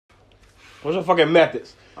What's your fucking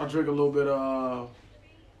methods? I drink a little bit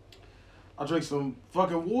I drink some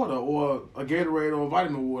fucking water or a Gatorade or a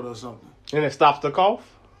vitamin water or something. And it stops the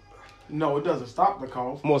cough? No, it doesn't stop the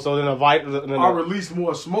cough. More so than a vitamin. I release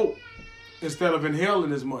more smoke instead of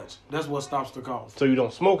inhaling as much. That's what stops the cough. So you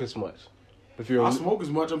don't smoke as much. If you're I smoke as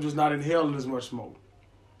much, I'm just not inhaling as much smoke.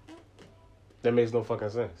 That makes no fucking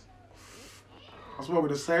sense. I'm smoking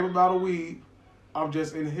the same amount of weed. I'm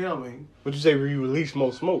just inhaling. But you say you release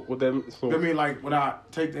more smoke. What that mean? That mean like when I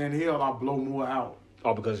take the inhale, I blow more out.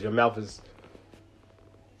 Oh, because your mouth is...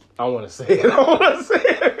 I don't want to say it. I don't want to say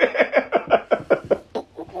it.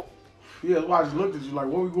 Yeah, that's why I just looked at you like,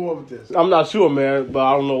 where we going with this? I'm not sure, man, but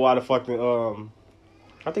I don't know why the fucking...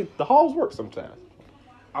 I think the halls work sometimes.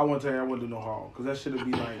 I wouldn't tell you I wouldn't do no hall. Because that shit would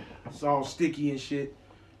be like, it's all sticky and shit.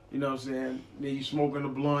 You know what I'm saying? Then you smoking a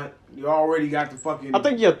blunt. You already got the fucking... I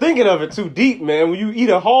think you're thinking of it too deep, man. When you eat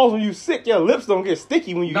a halls, when you sick, your lips don't get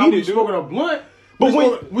sticky when you eat it. You smoking a blunt. But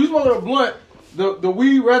when you smoking a blunt, the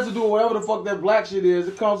weed residue or whatever the fuck that black shit is,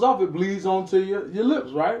 it comes off, it bleeds onto your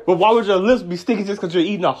lips, right? But why would your lips be sticky just because you're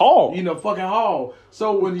eating a hall? Eating a fucking hall.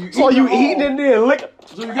 So when you so you eating it there, lick.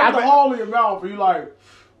 So you got the hall in your mouth, and you like...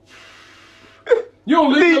 You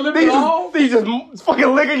don't lick your lip with the hall? You just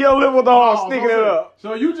fucking licking your lip with the hall, sticking it up.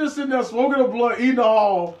 So you just sitting there smoking a blunt, eating the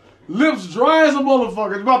hall, lips dry as a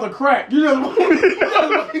motherfucker, it's about to crack. You just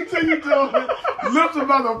until you tell me, lips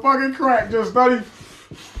about to fucking crack, just study.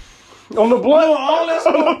 On the blunt? All that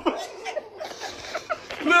smoke.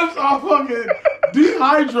 Lips are fucking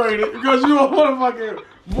dehydrated because you don't want to fucking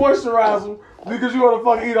moisturize them because you want to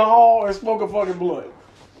fucking eat a hall and smoke a fucking blunt.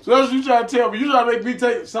 So that's what you trying to tell me. You trying to make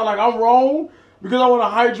me sound like I'm wrong because I want to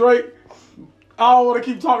hydrate. I don't want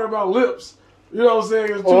to keep talking about lips. You know what I'm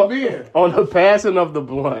saying? It's too big. On the passing of the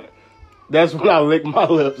blunt, that's when I lick my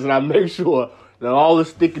lips and I make sure that all the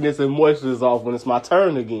stickiness and moisture is off when it's my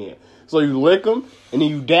turn again. So you lick them and then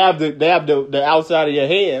you dab the outside of your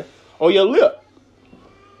hand on your lip.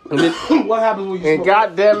 And then, what happens when you smoke? And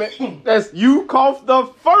goddamn it, that's you coughed the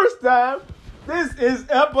first time. This is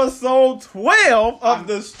episode 12 of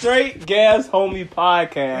the Straight Gas Homie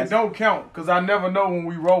Podcast. It don't count because I never know when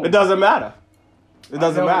we roll. It doesn't matter. It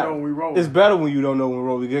doesn't matter. Know when we roll. It's better when you don't know when we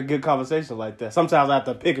roll. We get good conversation like that. Sometimes I have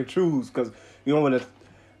to pick and choose because you don't want to.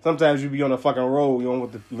 Sometimes you be on a fucking roll. You don't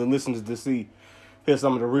want the listeners to hear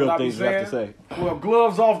some of the real things you have to say. Well,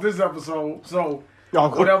 gloves off this episode. So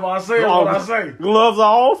whatever I say is what I say. Gloves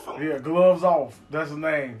off? Yeah, gloves off. That's the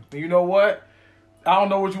name. And you know what? I don't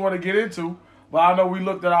know what you want to get into, but I know we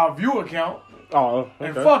looked at our view account. Oh, okay.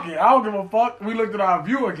 And fuck it. I don't give a fuck. We looked at our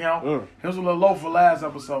view account. It was a little low for last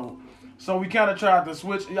episode. So we kind of tried to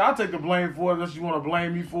switch. Yeah, I'll take the blame for it unless you want to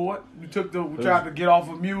blame me for it. We tried to get off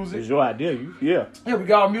of music. It's your idea. Yeah, we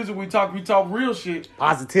got our music. We talk real shit.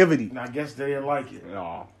 Positivity. And I guess they didn't like it.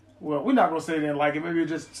 No. Well, we're not going to say they didn't like it. Maybe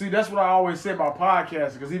just, see, that's what I always say about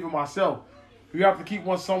podcasting, because even myself, you have to keep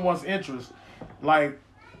someone's interest. Like,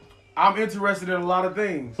 I'm interested in a lot of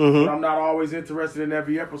things, but I'm not always interested in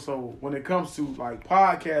every episode when it comes to, like,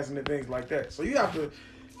 podcasting and things like that. So you have to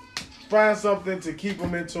find something to keep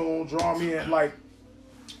them in tune, draw me in. Like,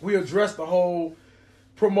 we address the whole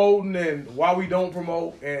promoting and why we don't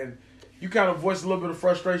promote, and you kind of voiced a little bit of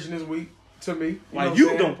frustration this week to me. Like,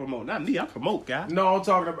 you don't promote, not me. I promote, guys. No, I'm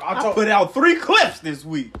talking about... I put out 3 clips this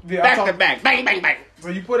week. Yeah, back to back. Bang, bang, bang. So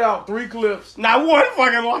you put out 3 clips. Not one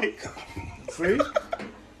fucking like.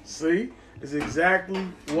 See? It's exactly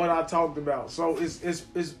what I talked about. So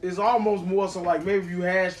it's almost more so like maybe you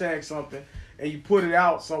hashtag something and you put it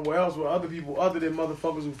out somewhere else with other people other than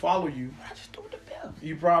motherfuckers who follow you. I just do the bill.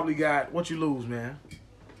 You probably got... What you lose, man?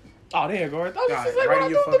 Oh, there you go.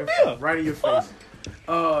 Right in your face.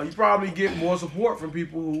 You probably get more support from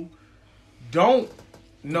people who don't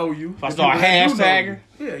know you. If I start hashtagging,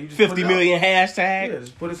 yeah, you just 50 million hashtag. Yeah,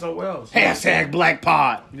 just put it somewhere else. Hashtag Black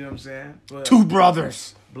Pod. You know what I'm saying? But 2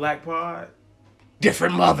 brothers. Black Pod.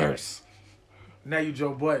 Different mothers. Now you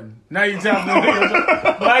Joe Budden. Now you turning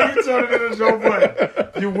into Joe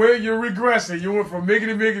Budden. You're regressing. You went from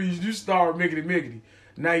Miggity Miggity. You started Miggity Miggity.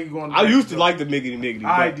 Now you going. I used to like the Miggity Miggity.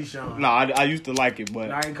 All right, Deshaun. No, I used to like it,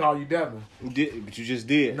 but I ain't call you Devin. But you just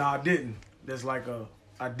did. No, I didn't. That's like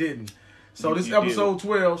I didn't. So this episode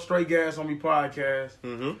 12, Straight Gas Homie Podcast.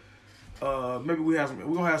 Maybe we're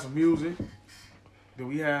gonna have some music. Do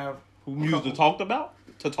we have music to talk about?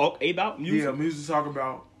 To talk about music? Yeah, music to talk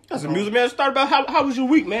about. That's some music, man. Start about how was your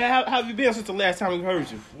week, man? How have you been since the last time we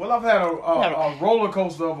heard you? Well, I've had a roller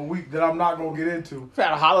coaster of a week that I'm not gonna get into. You've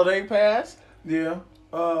had a holiday pass? Yeah.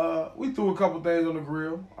 We threw a couple things on the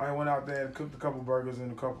grill. I went out there and cooked a couple burgers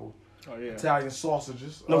and a couple Oh yeah. Italian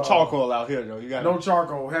sausages. No charcoal out here though. You got no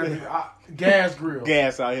charcoal. Gas grill.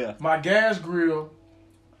 Gas out here. My gas grill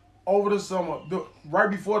over the summer, right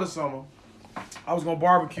before the summer, I was gonna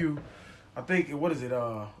barbecue. I think what is it?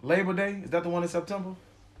 Labor Day? Is that the one in September?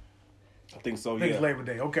 I think so. I think it's Labor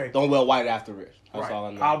Day. Okay. Don't wear white after it. That's right. all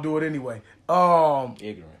I know. I'll do it anyway.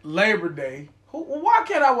 Ignorant. Labor Day. Why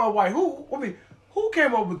can't I wear white? Who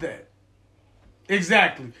came up with that?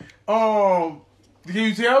 Exactly. Can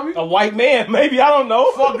you tell me? A white man, maybe. I don't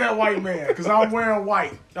know. Fuck that white man, because I'm wearing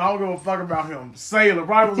white. I don't give a fuck about him. Sailor.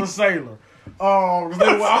 Probably was a sailor. Cause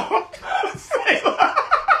they were sailor.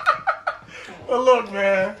 But look,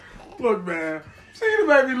 man. See the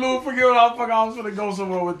baby Lou, forget what I was gonna go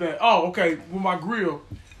somewhere with that. Oh, okay. With my grill,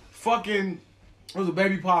 there was a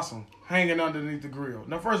baby possum hanging underneath the grill.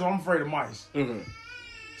 Now, first of all, I'm afraid of mice. Mm-hmm.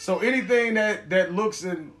 So anything that looks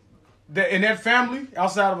in that family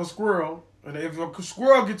outside of a squirrel, and if a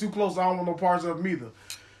squirrel get too close, I don't want no parts of them either,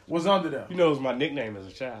 was under there. You know, it was my nickname as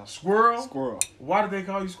a child. Squirrel. Squirrel. Why did they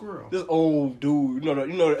call you Squirrel? This old dude,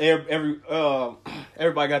 everybody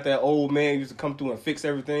got that old man used to come through and fix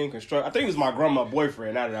everything, construct. I think it was my grandma's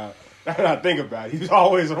boyfriend. Now that I think about it, he was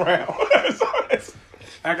always around.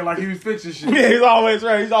 Acting like he was fixing shit. Yeah, he's always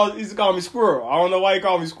around. He used to call me Squirrel. I don't know why he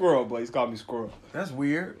called me Squirrel, but he's called me Squirrel. That's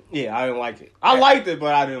weird. Yeah, I didn't like it. I liked it,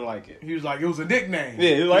 but I didn't like it. He was like, it was a nickname.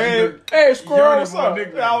 Yeah, he was like, hey, Squirrel, what's up?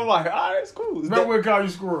 Nickname. I was like, all right, it's cool. Remember we call you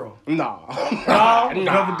Squirrel? Nah. No?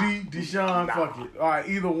 Double D, Deshaun, fuck it. All right,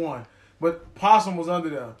 either one. But Possum was under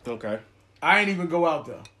there. Okay. I ain't even go out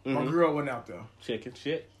there. My girl went out there. Chicken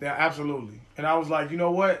shit. Yeah, absolutely. And I was like, you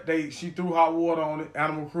know what? She threw hot water on it.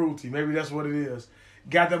 Animal cruelty. Maybe that's what it is.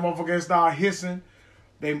 Got that motherfucker and started hissing.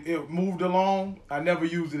 It moved along. I never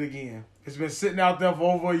used it again. It's been sitting out there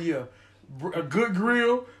for over a year. A good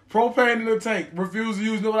grill, propane in the tank. Refused to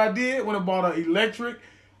use it. You know what I did? When I bought an electric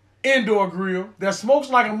indoor grill that smokes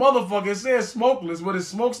like a motherfucker. It says smokeless, but it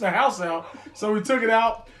smokes the house out. So we took it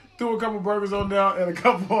out, threw a couple burgers on there and a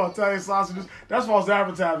couple of Italian sausages. That's false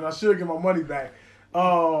advertising. I should get my money back.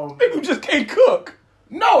 People just can't cook.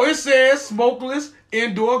 No, it says smokeless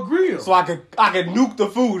indoor grill. So I could nuke the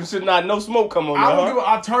food and should not no smoke come on there.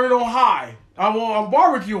 I turn it on high. I'm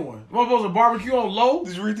barbecuing. Am I supposed to barbecue on low?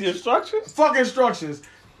 Did you read the instructions? Fuck instructions.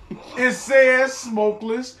 It says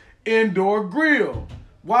smokeless indoor grill.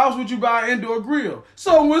 Why else would you buy an indoor grill?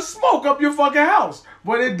 So it would smoke up your fucking house.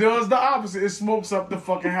 But it does the opposite. It smokes up the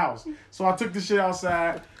fucking house. So I took the shit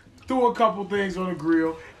outside, threw a couple things on the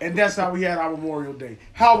grill, and that's how we had our Memorial Day.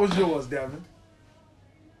 How was yours, Devin?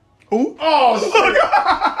 Who? Oh, shit.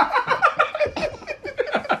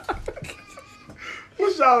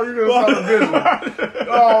 What's y'all? You're going to say the visual.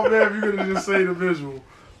 Oh, man, you're going to just say the visual.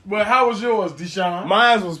 But how was yours, Deshaun?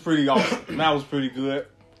 Mine was pretty awesome. Mine was pretty good.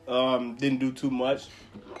 Didn't do too much.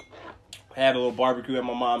 Had a little barbecue at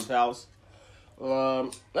my mom's house.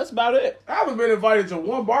 That's about it. I haven't been invited to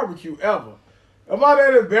one barbecue ever. Am I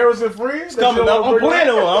that embarrassing friend? It's coming up. I'm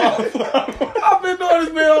planning one. I've been doing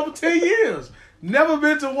this man over 10 years. Never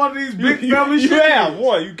been to one of these big family shit. You have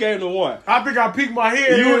one. You came to one. I think I peeked my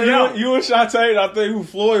head in and out. You and Shantae, I think who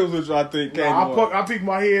Floyd was with you, I think, came to one. I peeked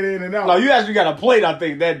my head in and out. No, you actually got a plate, I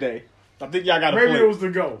think, that day. I think y'all got a plate. Maybe it was to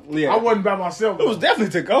go. Yeah. I wasn't by myself. It was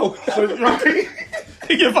definitely to go. So, right?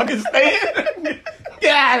 You fucking stand?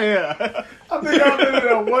 Get out of here. I think I've been in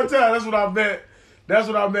there one time. That's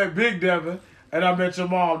when I met Big Devin. And I met your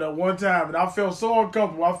mom that one time, and I felt so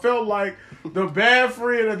uncomfortable. I felt like the bad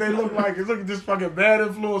friend that they look like is looking this fucking bad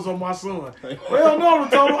influence on my son. Well, no, I'm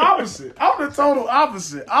the total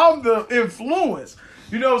opposite. I'm the influence.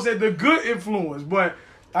 You know what I'm saying? The good influence. But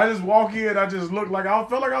I just walk in, I just look like I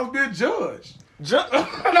felt like I was being judged.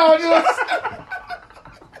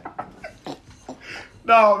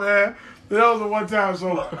 No, man. That was the one time.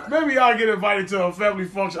 So maybe y'all get invited to a family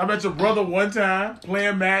function. I met your brother one time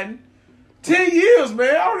playing Madden. 10 years,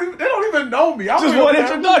 man. They don't even know me. Just one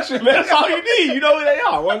introduction, man. That's all you need. You know who they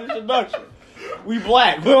are. One introduction. We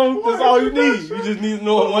black. That's all you need. You just need to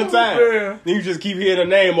know it one time. Man. Then you just keep hearing the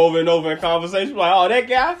name over and over in conversation. Like, oh, that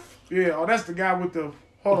guy? Yeah, oh, that's the guy with the...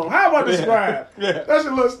 Hold on. How about describe? Yeah. That's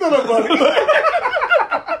your little Stiller buddy.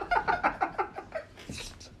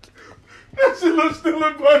 That's your little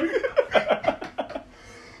Stiller buddy.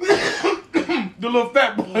 The little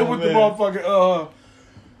fat boy with the motherfucking...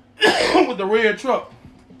 with the red truck.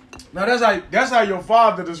 Now that's how your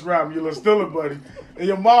father described me, your little Stiller buddy, and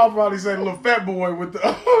your mom probably said little fat boy with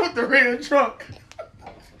the with the red truck.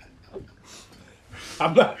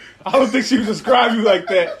 I don't think she would describe you like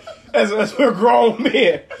that as a grown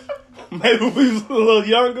man. Maybe we was a little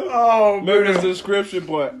younger. Oh, maybe that's the description,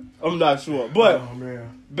 but I'm not sure. But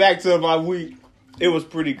man. Back to my week. It was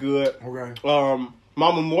pretty good. Okay.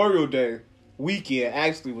 My Memorial Day weekend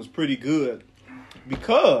actually was pretty good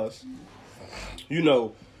because, you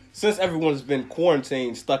know, since everyone's been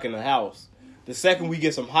quarantined, stuck in the house, the second we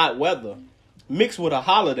get some hot weather mixed with a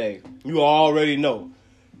holiday, you already know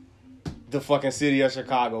the fucking city of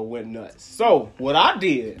Chicago went nuts. So what I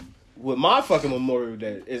did with my fucking Memorial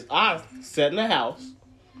Day is I sat in the house,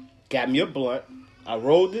 got me a blunt, I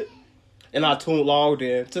rolled it, and I logged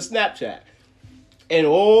in to Snapchat. And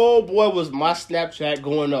oh boy, was my Snapchat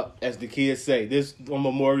going up, as the kids say, this on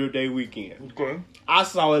Memorial Day weekend. Okay. I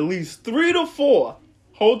saw at least 3 to 4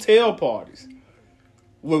 hotel parties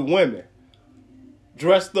with women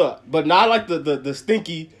dressed up, but not like the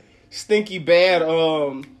stinky bad.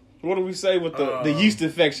 What do we say with the yeast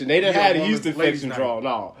infection? They didn't have the yeast infection drawn.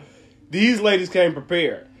 No, these ladies came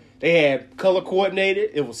prepared. They had color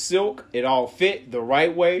coordinated. It was silk. It all fit the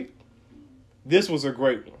right way. This was a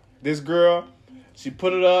great one. This girl, she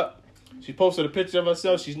put it up. She posted a picture of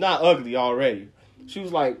herself. She's not ugly already. She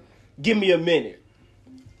was like, "Give me a minute."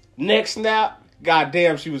 Next snap,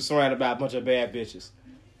 goddamn, she was surrounded by a bunch of bad bitches.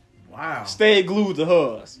 Wow. Stayed glued to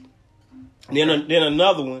hers. Okay. Then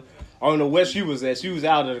another one. I don't know where she was at. She was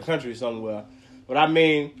out of the country somewhere. But I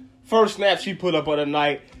mean, first snap she put up on the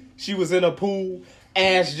night, she was in a pool,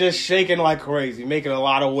 ass just shaking like crazy, making a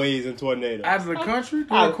lot of waves and tornadoes. Out of the country?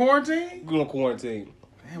 During quarantine? During quarantine.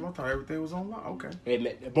 Damn, I thought everything was online.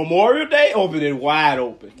 Okay. Memorial Day opened it wide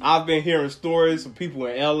open. I've been hearing stories from people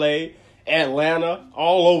in L.A., Atlanta,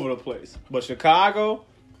 all over the place. But Chicago,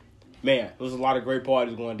 man, there was a lot of great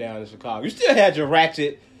parties going down in Chicago. You still had your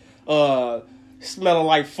ratchet, smelling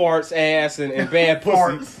like farts, ass, and bad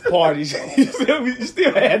pussy parties. you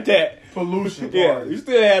still had that. Pollution parties. Yeah, you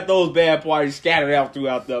still had those bad parties scattered out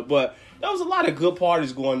throughout there. But there was a lot of good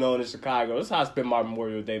parties going on in Chicago. That's how I spent my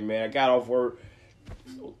Memorial Day, man. I got off work,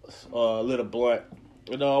 lit a blunt,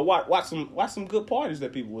 and watch some good parties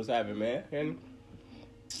that people was having, man. And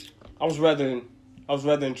I was rather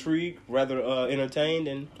intrigued, rather entertained,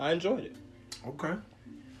 and I enjoyed it. Okay,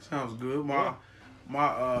 sounds good.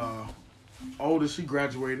 My oldest, she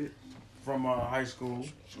graduated from high school.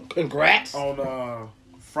 Congrats on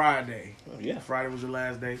Friday. Oh, yeah, Friday was the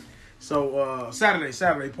last day. So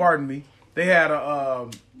Saturday. Pardon me. They had a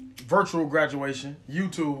virtual graduation.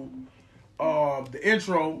 YouTube. The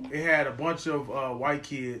intro, it had a bunch of white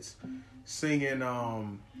kids singing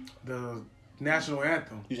the national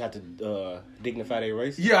anthem. You just have to dignify their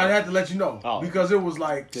race? Yeah, I had to let you know. Because it was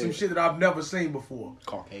like some shit that I've never seen before.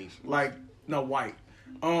 Caucasian. Like, no, white.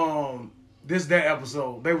 That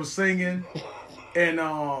episode. They were singing, and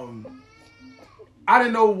I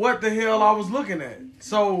didn't know what the hell I was looking at.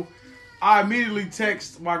 So I immediately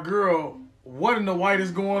text my girl, "What in the white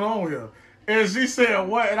is going on here?" And she said,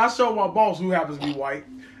 "What?" And I showed my boss, who happens to be white,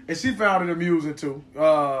 and she found it amusing too.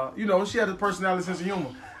 She had a personality, sense of humor.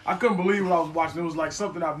 I couldn't believe what I was watching. It was like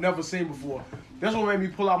something I've never seen before. That's what made me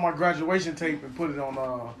pull out my graduation tape and put it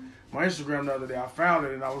on my Instagram the other day. I found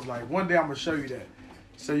it, and I was like, one day I'm going to show you that.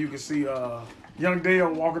 So you can see young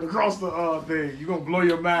Dale walking across the thing. You're going to blow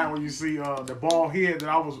your mind when you see the bald head that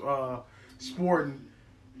I was sporting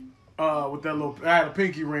with that little... I had a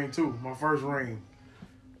pinky ring, too. My first ring.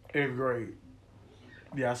 8th grade.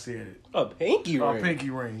 Yeah, I said it. A pinky ring? A pinky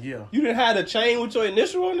ring, yeah. You didn't have a chain with your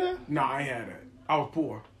initial on there? No, I ain't had that. I was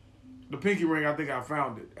poor. The pinky ring, I think I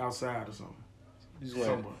found it outside or something.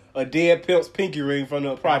 A dead pimp's pinky ring from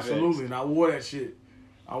the project. Absolutely, and I wore that shit.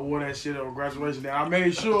 On graduation day. I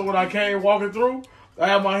made sure when I came walking through, I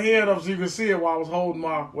had my hand up so you could see it while I was holding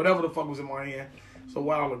my whatever the fuck was in my hand. It's a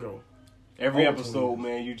while ago. Every episode,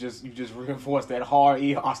 man, you just reinforce that hard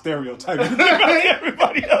ER stereotype.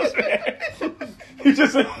 Everybody else, man. You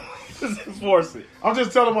just enforce it. I'm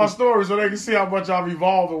just telling my story so they can see how much I've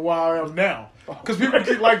evolved and where I am now. Because people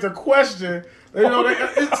keep like to question.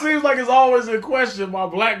 It seems like it's always in question my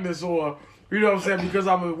blackness, or you know what I'm saying, because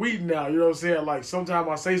I'm in Wheaton now. You know what I'm saying? Like sometimes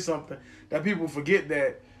I say something that people forget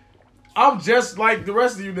that I'm just like the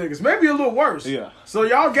rest of you niggas. Maybe a little worse. Yeah. So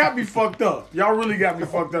y'all got me fucked up. Y'all really got me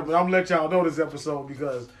fucked up. But I'm gonna let y'all know this episode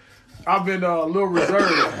because I've been a little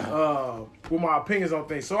reserved with my opinions on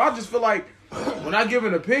things. So I just feel like when I give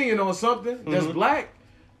an opinion on something that's black,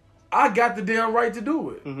 I got the damn right to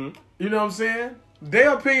do it. Mm-hmm. You know what I'm saying?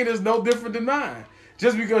 Their opinion is no different than mine.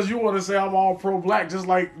 Just because you want to say I'm all pro-black, just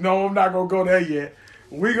like, no, I'm not going to go there yet.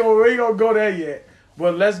 We ain't going to go there yet.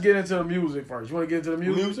 But let's get into the music first. You want to get into the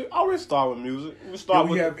music? I always start with music.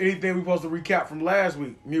 We have anything we supposed to recap from last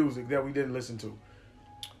week, music that we didn't listen to?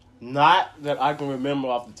 Not that I can remember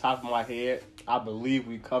off the top of my head. I believe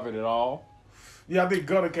we covered it all. Yeah, I think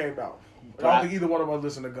Gutter came out. I don't think either one of us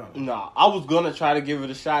listen to Gunna. Nah, I was gonna try to give it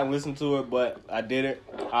a shot and listen to it, but I didn't.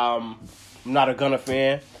 I'm not a Gunna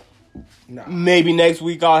fan. Nah. Maybe next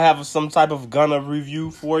week I'll have some type of Gunna review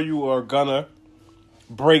for you or Gunna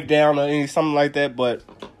breakdown or something like that, but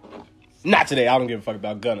not today. I don't give a fuck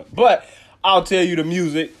about Gunna. But I'll tell you the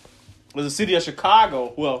music. The city of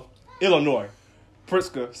Chicago, well, Illinois.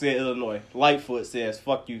 Pritzker said Illinois. Lightfoot says,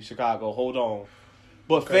 fuck you, Chicago, hold on.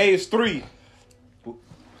 But Phase 3,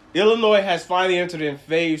 Illinois has finally entered in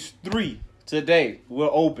Phase 3 today. We're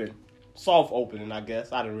open. Soft opening, I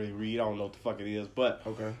guess. I didn't really read. I don't know what the fuck it is. But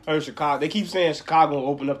I heard Chicago. They keep saying Chicago will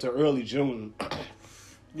open up to early June.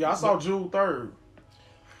 Yeah, I saw June 3rd.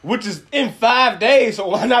 Which is in 5 days, so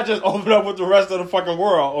why not just open up with the rest of the fucking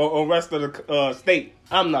world or rest of the state?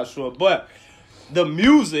 I'm not sure. But the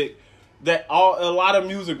music, a lot of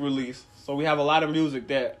music released. So we have a lot of music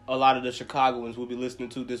that a lot of the Chicagoans will be listening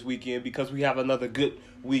to this weekend because we have another good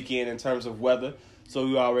weekend in terms of weather. So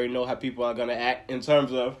we already know how people are going to act in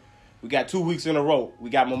terms of, we got 2 weeks in a row. We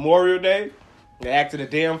got Memorial Day, they act a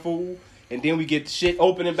damn fool. And then we get shit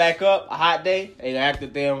opening back up, a hot day, and act a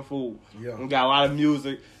damn fool. Yeah. We got a lot of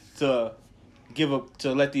music to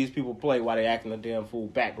let these people play while they acting a damn fool,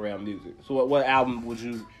 background music. So what album would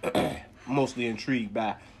you mostly intrigued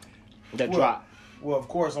by that drop? Well, of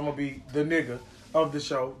course, I'm going to be the nigga of the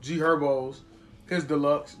show, G Herbo's, his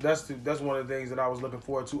deluxe. That's one of the things that I was looking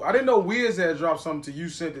forward to. I didn't know Wiz had dropped something till you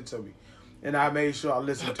sent it to me. And I made sure I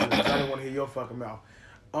listened to it because I didn't want to hear your fucking mouth.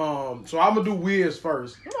 So I'm going to do Wiz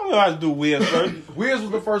first. I don't know how to do Wiz first. Wiz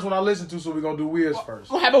was the first one I listened to, so we're going to do Wiz first.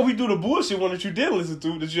 Well, how about we do the bullshit one that you did listen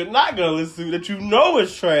to, that you're not going to listen to, that you know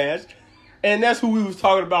is trash, and that's who we was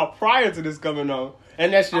talking about prior to this coming on,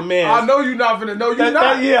 and that's your man. I know you're not finna. No, you're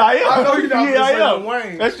not. Yeah, I am. I know you're not finna say Lil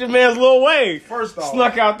Wayne. That's your man's Lil Wayne. First off.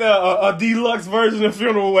 Snuck out there a deluxe version of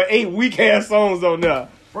Funeral with 8 weak-ass songs on there.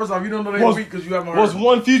 First off, you don't know they weak because you haven't heard Was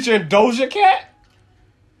one featuring Doja Cat?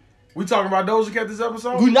 We talking about Doja Cat this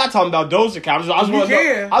episode? We're not talking about Doja Cat. I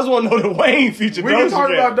just want to know the Wayne feature. We can talk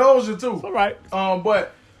about Doja too. All right.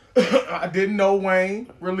 But I didn't know Wayne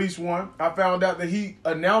released one. I found out that he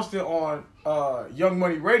announced it on Young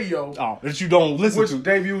Money Radio. Oh, that you don't listen to. Which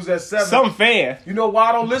debuts at 7. Some fan. You know why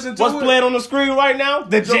I don't listen to it? What's playing on the screen right now?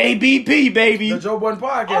 The JBP, baby. The Joe Budden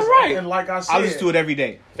Podcast. All right. And like I said, I listen to it every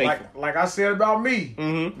day. Like I said about me.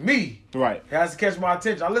 Mm-hmm. Me. Right. It has to catch my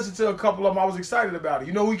attention. I listened to a couple of them. I was excited about it.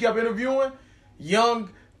 You know who he kept interviewing? Young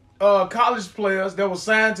college players that was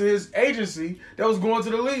signed to his agency that was going to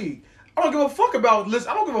the league. I don't give a fuck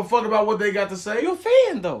about what they got to say. You're a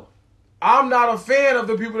fan, though. I'm not a fan of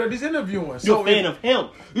the people that he's interviewing. You're a fan of him.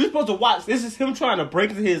 You're supposed to watch. This is him trying to break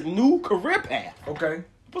into his new career path. Okay. You're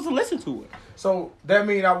supposed to listen to it. So that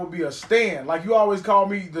means I would be a stan. Like you always call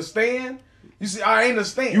me the stan. You see, I ain't a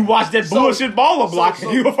stan. You watch that bullshit baller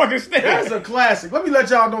blocking. You a fucking stan. That's a classic. Let me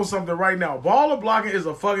let y'all know something right now. Baller blocking is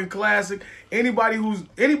a fucking classic. Anybody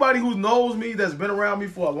who knows me, that's been around me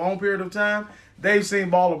for a long period of time, they've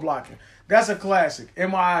seen baller blocking. That's a classic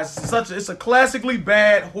in my eyes. It's a classically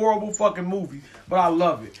bad, horrible fucking movie, but I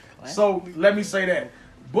love it. So let me say that.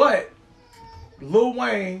 But Lil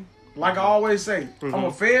Wayne, like I always say, I'm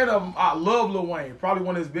a fan of him. I love Lil Wayne, probably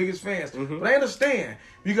one of his biggest fans. But I understand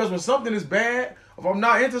because when something is bad, if I'm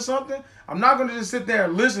not into something, I'm not gonna just sit there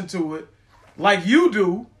and listen to it like you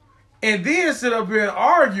do, and then sit up here and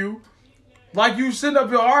argue like you sitting up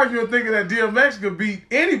here arguing, thinking that DMX could beat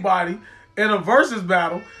anybody in a versus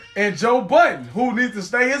battle. And Joe Budden, who needs to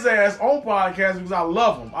stay his ass on podcasting because I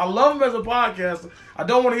love him. I love him as a podcaster. I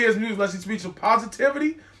don't want to hear his music unless he speaks of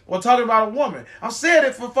positivity or talking about a woman. I've said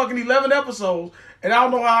it for fucking 11 episodes, and I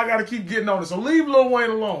don't know how I got to keep getting on it. So leave Lil Wayne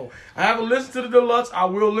alone. I haven't listened to the deluxe. I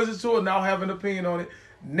will listen to it, and I'll have an opinion on it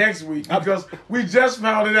next week because we just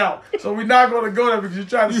found it out. So we're not going to go there because you're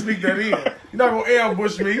trying to sneak that in. You're not going to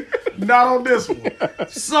ambush me. Not on this one.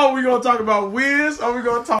 So we're going to talk about Wiz, or we're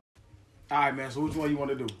going to talk. All right, man. So which one you want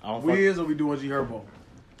to do? Wiz or we doing G Herbo?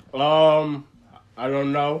 I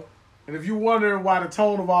don't know. And if you're wondering why the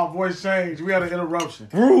tone of our voice changed, we had an interruption.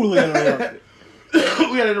 Brutally interrupted.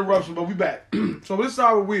 We had an interruption, but we back. So let's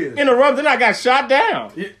start with Wiz. Interrupted, I got shot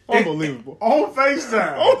down. Unbelievable. On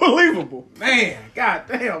FaceTime. Unbelievable. Man,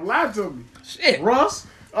 goddamn, lie to me. Shit. Russ?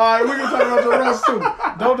 All right, we can talk about your Russ too.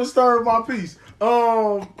 Don't disturb my peace.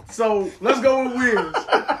 So let's go with Wiz.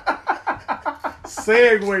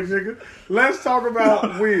 Segue, nigga. Let's talk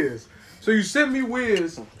about Wiz. So you sent me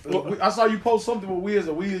Wiz. I saw you post something with Wiz,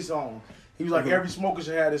 a Wiz song. He was like, every smoker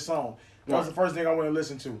should have this song. That was the first thing I went to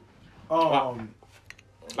listen to.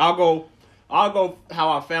 I'll go how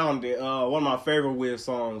I found it. One of my favorite Wiz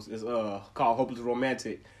songs is called Hopeless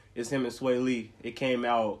Romantic. It's him and Sway Lee. It came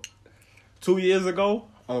out 2 years ago.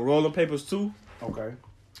 on Rolling Papers 2. Okay.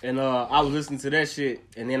 And I was listening to that shit,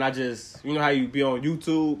 and then I just, you know how you be on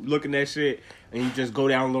YouTube looking at shit, and you just go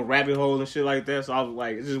down a little rabbit hole and shit like that. So I was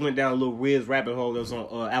like, it just went down a little Wiz rabbit hole that was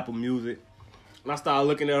on Apple Music. And I started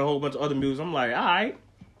looking at a whole bunch of other music. I'm like, all right,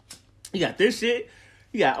 you got this shit.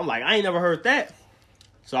 I'm like, I ain't never heard that.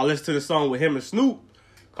 So I listened to the song with him and Snoop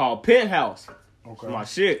called Penthouse. Okay. My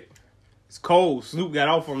shit. It's cold. Snoop got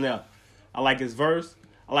off from there. I like his verse.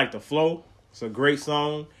 I like the flow. It's a great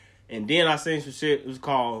song. And then I seen some shit. It was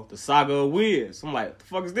called The Saga of Wiz. I'm like, what the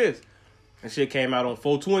fuck is this? And shit came out on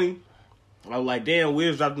 420. I was like, damn,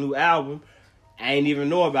 Wiz dropped a new album. I ain't even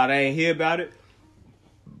know about it. I ain't hear about it.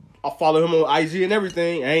 I follow him on IG and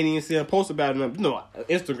everything. I ain't even see him post about it. You know,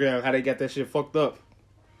 Instagram, how they got that shit fucked up.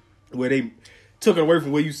 Where they took it away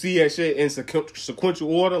from where you see that shit in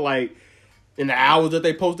sequential order. Like, in the hours that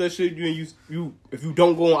they post that shit, you if you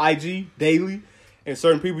don't go on IG daily, and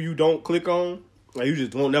certain people you don't click on, like, you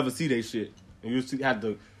just won't never see their shit. And you just have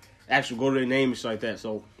to actually go to their name and shit like that.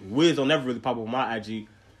 So, Wiz don't never really pop up on my IG.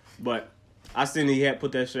 But I seen he had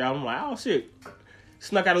put that shit out. I'm like, oh, shit.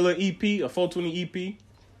 Snuck out a little EP, a 420 EP.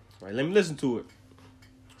 Right, let me listen to it.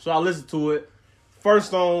 So, I listened to it.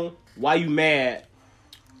 First song, Why You Mad?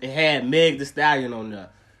 It had Meg Thee Stallion on there.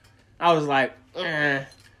 I was like, I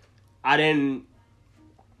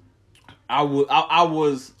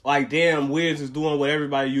was like, damn, Wiz is doing what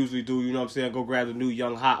everybody usually do, you know what I'm saying? Go grab the new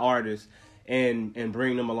young hot artist and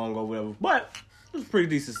bring them along or whatever. But it was a pretty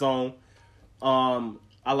decent song.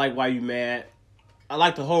 I like Why You Mad. I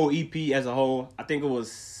like the whole EP as a whole. I think it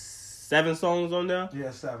was 7 songs on there.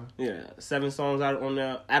 Yeah, 7. Yeah, 7 songs out on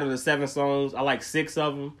there. Out of the 7 songs, I like 6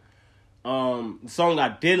 of them. The song I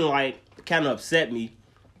didn't like kind of upset me.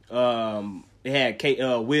 It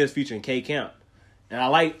had Wiz featuring K Camp, and I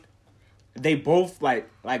like. They both like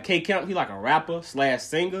K Camp. He like a rapper /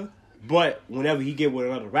 singer, but whenever he get with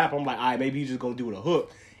another rapper, I'm like, all right, maybe he's just gonna do with a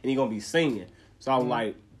hook and he gonna be singing. So I'm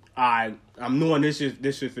like, I'm knowing this shit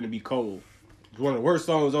finna be cold. It's one of the worst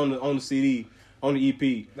songs on the CD, on the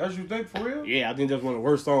EP. That's what you think, for real? Yeah, I think that's one of the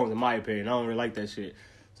worst songs in my opinion. I don't really like that shit.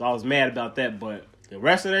 So I was mad about that, but the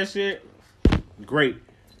rest of that shit, great.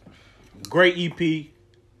 Great EP.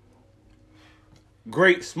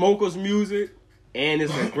 Great smokers music. And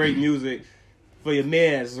it's a great music for your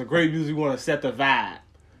man. It's a great music you want to set the vibe.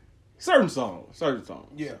 Certain songs.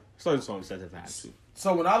 Yeah. Certain songs set the vibe too.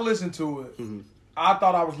 So when I listened to it, I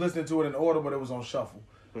thought I was listening to it in order, but it was on shuffle.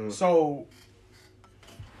 So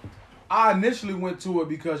I initially went to it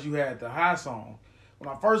because you had the high song. When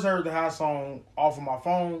I first heard the high song off of my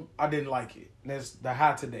phone, I didn't like it. And that's the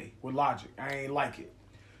High Today with Logic. I ain't like it.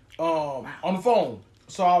 On the phone.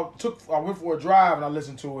 So I went for a drive and I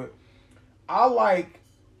listened to it. I like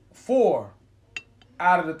 4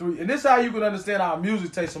 out of the 3. And this is how you can understand our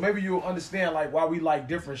music taste. So maybe you'll understand like why we like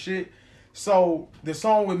different shit. So the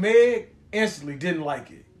song with Meg, instantly didn't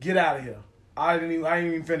like it. Get out of here. I didn't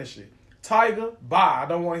even finish it. Tiger, bye. I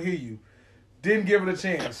don't want to hear you. Didn't give it a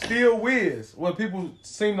chance. Still Wiz, what people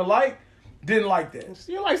seem to like, didn't like that.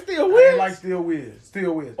 You like Still Wiz? I ain't like Still Wiz.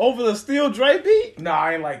 Still Wiz. Over the Still Dre beat? Nah,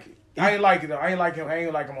 I ain't like it. I ain't like it though. I ain't like him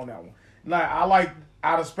on that one. Like I like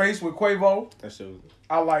Out of Space with Quavo. That shit was...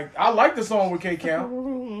 I like the song with K Camp.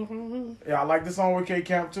 Yeah, I like the song with K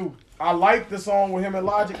Camp too. I like the song with him and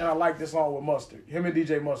Logic, and I like the song with Mustard. Him and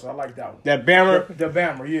DJ Mustard. I like that one. That Bammer? The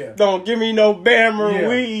Bammer, yeah. Don't give me no Bammer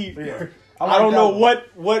weed. Yeah. I don't know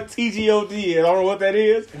what TGOD is. I don't know what that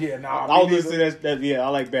is. Yeah, nah. I was listening to that. Yeah, I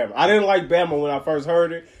like Bammer. I didn't like Bammer when I first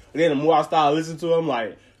heard it. But then the more I started listening to it, I'm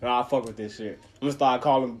like, nah, I fuck with this shit. I'm gonna start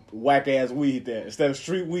calling whack ass weed that instead of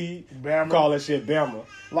street weed. Bammer. Call that shit Bammer.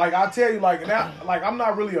 Like I tell you, like now, like I'm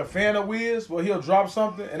not really a fan of Wiz, but he'll drop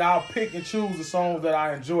something and I'll pick and choose the songs that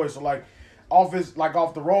I enjoy. So like off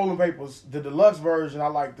the Rolling Papers, the deluxe version, I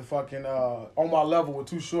like the fucking On My Level with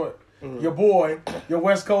Too Short. Your boy, your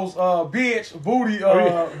West Coast bitch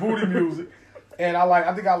booty music, and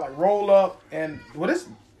I think I like Roll Up and this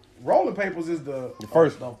Rolling Papers is the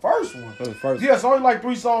first one. The first. Yeah, it's only like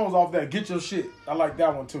 3 songs off that. Get Your Shit. I like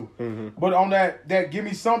that one too. But on that Give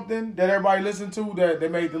Me Something that everybody listened to that they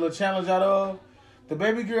made the little challenge out of, the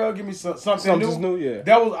Baby Girl Give Me Something New. Yeah.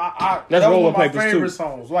 That was that was one of my favorite too.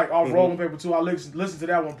 songs. Like off Rolling Paper 2, I listened to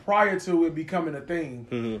that one prior to it becoming a thing.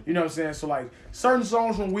 You know what I'm saying? So like certain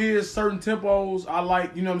songs from Wiz, certain tempos I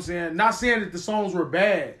like. You know what I'm saying? Not saying that the songs were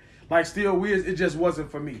bad. Like Still Wiz, it just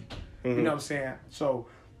wasn't for me. You know what I'm saying? So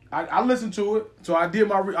I listened to it. So I did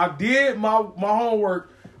my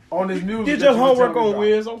homework on this music. Did your homework on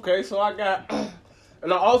Wiz? Okay, so I got,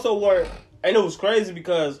 and I also worked. And it was crazy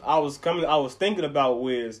because I was thinking about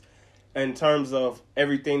Wiz in terms of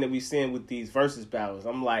everything that we seeing with these versus battles.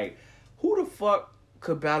 I'm like, who the fuck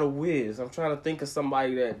could battle Wiz? I'm trying to think of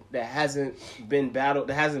somebody that hasn't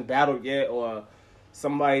battled yet, or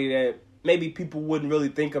somebody that maybe people wouldn't really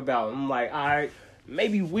think about. I'm like, all right,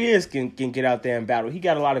 maybe Wiz can get out there and battle. He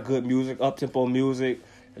got a lot of good music, up-tempo music,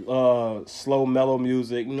 slow, mellow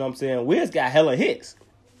music. You know what I'm saying? Wiz got hella hits.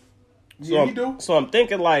 Yeah, he do. So I'm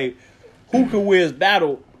thinking, like, who could Wiz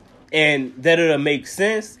battle, and that it'll make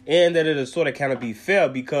sense, and that it'll sort of kind of be fair,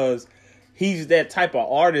 because he's that type of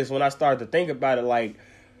artist. When I start to think about it, like,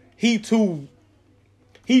 he too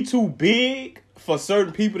big for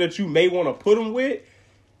certain people that you may want to put him with,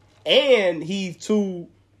 and he's too.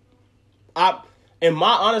 In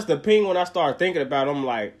my honest opinion, when I start thinking about it, I'm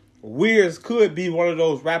like, Wiz could be one of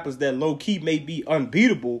those rappers that low key may be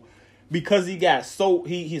unbeatable, because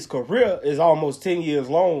his career is almost 10 years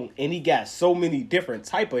long, and he got so many different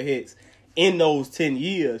type of hits in those 10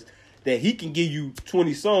 years that he can give you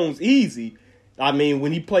 20 songs easy. I mean,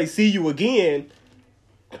 when he plays See You Again,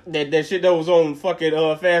 that shit that was on fucking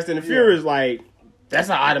Fast and the Furious, like, that's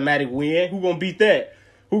an automatic win. Who gonna beat that?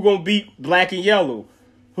 Who gonna beat Black and Yellow?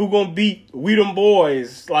 Who gonna beat We Them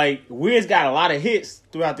Boys? Like, Wiz got a lot of hits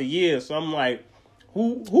throughout the years, so I'm like,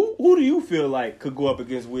 who do you feel like could go up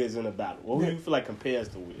against Wiz in a battle? Or who do you feel like compares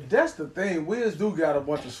to Wiz? That's the thing. Wiz do got a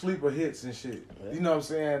bunch of sleeper hits and shit. Yeah. You know what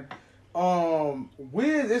I'm saying?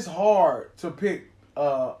 Wiz, it's hard to pick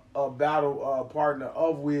a battle partner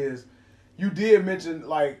of Wiz. You did mention,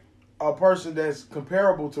 like, a person that's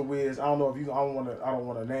comparable to Wiz. I don't know if you. I don't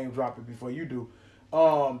want to name drop it before you do.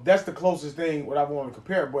 That's the closest thing what I want to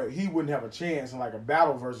compare, but he wouldn't have a chance in like a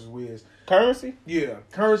battle versus Wiz. Currency? Yeah,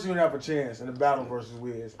 Currency would have a chance in a battle versus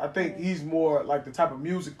Wiz. I think he's more like the type of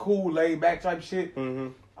music, cool, laid back type shit.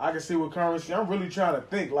 Mm-hmm. I can see with Currency. I'm really trying to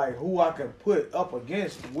think like who I could put up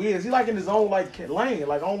against Wiz. He like in his own like lane,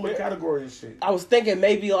 like own little category and shit. I was thinking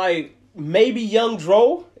maybe Young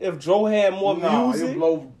Dro, if Dro had more music.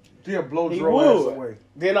 He'll blow Dro ass away.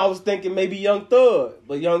 Then I was thinking maybe Young Thug,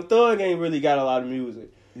 but Young Thug ain't really got a lot of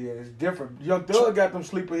music. Yeah, it's different. Young Thug got them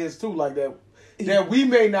sleeper hits too, like that we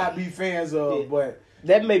may not be fans of, but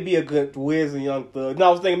that may be a good Wiz and Young Thug. No,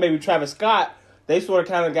 I was thinking maybe Travis Scott. They sort of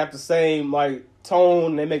kind of got the same like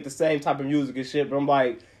tone. They make the same type of music and shit. But I'm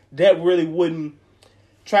like, that really wouldn't.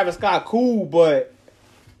 Travis Scott cool, but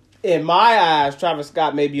in my eyes, Travis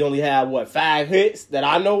Scott maybe only had 5 hits that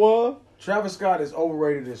I know of. Travis Scott is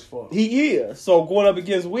overrated as fuck. He is. So going up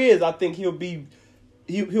against Wiz, I think he'll be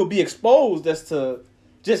exposed as to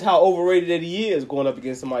just how overrated that he is going up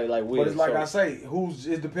against somebody like Wiz. But it's like I say,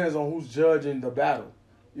 it depends on who's judging the battle.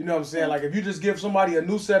 You know what I'm saying? Like if you just give somebody a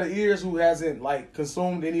new set of ears who hasn't like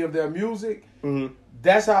consumed any of their music,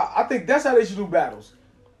 that's how they should do battles.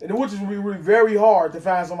 And which is really very hard to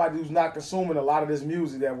find somebody who's not consuming a lot of this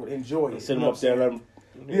music that would enjoy it. Sit them up there and let them.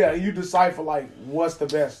 Yeah, you decipher like what's the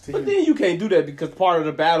best to you. But then you can't do that because part of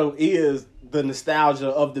the battle is the nostalgia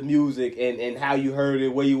of the music and how you heard it,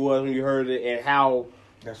 where you was when you heard it, and how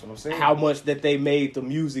that's what I'm saying. How much that they made the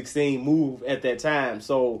music scene move at that time.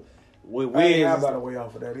 So with Wiz, I ain't have by the way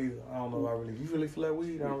off of that either. I don't know if you really feel that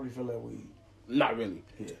weed? I don't really feel that weed. Not really.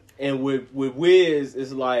 Yeah. And with Wiz,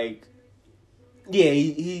 it's like, yeah,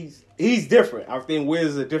 he's different. I think Wiz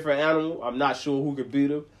is a different animal. I'm not sure who could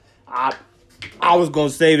beat him. I was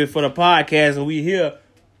gonna save it for the podcast, and we here.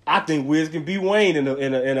 I think Wiz can beat Wayne in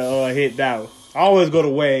a hit battle. I always go to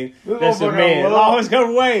Wayne. That's the man. I always go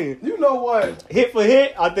to Wayne. You know what? Hit for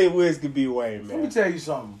hit, I think Wiz can beat Wayne, man. Let me tell you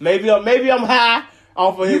something. Maybe I'm high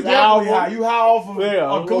off of his album. High. You high off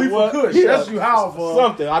of Khalifa Kush. Yeah, that's you high off of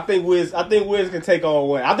something. I think Wiz can take on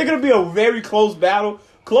Wayne. I think it'll be a very close battle.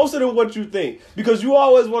 Closer than what you think. Because you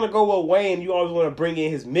always want to go with Wayne. You always want to bring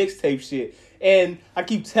in his mixtape shit. And I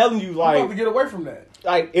keep telling you, like, I'm about to get away from that.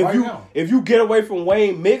 Like, if you get away from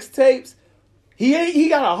Wayne mixtapes, he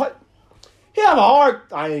have a hard.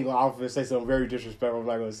 I ain't gonna say something very disrespectful. I'm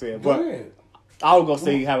not gonna say it, but I was gonna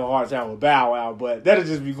say you have a hard time with Bow Wow, but that'll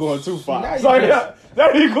just be going too far.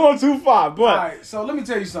 That'll be going too far. But all right, so let me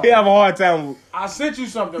tell you something. He have a hard time. I sent you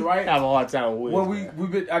something, right? Have a hard time with.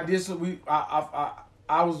 When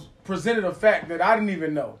I was presented a fact that I didn't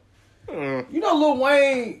even know. You know, Lil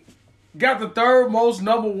Wayne got the 3rd most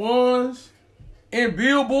number ones in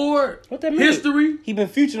Billboard history. He been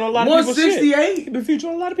featuring on a lot of people's shit. 168. He been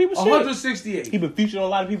featuring on a lot of people's shit. 168. He been featuring on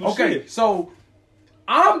a lot of people's shit. Okay, so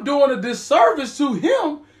I'm doing a disservice to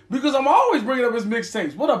him because I'm always bringing up his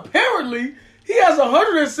mixtapes. But apparently, he has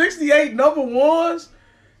 168 number ones.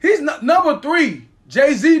 He's number 3.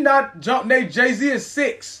 Jay-Z not jump. Jay-Z is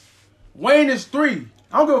 6. Wayne is 3.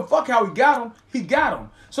 I don't give a fuck how he got him. He got him.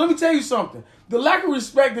 So let me tell you something. The lack of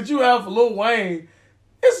respect that you have for Lil Wayne,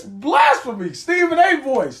 it's blasphemy. Stephen A.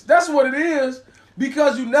 voice. That's what it is.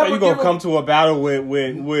 Because you So never you gonna come to a battle with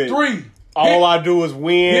 3. All I do is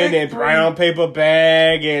win pick and 3. brown paper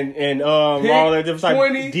bag and all that different type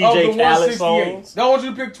 20 of DJ of the Khaled 168. songs. I want you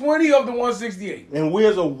to pick 20 of the 168. And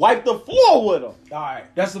Wiz will wipe the floor with them. All right,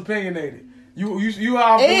 that's opinionated. You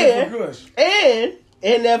how I feel for Kush. And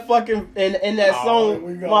in that fucking in that here we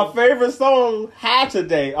song, go. my favorite song, High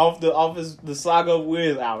Today, off the Saga of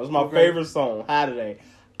Wiz album. It's my favorite song, High Today.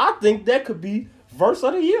 I think that could be verse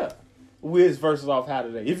of the year. Wiz verses off High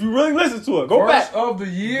Today. If you really listen to it, go Verse back. of the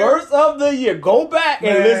year. Verse of the year. Go back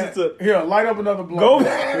and listen to it. Here, light up another blunt. Go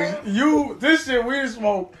back. This shit we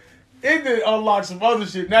smoke. It did unlock some other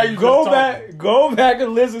shit. Now you Go just back. Go back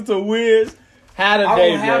and listen to Wiz High Today, I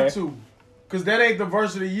don't have man. to, cause that ain't the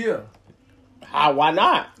verse of the year. Why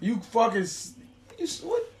not? You fucking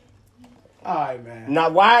what? All right, man. Now,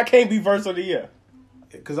 why it can't be verse of the year?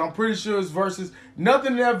 Cause I'm pretty sure it's verses.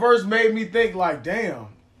 Nothing in that verse made me think like, damn,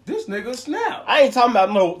 this nigga snap. I ain't talking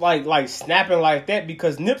about no like snapping like that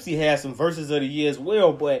because Nipsey has some verses of the year as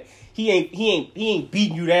well, but he ain't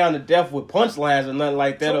beating you down to death with punchlines or nothing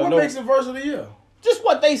like that. So or what no, makes it verse of the year? just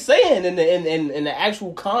what they saying in the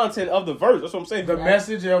actual content of the verse. That's what I'm saying. The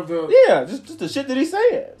message of the Yeah, just the shit that he's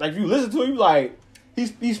saying. Like if you listen to it, you like he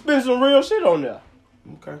spins some real shit on there.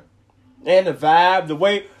 Okay. And the vibe, the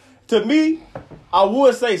way, to me, I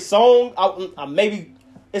would say song, maybe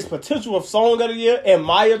it's potential of song of the year, in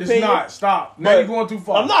my opinion. It's not. Stop. Now But you're going too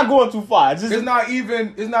far. I'm not going too far. It's not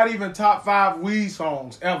even top 5 weed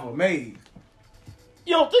songs ever made.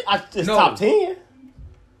 You don't think it's No. top 10?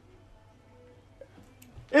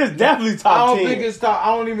 It's definitely top 10. I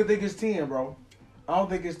don't even think it's 10, bro. I don't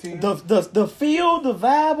think it's 10. The feel, the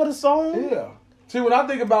vibe of the song. Yeah. See, when I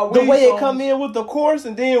think about The weed way songs, it come in with the chorus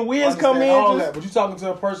and then Wiz come in. all Just, that, but you talking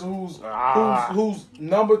to a person who's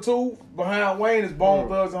number 2 behind Wayne is Bone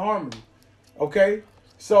Thugs and Harmony. Okay?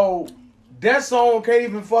 So that song can't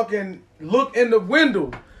even fucking look in the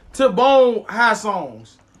window to Bone high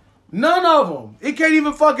songs. None of them. It can't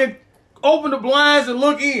even fucking open the blinds and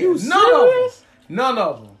look in. You None serious? of them. None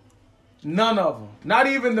of them. None of them. Not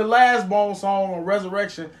even the last Bone song on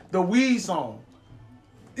Resurrection, the Weed song.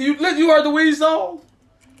 You heard the Weed song?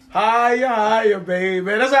 Higher, higher, baby.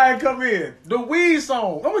 That's how it come in. The Weed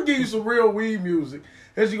song. I'm gonna give you some real weed music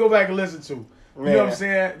that you go back and listen to. You know what I'm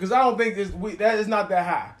saying? Because I don't think that is not that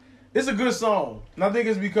high. It's a good song, and I think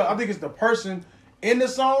it's the person in the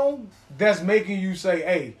song that's making you say,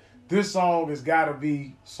 "Hey, this song has got to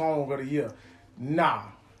be song of the year." Nah,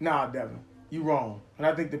 Devin, you wrong. And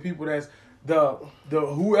I think the people that's the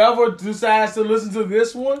whoever decides to listen to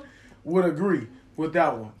this one would agree with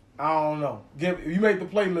that one. I don't know. You make the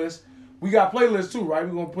playlist. We got playlists too, right?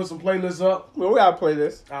 We're going to put some playlists up. Well, we gotta play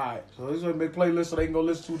this. All right. So let's just make playlists so they can go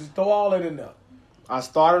listen to. Just throw all that in there. I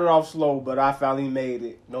started off slow, but I finally made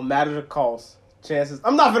it. No matter the cost. Chances.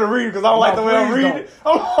 I'm not gonna read it because I don't like the way I'm reading it.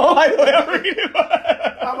 I don't like the way I'm reading it.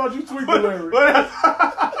 How about you tweet the lyrics?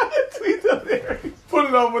 Tweet the lyrics. Put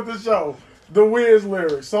it up with the show. The Wiz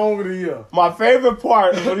lyrics. Song of the year. My favorite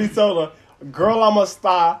part is when he told her, "Girl, I'm a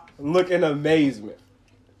star. Look in amazement."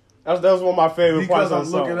 That was one of my favorite parts Because of I'm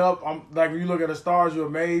the song. looking up, I'm like when you look at the stars, you're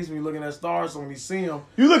amazed. When you're looking at stars, so when you see them,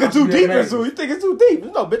 You looking too deep into it. You think it's too deep.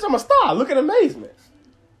 No, bitch, I'm a star. Look at amazement.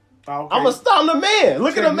 Okay. I'm a star. I'm the man.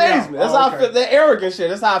 Look Check at me out. amazement. That's how I Okay. feel. That arrogant shit.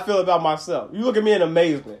 That's how I feel about myself. You look at me in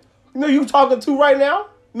amazement. You know who you talking to right now?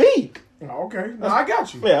 Me. Okay, no, I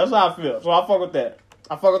got you. Yeah, that's how I feel. So I fuck with that.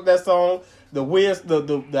 I fuck with that song. The Wiz,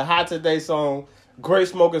 the Hot Today song, great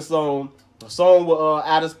smoking song. The song with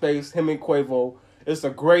Outer Space, him and Quavo. It's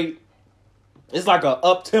like a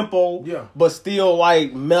up tempo, Yeah. but still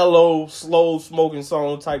like mellow, slow smoking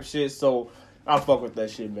song type shit. So I fuck with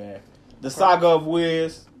that shit, man. The Saga of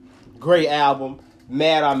Wiz, great album.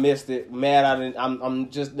 Mad I missed it. Mad I didn't. I'm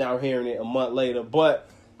just now hearing it a month later, but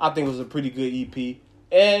I think it was a pretty good EP.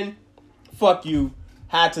 And fuck you,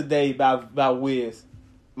 Hot Today by Wiz.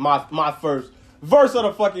 My first verse of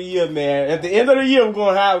the fucking year, man. At the end of the year, we're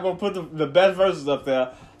gonna put the best verses up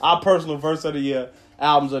there. Our personal verse of the year,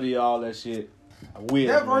 albums of the year, all that shit. Wiz,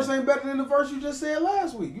 That man. verse ain't better than the verse you just said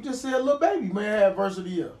last week. You just said Lil Baby man had verse of the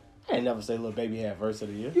year. I ain't never say Lil Baby had verse of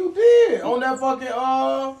the year. You did on that fucking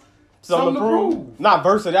Something to Prove. Not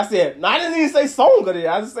verse of the year. I said, no, I didn't even say song of the year.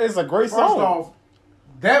 I just say it's a great First song. off,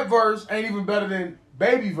 that verse ain't even better than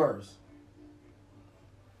Baby verse.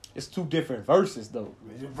 It's two different verses though.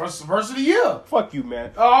 Verse of the year. Fuck you,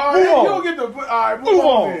 man. All Move right, on. you don't get the. All right, move Move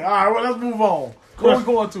on. on. Then. All right, well, let's move on. Where we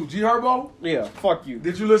going to? G Herbo? Yeah, fuck you.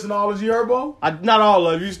 Did you listen to all of G Herbo? Not all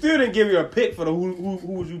of you. You still didn't give me a pick for the who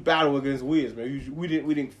would you battle against Wiz, man. We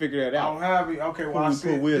didn't figure that I out. don't have it. Okay, well, Who I we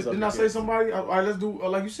said. put Wiz up Didn't I say against? somebody? All right, let's do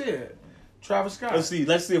like you said. Travis Scott. Let's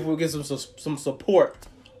see if we'll get some support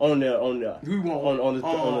on the We want on the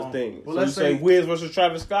thing. Well, So let's you say say Wiz versus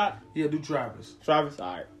Travis Scott? Yeah, do Travis. Travis,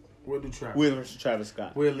 all right. We'll do Travis. Wiz versus Travis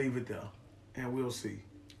Scott. We'll leave it there, and we'll see.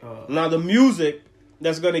 Now the music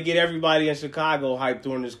that's gonna get everybody in Chicago hyped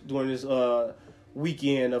during this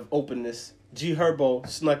weekend of openness. G Herbo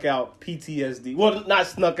snuck out PTSD. Well, not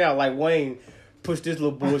snuck out like Wayne pushed this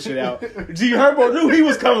little bullshit out. G Herbo knew he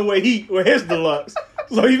was coming with heat with his deluxe,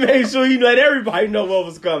 so he made sure he let everybody know what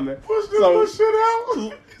was coming. Push this little shit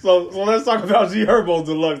out. So let's talk about G Herbo's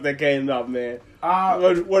deluxe that came out, man.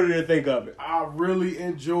 What did you think of it? I really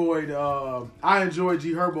enjoyed. I enjoyed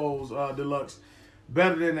G Herbo's deluxe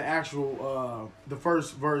better than the actual the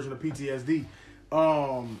first version of PTSD.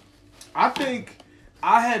 I think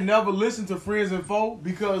I had never listened to Friends and Foe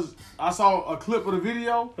because I saw a clip of the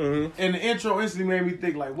video and the intro instantly made me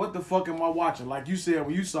think like, what the fuck am I watching? Like you said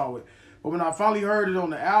when you saw it. But when I finally heard it on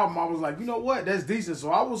the album, I was like, you know what? That's decent. So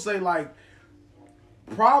I will say like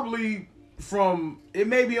probably it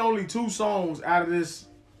may be only 2 songs out of this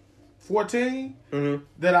 14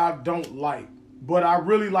 that I don't like. But I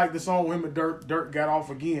really like the song with him and Dirk. Dirk got off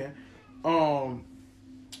again.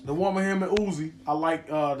 The one with him and Uzi, I like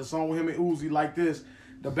the song with him and Uzi like this.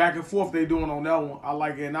 The back and forth they doing on that one, I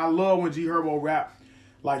like it. And I love when G Herbo rap.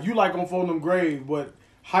 Like you like on Phone Them Grave, but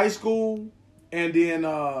High School and then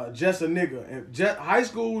Just a Nigga. And High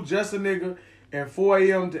School, Just a Nigga, and 4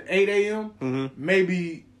 a.m. to 8 a.m.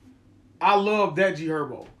 Maybe I love that G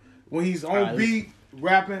Herbo. When he's on beat,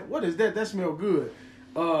 rapping. What is that? That smell good.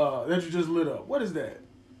 That you just lit up. What is that?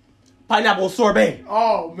 Pineapple sorbet.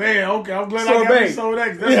 Oh man, okay. I'm glad sorbet. I got some of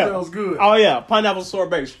that. That smells good. Oh yeah, pineapple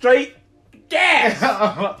sorbet. Straight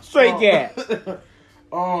gas. Straight gas.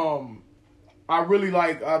 I really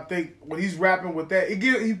like. I think when he's rapping with that,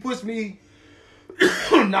 he puts me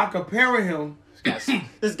not comparing him.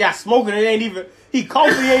 This guy smoking. It ain't even. He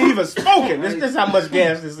coughing. He ain't even smoking. This how much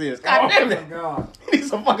gas this is. God damn it. Oh my god. He needs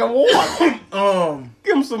some fucking water.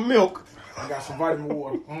 Give him some milk. I got some vitamin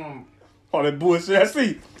water. All that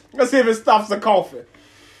bullshit. Let's see if it stops the coughing.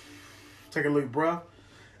 Take a look, bruh.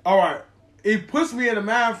 All right. It puts me in the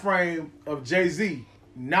mind frame of Jay-Z.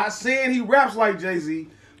 Not saying he raps like Jay-Z.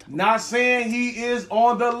 Not saying he is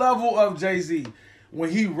on the level of Jay-Z. When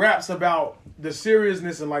he raps about the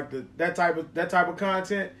seriousness and like that type of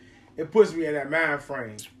content, it puts me in that mind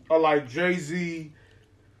frame. Or like Jay-Z.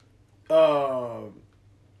 I'm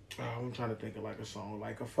trying to think of like a song,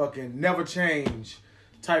 like a fucking Never Change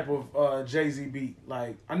type of Jay-Z beat.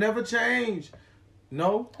 Like, I never change.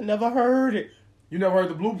 No? I never heard it. You never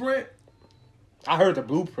heard the Blueprint? I heard the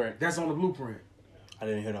Blueprint. That's on the Blueprint. I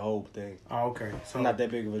didn't hear the whole thing. Oh, okay. So I'm not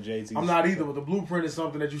that big of a Jay-Z. I'm not either, but the Blueprint is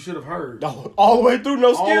something that you should have heard. Oh, all the way through?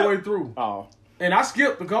 No skip? All the way through. Oh. And I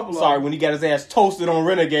skipped a couple Sorry, of when he got his ass toasted on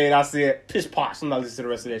Renegade, I said, pish posh. I'm not listening to the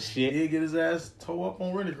rest of that shit. He did get his ass toe up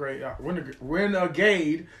on Renegade.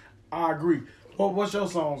 Renegade. I agree. What's your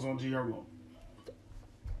songs on G Herbo?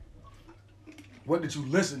 What did you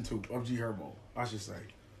listen to of G Herbo, I should say?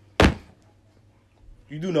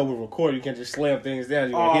 You do know we're recording. You can't just slam things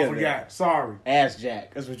down. I forgot. Sorry. Ass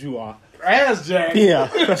Jack. That's what you are. Ass Jack? Yeah,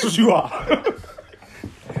 that's what you are.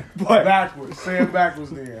 But backwards. Say it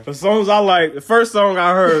backwards then. The songs I like, the first song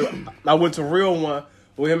I heard, I went to Real One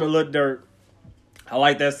with him and Lil Durk. I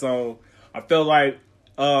like that song. I felt like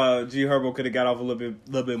G Herbo could have got off a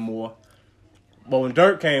little bit more. But when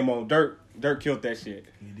Durk came on, Durk killed that shit.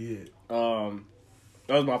 He did.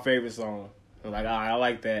 That was my favorite song. I'm like, I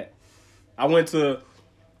like that. I went to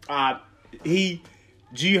G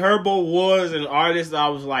Herbo was an artist. I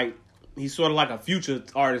was like, he's sort of like a future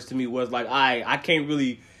artist to me. Was like, I can't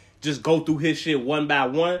really just go through his shit one by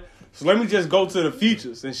one. So let me just go to the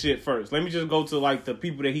features and shit first. Let me just go to like the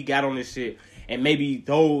people that he got on this shit, and maybe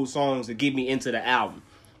those songs that get me into the album.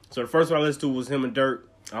 So the first one I listened to was him and Dirk.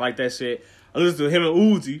 I like that shit. I listened to him and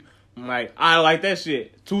Uzi. I'm like, I like that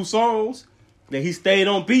shit. 2 songs that he stayed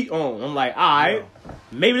on beat on. I'm like, all right,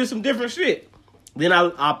 maybe there's some different shit. Then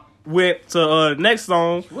I went to the next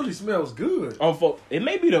song. It really smells good. It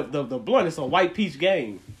may be the blunt. It's a White Peach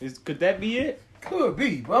Game. Could that be it? Could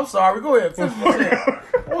be, but I'm sorry. Go ahead. Finish I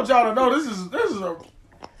want y'all to know this is a.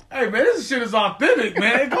 Hey man, this shit is authentic,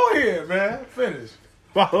 man. Go ahead, man. Finish.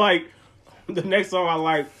 But like the next song I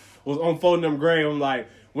like was On Phone Them Gray. I'm like,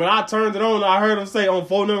 when I turned it on, I heard him say On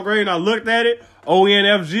Phone Them Gray, and I looked at it,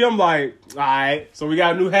 ONFG. I'm like, all right. So we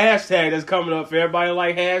got a new hashtag that's coming up for everybody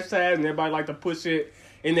like hashtags, and everybody like to push it,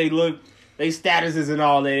 and they statuses and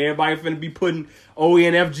all that. Everybody finna be putting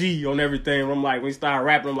ONFG on everything. I'm like, when he started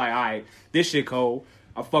rapping, I'm like, all right, this shit cold.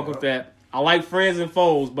 I fuck with that. I like Friends and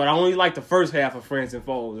Foes, but I only like the first half of Friends and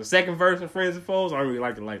Foes. The second verse of Friends and Foes, I don't really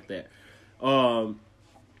like it like that.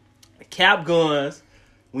 Cap Guns.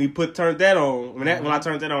 When you turned that on, when I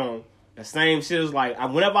turned that on, the same shit was like,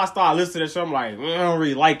 whenever I start listening to that show, I'm like, I don't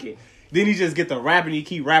really like it. Then he just get the rapping, he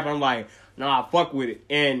keep rapping. I'm like, nah, I fuck with it.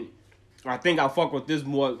 And I think I fuck with this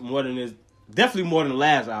more than this. Definitely more than the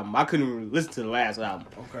last album. I couldn't even listen to the last album.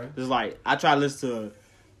 Okay. It's like, I tried to listen to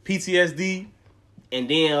PTSD, and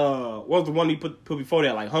then, what was the one he put before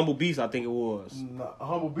that? Like, Humble Beast, I think it was. No,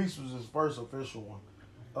 Humble Beast was his first official one.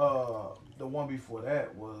 The one before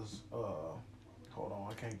that was, hold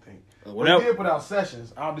on, I can't think. He did put out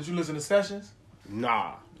Sessions. Did you listen to Sessions?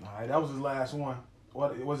 Nah. All right, that was his last one.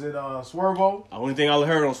 What was it? Swervo? The only thing I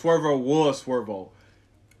heard on Swervo was Swervo.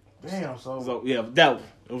 Damn, so yeah, that one.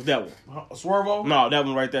 It was that one. Swervo? No, that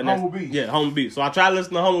one right there. Humble Beast. Yeah, Humble Beast. So I tried to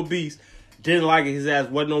listen to Humble Beast. Didn't like it. His ass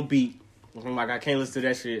wasn't on beat. I'm like, I can't listen to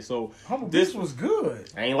that shit. So Humble Beast was good.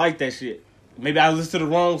 I ain't like that shit. Maybe I listened to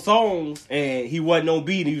the wrong songs and he wasn't on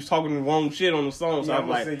beat and he was talking the wrong shit on the song. So yeah, I'm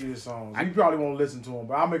like, send you the songs. You probably won't listen to them,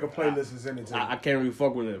 but I'll make a playlist and send it to you. I can't really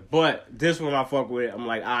fuck with it. But this one I fuck with it. I'm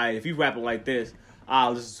like, alright, if you rapping like this,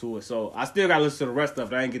 I'll listen to it. So I still gotta listen to the rest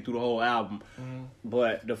of it. I didn't get through the whole album. Mm-hmm.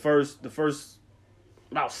 But the first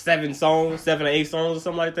about 7 or 8 songs or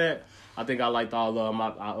something like that, I think I liked all of them.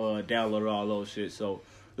 I downloaded all those shit. So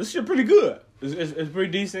this shit pretty good. It's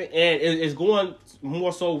pretty decent. And it's going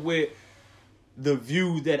more so with the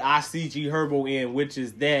view that I see G Herbo in, which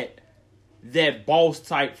is that boss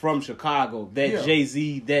type from Chicago, that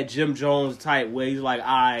Jay-Z, that Jim Jones type, where he's like,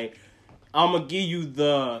 I'm gonna give you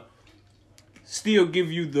the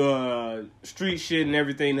street shit and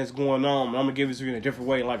everything that's going on, but I'm gonna give it to you in a different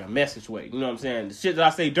way, like a message way. You know what I'm saying? The shit that I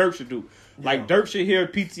say Dirk should do. Yeah. Like Dirk should hear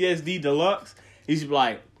PTSD Deluxe, he should be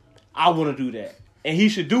like, I wanna do that. And he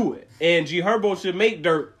should do it. And G Herbo should make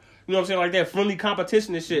Dirk, you know what I'm saying, like that friendly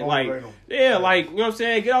competition and shit. Like, yeah, like, you know what I'm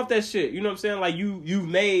saying? Get off that shit. You know what I'm saying? Like, you've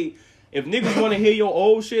made, if niggas want to hear your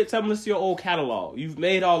old shit, tell them to see your old catalog. You've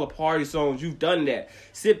made all the party songs. You've done that.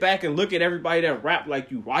 Sit back and look at everybody that rap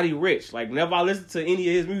like you. Roddy Ricch. Like, whenever I listen to any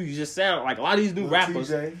of his music, you just sound like a lot of these new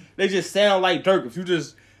rappers. TJ. They just sound like Dirk. If you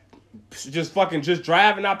just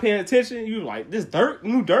driving, not paying attention, you like, this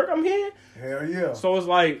new Dirk I'm hearing? Hell yeah. So it's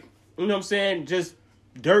like, you know what I'm saying? Just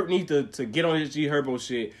Dirk needs to get on his G Herbo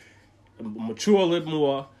shit, mature a little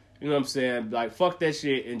more, you know what I'm saying? Like, fuck that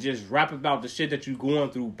shit and just rap about the shit that you're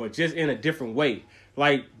going through, but just in a different way.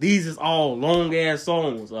 Like, these is all long-ass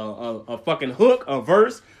songs. A fucking hook, a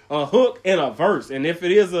verse, a hook, and a verse. And if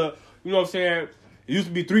it is you know what I'm saying? It used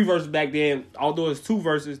to be 3 verses back then. Although it's 2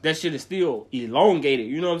 verses, that shit is still elongated.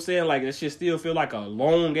 You know what I'm saying? Like, that shit still feel like a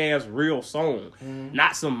long-ass real song. Mm-hmm.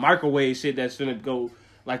 Not some microwave shit that's finna go...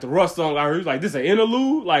 Like the Russ song I heard, was like, this an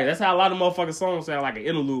interlude? Like, that's how a lot of motherfucking songs sound like an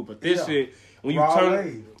interlude. But this shit, when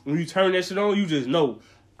you turn that shit on, you just know,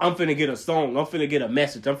 I'm finna get a song. I'm finna get a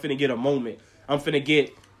message. I'm finna get a moment. I'm finna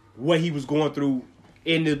get what he was going through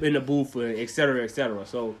in the booth, et cetera, et cetera.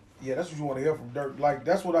 So, yeah, that's what you want to hear from Dirk. Like,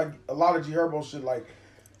 that's what a lot of G Herbo shit, like,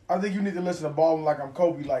 I think you need to listen to Ballin' Like I'm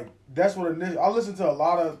Kobe. Like, that's what I listened to a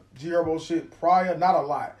lot of G Herbo shit prior, not a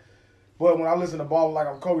lot. But when I listened to Ballin' Like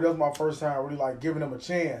I'm Kobe, that was my first time really like giving him a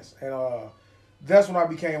chance. And that's when I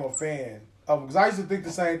became a fan of him. Because I used to think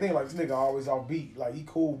the same thing. Like, this nigga always off beat. Like, he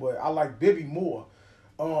cool, but I like Bibby more.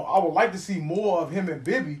 I would like to see more of him and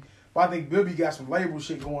Bibby, but I think Bibby got some label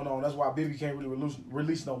shit going on. That's why Bibby can't really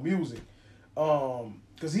release no music.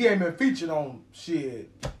 Because he ain't been featured on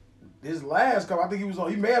shit. His last couple, I think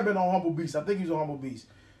he may have been on Humble Beast. I think he was on Humble Beast.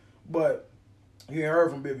 But you ain't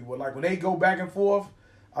heard from Bibby. But like when they go back and forth,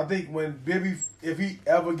 I think when Bibby, if he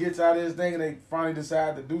ever gets out of his thing and they finally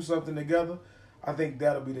decide to do something together, I think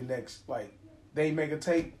that'll be the next, like, they make a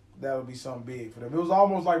tape, that'll be something big for them. It was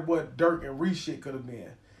almost like what Dirk and Reese shit could have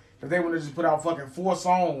been. If they would have just put out fucking 4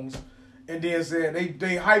 songs and then said,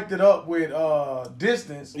 they hyped it up with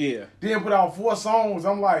Distance. Yeah. Then put out 4 songs.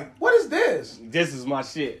 I'm like, what is this? This is my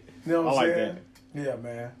shit. You know what I'm saying? That. Yeah,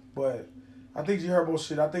 man. But I think G Herbo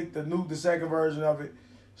shit, I think the second version of it,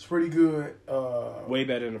 it's pretty good. Way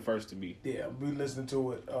better than the first to me. Yeah, we listening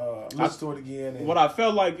to it. Listen to it again. And what I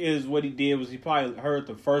felt like is what he did was he probably heard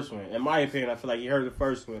the first one. In my opinion, I feel like he heard the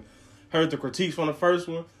first one, heard the critiques from the first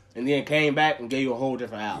one, and then came back and gave you a whole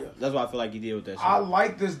different album. Yeah. That's what I feel like he did with that shit. I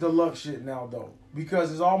like this deluxe shit now, though,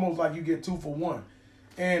 because it's almost like you get 2 for 1.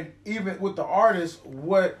 And even with the artists,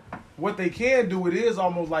 what they can do, it is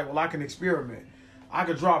almost like, well, I can experiment. I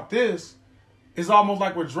could drop this. It's almost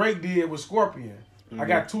like what Drake did with Scorpion. I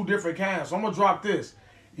got 2 different kinds. So I'm going to drop this.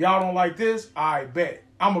 Y'all don't like this? I bet.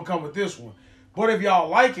 I'm going to come with this one. But if y'all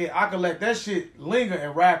like it, I can let that shit linger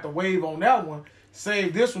and ride the wave on that one,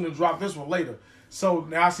 save this one and drop this one later. So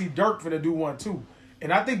now I see Dirk finna do one too.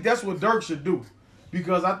 And I think that's what Dirk should do.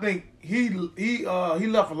 because I think he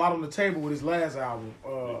left a lot on the table with his last album,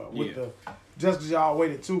 with the Just 'Cause Y'all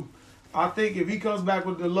Waited too. I think if he comes back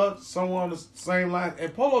with Deluxe, somewhere on the same line,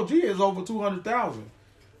 and Polo G is over 200,000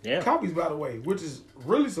 copies, by the way, which is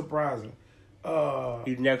really surprising.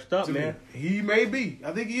 He's next up, man. He may be.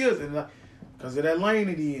 I think he is, and because of that lane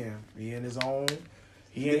that he in his own.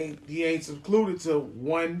 He ain't secluded to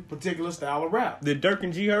one particular style of rap. Did Dirk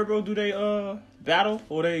and G Herbo do they battle,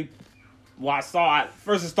 or they? Well, I saw it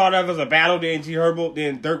first. It started off as a battle. Then G Herbo.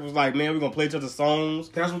 Then Dirk was like, "Man, we're gonna play each other's songs."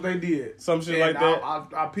 That's what they did. Some shit like that.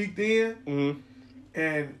 I peeked in,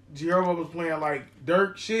 and G Herbo was playing like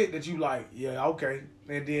Dirk shit that you like. Yeah, okay.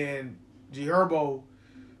 And then G Herbo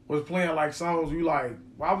was playing like songs you like.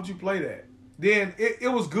 Why would you play that? Then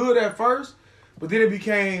it was good at first, but then it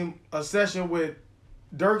became a session with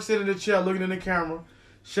Dirk sitting in the chair, looking in the camera,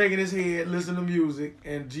 shaking his head, listening to music,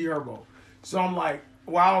 and G Herbo. So I'm like,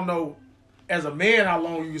 well, I don't know, as a man, how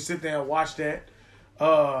long you can sit there and watch that.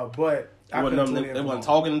 But I couldn't tune in. They wasn't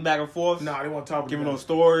talking back and forth. Nah, they weren't talking. Giving no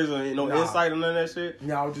stories or no insight on none of that shit.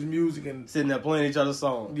 Nah, just music and sitting there playing each other's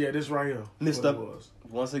songs. Yeah, this right here. Missed up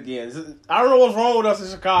once again. I don't know what's wrong with us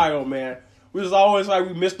in Chicago, man. We was always like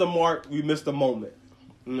we missed the mark, we missed the moment.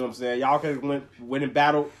 You know what I'm saying? Y'all could win and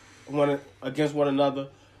battle against one another.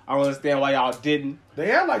 I don't understand why y'all didn't. They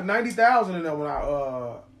had like 90,000 in there when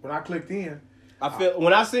I clicked in.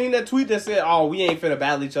 When I seen that tweet that said, "Oh, we ain't finna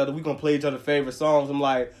battle each other. We gonna play each other's favorite songs." I'm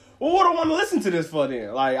like, well, what do I want to listen to this for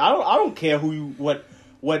then? Like, I don't care what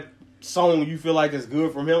song you feel like is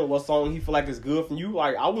good from him, what song he feel like is good from you.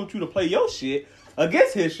 Like, I want you to play your shit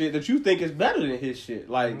against his shit that you think is better than his shit.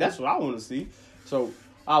 Like, that's what I want to see. So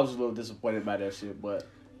I was a little disappointed by that shit, but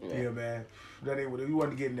yeah, man, that ain't what we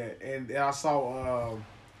wasn't getting that. And I saw.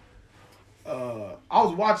 I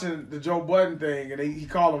was watching the Joe Budden thing, and he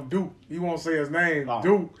called him Duke. He won't say his name,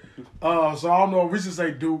 Duke. So I don't know if we should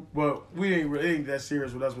say Duke, but we ain't that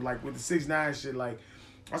serious with us. But like with the 6ix9ine shit, like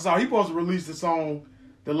I saw he supposed to release the song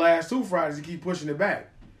the last 2 Fridays. He keep pushing it back.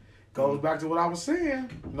 Goes back to what I was saying.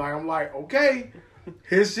 Like I'm like, okay,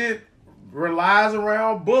 his shit relies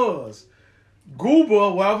around buzz.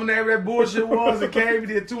 Gooba, whatever the name of that bullshit was, it came. He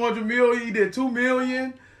did 200 million. He did 2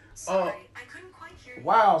 million. Sorry, I couldn't quite hear you.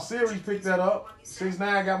 Wow, Siri picked that up.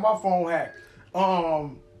 6ix9ine got my phone hacked.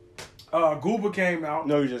 Gooba came out.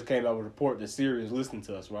 No, you just came out with a report that Siri is listening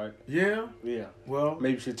to us, right? Yeah. Yeah. Well,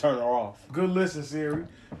 maybe you should turn her off. Good listen, Siri.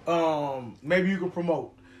 Maybe you can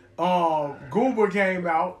promote. Gooba came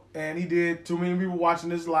out and he did too many people watching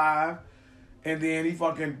this live, and then he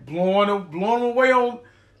fucking blowing away on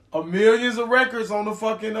millions of records on the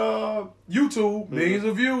fucking YouTube, millions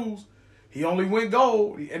of views. He only went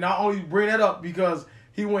gold, and I only bring that up because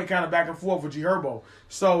he went kind of back and forth with G Herbo.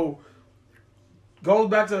 So goes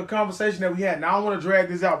back to the conversation that we had. Now I don't want to drag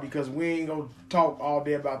this out because we ain't gonna talk all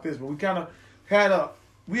day about this, but we kind of had a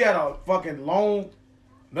fucking long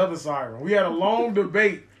We had a long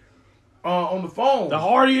debate on the phone. The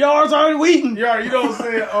hardy yards aren't weeding. Yeah, you know what I'm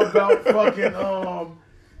saying, about fucking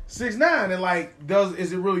 6ix9ine, and like,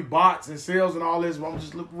 is it really bots and sales and all this? But I'm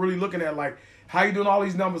just really looking at like how you doing all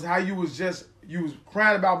these numbers. How you was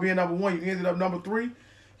crying about being number 1. You ended up number 3.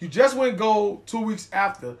 You just went gold 2 weeks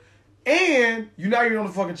after, and you're not even on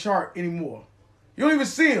the fucking chart anymore. You don't even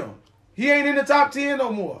see him. He ain't in the top 10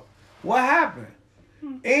 no more. What happened?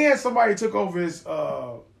 And somebody took over his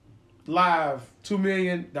live 2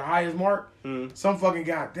 million, the highest mark. Some fucking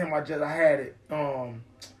guy. Damn, I had it.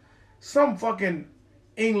 Some fucking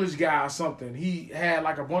English guy or something. He had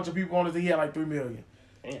like a bunch of people on it. He had like 3 million.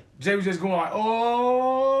 Damn. Jay was just going like,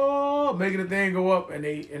 oh, making the thing go up, and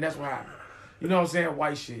that's what happened. You know what I'm saying?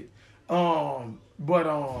 White shit.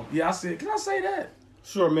 Yeah, I said, can I say that?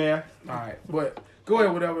 Sure, man. All right, but go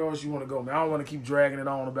ahead, whatever else you want to go, man. I don't want to keep dragging it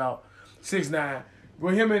on about 6ix9ine.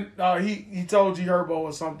 But him and he told G Herbo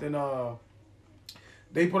or something.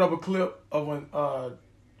 They put up a clip of when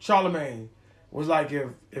Charlemagne was like,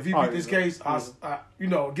 if he beat this case, I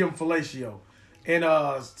give him fellatio. And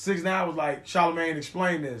 6ix9ine was like, Charlemagne,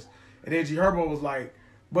 explain this. And then G Herbo was like,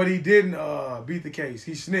 but he didn't beat the case.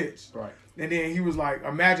 He snitched. Right. And then he was like,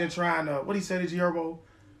 imagine trying to, what he said to G Herbo?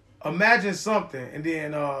 Imagine something. And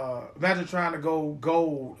then imagine trying to go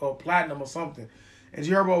gold or platinum or something. And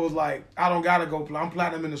G Herbo was like, I don't got to go platinum. I'm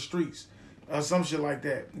platinum in the streets. Some shit like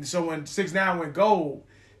that. And so when 6ix9ine went gold,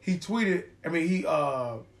 he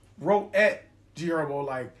wrote at G Herbo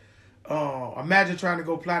like, imagine trying to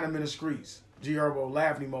go platinum in the streets. G Herbo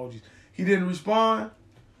laughing emojis. He didn't respond.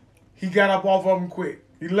 He got up off of him quick.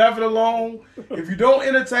 He left it alone. If you don't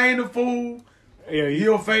entertain the fool,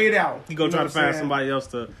 he'll fade out. He go try to find somebody else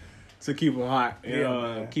to keep him hot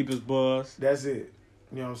and keep his buzz. That's it.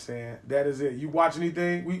 You know what I'm saying? That is it. You watch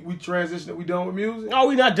anything? We transitioned. We done with music? No,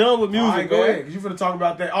 we not done with music, All right, go ahead. Because you finna talk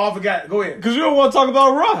about that. Oh, I forgot. Go ahead. Because you don't want to talk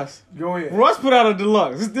about Russ. Go ahead. Russ put out a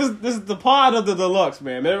deluxe. This is the pod of the deluxe,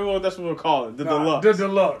 man. Everyone, that's what we'll call it. The deluxe. The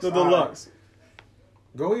deluxe. The All deluxe. Right.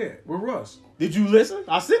 Go ahead. With Russ. Did you listen?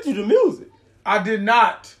 I sent you the music. I did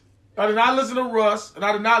not. I did not listen to Russ, and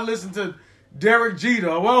I did not listen to Derek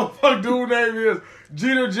Jeter. What the fuck dude's name is?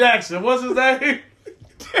 Jeter Jackson. What's his name?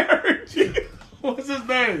 Derek Jeter. What's his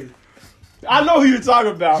name? I know who you're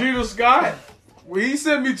talking about. Jeter Scott. Well, he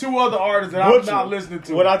sent me 2 other artists that I'm not listening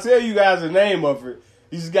to. When I tell you guys the name of it,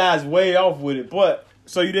 these guys way off with it. But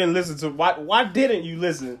so you didn't listen to why didn't you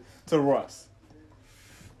listen to Russ?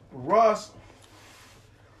 Russ,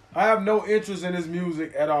 I have no interest in his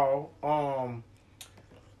music at all.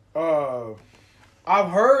 I've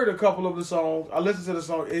heard a couple of the songs. I listened to the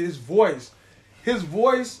song. His voice,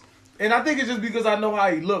 and I think it's just because I know how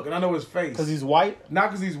he look and I know his face. Because he's white? Not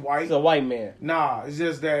because he's white. He's a white man. Nah, it's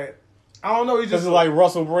just that I don't know. He's Because just it's like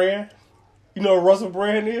Russell Brand. You know what Russell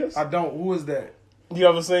Brand is? I don't. Who is that? You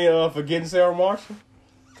ever seen Forgetting Sarah Marshall?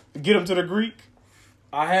 Get him to the Greek.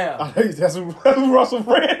 I have. That's who Russell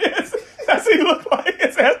Brand is. That's who he look like.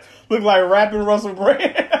 Look like rapping Russell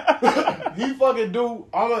Brand. He fucking do.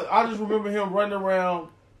 I just remember him running around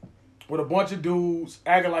with a bunch of dudes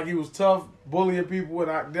acting like he was tough, bullying people,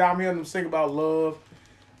 and I'm hearing him sing about love.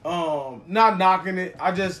 Not knocking it.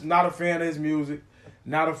 I just not a fan of his music.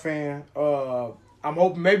 Not a fan. I'm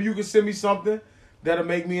hoping maybe you can send me something that'll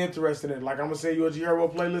make me interested in it. Like I'm gonna send you a G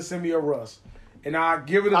Herbo playlist. Send me a Russ, and I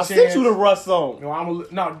give it a chance. I sent you the Russ song.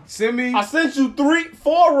 No, send me. I sent you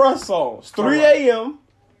 4 Russ songs. 3 a.m.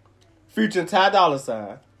 featuring Ty Dolla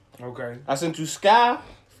 $ign. Okay. I sent you Sky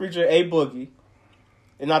featuring A Boogie,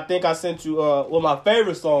 and I think I sent you what my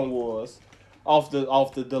favorite song was off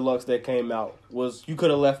the deluxe that came out was You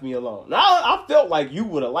Could Have Left Me Alone. Now I felt like you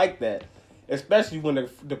would have liked that, especially when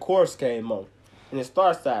the chorus came on, and it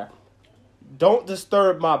starts out, "Don't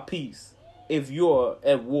disturb my peace if you're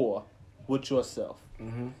at war with yourself.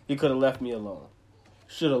 Mm-hmm. You could have left me alone.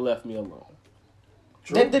 Should have left me alone."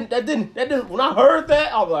 True. That didn't. When I heard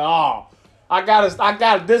that, I was like, "Oh, I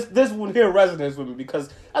got this one here resonates with me because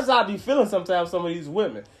that's how I be feeling sometimes. Some of these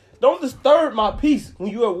women don't disturb my peace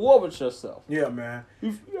when you're at war with yourself." Yeah, man.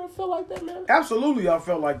 You ever feel like that, man? Absolutely, I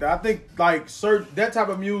felt like that. I think like that type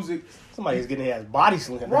of music. Somebody's getting their ass body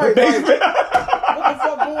slammed. Right, like, what the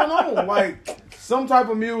fuck going on? Like some type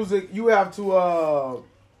of music, you have to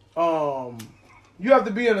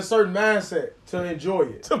be in a certain mindset to enjoy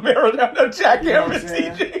it. To marry down the Jack You know what Evans I'm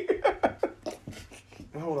saying? TJ.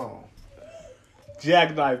 Hold on.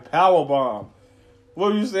 Jackknife Powerbomb.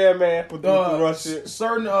 What were you saying, man? With the Russ shit?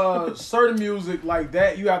 Certain music like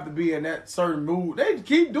that, you have to be in that certain mood. They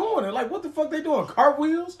keep doing it. Like what the fuck they doing?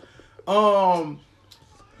 Cartwheels?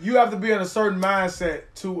 You have to be in a certain mindset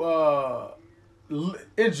to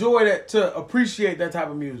enjoy that, to appreciate that type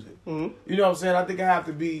of music. Mm-hmm. You know what I'm saying? I think I have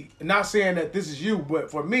to be, not saying that this is you, but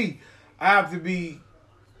for me, I have to be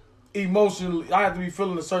emotionally, I have to be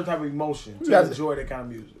feeling a certain type of emotion to enjoy that kind of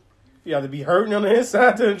music. You have to be hurting on the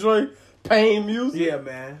inside to enjoy pain music. Yeah,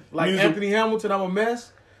 man. Like music. Anthony Hamilton, I'm a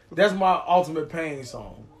Mess. That's my ultimate pain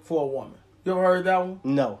song for a woman. You ever heard that one?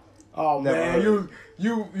 No. Oh Never man, heard.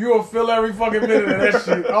 you'll feel every fucking minute of that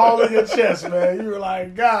shit all in your chest, man. You were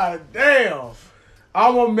like, God damn,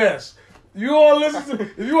 I'm a mess. You want to listen to?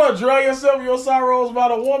 If you want to drown yourself in your sorrows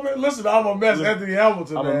about a woman, listen to I'm a Mess. Anthony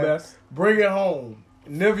Hamilton, I'm man. a Mess. Bring it home.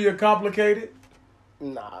 Nivea Complicated.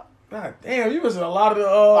 Nah. God damn, you missing a lot of the.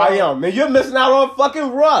 I am, man. You're missing out on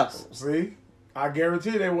fucking Russ. See, I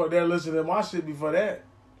guarantee they weren't there listening to my shit before that.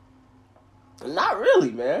 Not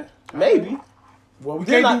really, man. Maybe. Well, we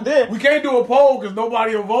Then can't I- do we can't do a poll because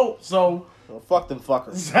nobody will vote. So Well, fuck them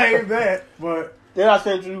fuckers. save that. But Then I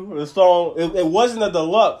sent you the song. It wasn't a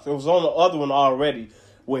deluxe. It was on the other one already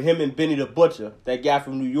with him and Benny the Butcher, that guy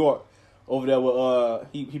from New York over there with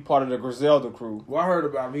he part of the Griselda crew. well, I heard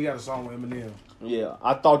about him. He got a song with Eminem. Yeah,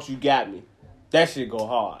 I Thought You Got Me. That shit go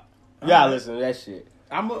hard. You gotta listen to that shit.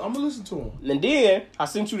 I'm gonna listen to him. And then I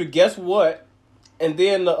sent you the Guess What, and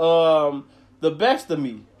then the Best of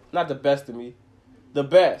Me. Not the Best of Me, the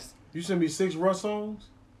Best. You sent me 6 Russ songs.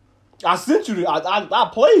 I sent you. I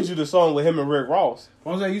played you the song with him and Rick Ross.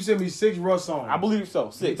 I'm saying you sent me 6 Russ songs. I believe so.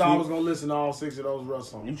 You 6. thought I was gonna listen to all 6 of those Russ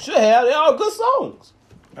songs. You should have. They're all good songs.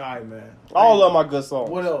 All right, man. All of my good songs.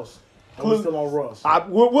 What else? I'm still on Russ.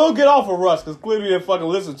 We'll get off of Russ because clearly you didn't fucking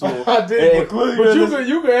listen to him. I did, And clearly but didn't listen-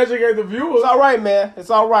 you can educate the viewers. It's all right, man. It's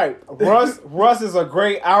all right. Russ is a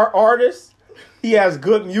great artist. He has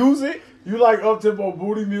good music. You like up-tempo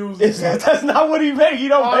booty music? That's not what he make. He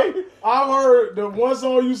don't make it. I've heard the one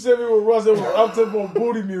song you sent me with Russ, it was up-tempo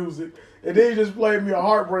booty music. And then he just played me a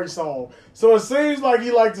heartbreak song. So it seems like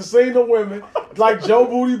he like to sing to women, like Joe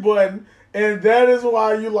Booty Button. And that is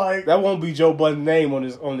why you like... That won't be Joe Budden's name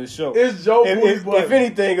on this show. It's Joe Booty Button. If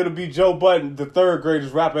anything, it'll be Joe Budden, the third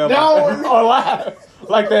greatest rapper ever No. alive.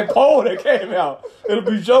 Like that poll that came out. It'll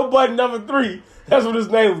be Joe Budden number 3. That's what his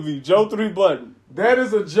name will be. Joe 3 Budden. That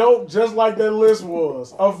is a joke just like that list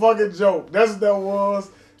was. A fucking joke. That's what that was.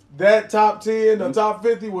 That top 10, the top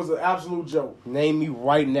 50 was an absolute joke. Name me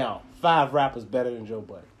right now 5 rappers better than Joe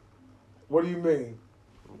Budden. What do you mean?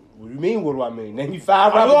 What do you mean? What do I mean? Name me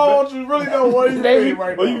 5 I rappers. don't want you to really know what you mean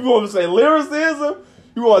right now. You want to say lyricism?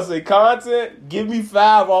 You want to say content? Give me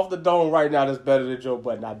 5 off the dome right now that's better than Joe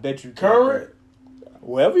Budden. I bet you can. Current?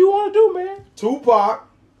 Whatever you want to do, man. Tupac,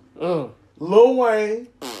 Lil Wayne,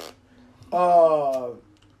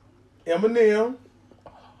 Eminem.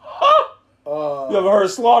 You ever heard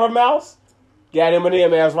Slaughtermouse? Got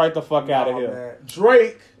Eminem ass right the fuck out of here. Man.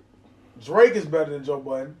 Drake is better than Joe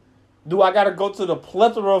Budden. Do I gotta go to the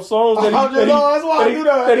plethora of songs that that's why I do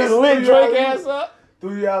that. That he lit Drake ass up?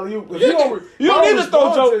 Through the alley-oop. You don't need to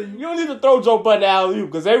throw Joe. You don't need to throw Joe Budden alley-oop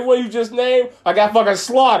because everyone you just named, I got fucking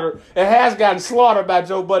slaughtered and has gotten slaughtered by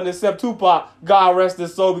Joe Budden except Tupac. God rest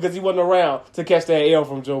his soul because he wasn't around to catch that L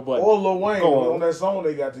from Joe Budden. Or Lil Wayne on that song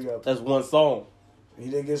they got together. That's one song. He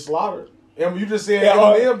didn't get slaughtered. And you just said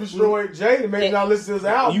Eminem destroyed Jay to make you not listen to his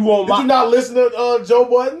album. Did you not listen to Joe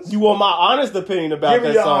Budden's? You want my honest opinion about that song?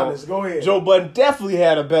 Give me your honest. Go ahead. Joe Budden definitely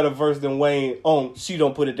had a better verse than Wayne on She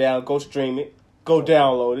Don't Put It Down. Go stream it. Go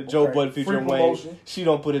download it. Joe Budden featuring Wayne. She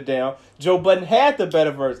Don't Put It Down. Joe Budden had the better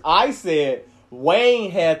verse. I said Wayne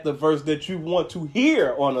had the verse that you want to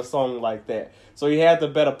hear on a song like that. So he had the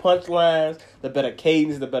better punchlines, the better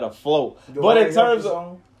cadence, the better flow. But in terms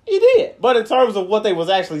of... He did. But in terms of what they was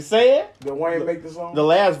actually saying... Did Wayne make the song? The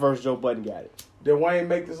last verse, Joe Budden got it. Did Wayne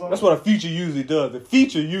make the song? That's what a feature usually does. The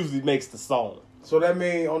feature usually makes the song. So that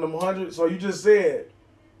means on them 100... So you just said...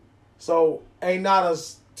 So ain't not a...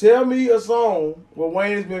 Tell me a song where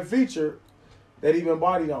Wayne has been featured that he been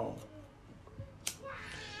bodied on.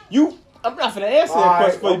 I'm not going to answer that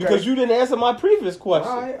question for you because you didn't answer my previous question.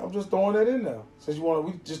 All right, I'm just throwing that in there. Since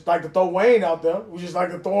we just like to throw Wayne out there. We just like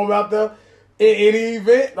to throw him out there in any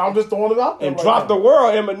event. I'm just throwing him out there. And right Drop the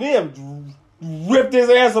World, Eminem ripped his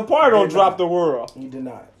ass apart on Drop the World. He did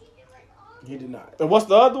not. And what's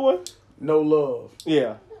the other one? No Love.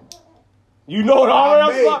 Yeah. You know it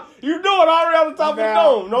already on the top of the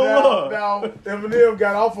dome. No love. Now, Eminem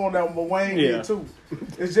got off on that one, but Wayne did too.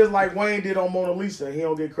 It's just like Wayne did on Mona Lisa. He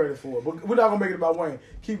don't get credit for it. But we're not going to make it about Wayne.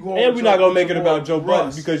 Keep going. And we're not going to make it about Joe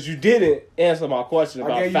Budden because you didn't answer my question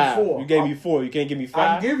about 5. You gave me 4. You can't give me 5?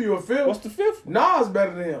 I can give you a 5th. What's the 5th? Nas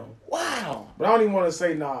better than him. Wow. But I don't even want to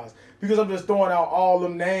say Nas because I'm just throwing out all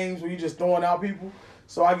them names when you just throwing out people.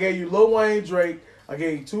 So I gave you Lil Wayne, Drake. I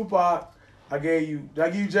gave you Tupac. Did I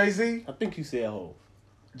give you Jay-Z? I think you said Hov.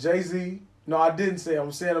 Jay-Z. No, I didn't say.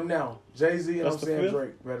 I'm saying him now. Jay-Z and I'm saying 5th?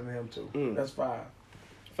 Drake better than him too. That's 5.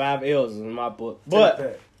 5 L's in my book.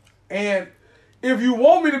 But and if you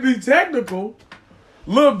want me to be technical,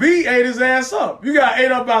 Lil B ate his ass up. You got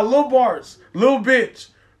ate up by Lil Bartz, Lil Bitch,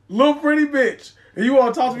 Lil Pretty Bitch. And you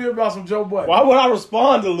want to talk to me about some Joe Budden. Why would I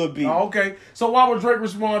respond to Lil B? Oh, okay. So why would Drake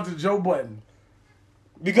respond to Joe Budden?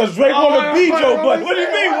 Because Drake want to be Joe Budden. What do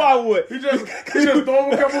you mean why would? He just throw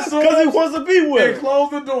him a couple songs. Because he wants to be with him. And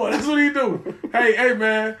close the door. That's what he do. hey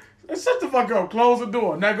man, shut the fuck up. Close the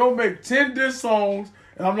door. Now go make 10 diss songs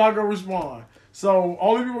and I'm not going to respond. So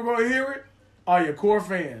only people going to hear it are your core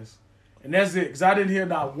fans. And that's it. Because I didn't hear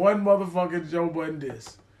not one motherfucking Joe Budden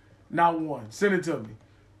diss. Not one. Send it to me.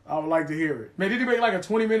 I would like to hear it. Man, did he make like a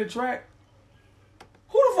 20-minute track?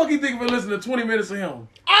 Who the fuck you think been listening to 20 minutes of him?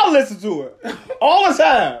 I'll listen to it all the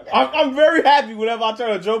time. I'm very happy whenever I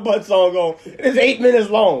turn a Joe Budden song on. It's 8 minutes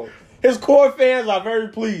long. His core fans are very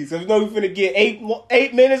pleased. Because you know we're finna get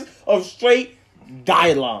 8 minutes of straight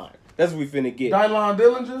dialogue. That's what we finna get. Dylan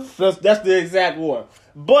Dillinger? That's the exact one.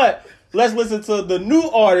 But let's listen to the new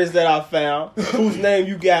artist that I found, whose name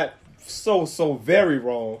you got so very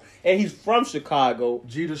wrong. And he's from Chicago.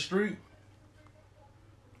 Jeter Street.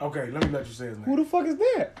 Okay, let me let you say his name. Who the fuck is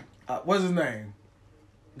that? What's his name?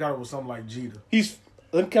 Got it was something like Jeter.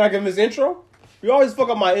 Can I give him his intro? You always fuck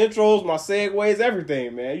up my intros, my segues,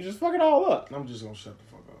 everything, man. You just fuck it all up. I'm just gonna shut the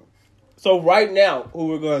fuck up. So right now, who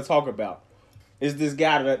we're gonna talk about is this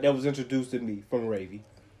guy that was introduced to me from Ravy.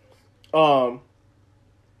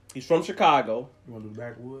 He's from Chicago. You wanna do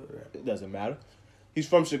backwood? It doesn't matter. He's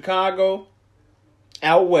from Chicago,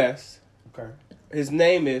 out west. Okay. His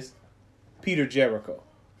name is Peter Jericho.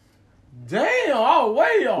 Damn, oh,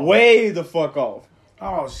 way off. Way the fuck off.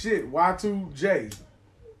 Oh, shit. Y2J.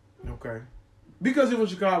 Okay. Because he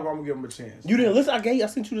was in Chicago, I'm going to give him a chance. You didn't listen? I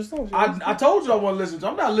sent you the song. I told you I wasn't listening to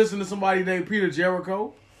him. I'm not listening to somebody named Peter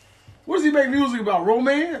Jericho. What does he make music about?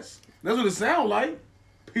 Romance? That's what it sounds like.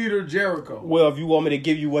 Peter Jericho. Well, if you want me to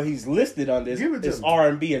give you what he's listed on this, it's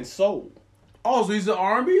R&B and soul. Oh, so he's an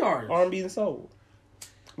R&B artist. R&B and soul.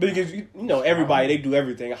 Because, you know, everybody, they do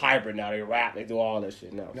everything hybrid now. They rap, they do all that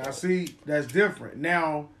shit now. Now, see, that's different.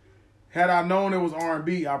 Now, had I known it was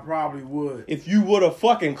R&B, I probably would. If you would have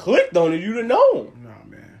fucking clicked on it, you'd have known. Nah,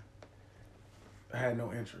 man. I had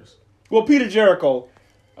no interest. Well, Peter Jericho,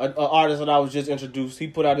 an artist that I was just introduced, he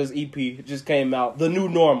put out his EP. It just came out. The New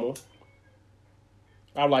Normal.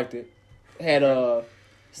 I liked it. Had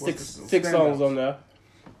six songs on there.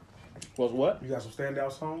 Was what? You got some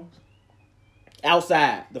standout songs?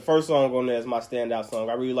 Outside. The first song on there is my standout song.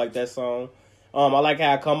 I really like that song. I like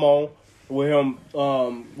how I come on with him,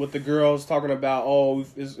 with the girls talking about, oh,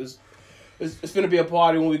 it's finna be a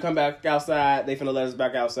party when we come back outside. They finna let us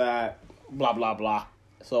back outside. Blah, blah, blah.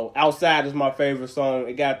 So Outside is my favorite song.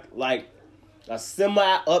 It got like a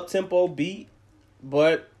semi-up-tempo beat,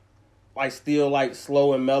 but like still like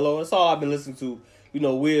slow and mellow. That's all I've been listening to. You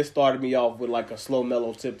know, Wiz started me off with like a slow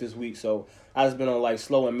mellow tip this week, so I just been on like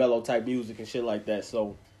slow and mellow type music and shit like that.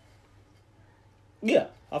 So yeah,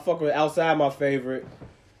 I fuck with Outside, my favorite.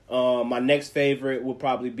 My next favorite would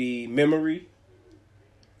probably be Memory.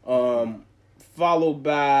 Followed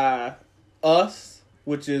by Us,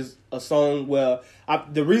 which is a song where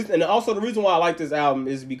the reason why I like this album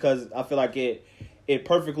is because I feel like it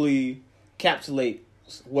perfectly encapsulates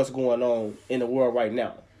what's going on in the world right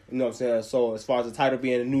now. You know what I'm saying? So as far as the title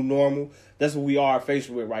being the new normal, that's what we are faced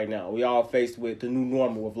with right now. We are faced with the new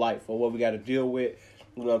normal of life or what we got to deal with.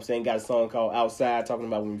 You know what I'm saying? Got a song called Outside talking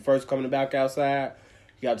about when we first coming back outside.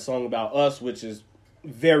 You got a song about Us, which is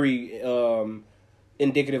very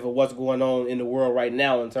indicative of what's going on in the world right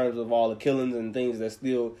now in terms of all the killings and things that's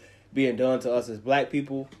still being done to us as black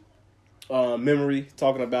people. Memory,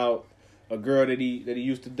 talking about a girl that he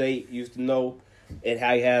used to date, used to know, and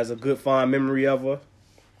how he has a good fond memory of her.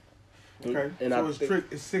 Okay, and so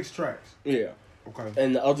it's 6 tracks. Yeah. Okay.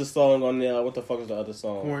 And the other song on there, what the fuck is the other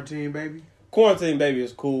song? Quarantine Baby? Quarantine Baby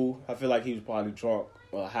is cool. I feel like he was probably drunk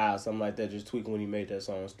or high or something like that, just tweaking when he made that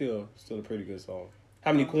song. Still a pretty good song.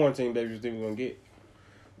 How many Quarantine Babies do you think we're going to get?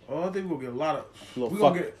 Oh, I think we'll get a lot of...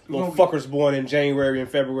 Little fuckers born in January and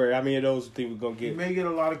February. How many of those do you think we're going to get? You may get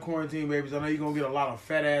a lot of Quarantine Babies. I know you're going to get a lot of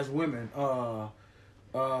fat-ass women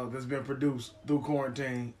that's been produced through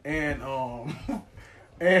quarantine. And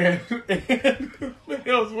as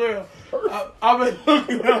well, I've been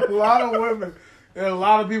looking at a lot of women and a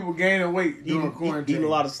lot of people gaining weight during quarantine. Eating a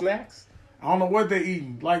lot of snacks? I don't know what they're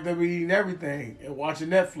eating. Like they be eating everything and watching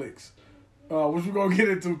Netflix, which we're going to get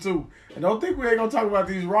into too. And don't think we ain't going to talk about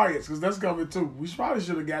these riots because that's coming too. We probably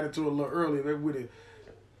should have got into it a little earlier. Maybe we'd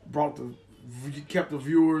have kept the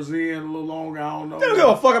viewers in a little longer. I don't know. They don't give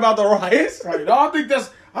a fuck about the riots. Right. No, I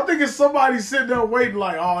think it's somebody sitting there waiting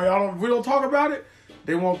like, oh, we don't talk about it.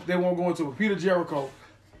 They won't go into it. Peter Jericho,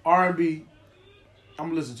 R&B. I'm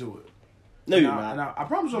gonna listen to it. No, you're not. I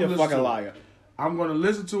promise you're a fucking liar. I'm gonna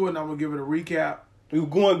listen to it and I'm gonna give it a recap. You were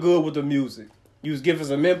going good with the music. You was giving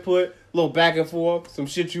some input, a little back and forth, some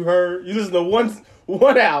shit you heard. You listen to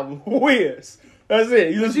one album, Wiz. That's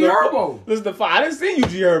it. You listen G Herbo. Listen to 5. I didn't see you,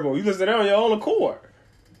 G Herbo. You listen to that on your own accord.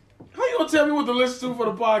 How you gonna tell me what to listen to for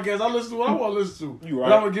the podcast? I listen to what I want to listen to. You right.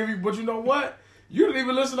 But I'm gonna give you. But you know what? You didn't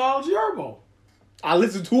even listen to all G Herbo. I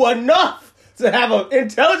listened to enough to have an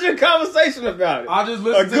intelligent conversation about it. I just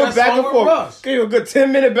listened to that back song and with forth. Russ. Give you a good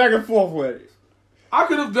 10-minute back and forth with it. I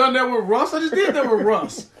could have done that with Russ. I just did that with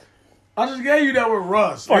Russ. I just gave you that with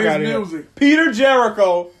Russ. Fuck his out of music. Here. Peter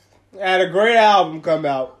Jericho had a great album come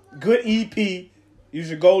out. Good EP. You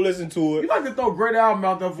should go listen to it. You like to throw great album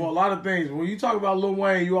out there for a lot of things. When you talk about Lil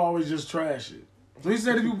Wayne, you always just trash it. So you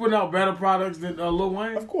said if you putting out better products than Lil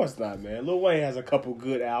Wayne? Of course not, man. Lil Wayne has a couple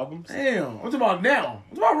good albums. Damn. I'm talking about now.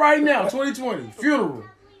 I'm talking about right now, 2020. Funeral.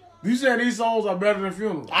 You said these songs are better than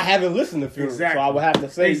Funeral. I haven't listened to Funeral, exactly. so I would have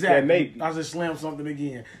to say that maybe. I just slammed something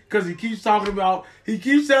again. Because he keeps telling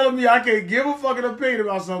me I can't give a fucking opinion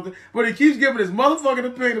about something, but he keeps giving his motherfucking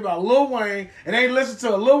opinion about Lil Wayne and ain't listened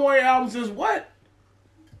to a Lil Wayne album since what?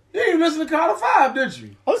 You didn't even listen to Carter 5, did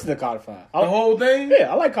you? I listened to Carter 5. The whole thing?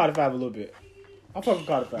 Yeah, I like Carter 5 a little bit. I fuck with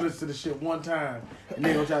Carter 5. Listen to the shit one time, and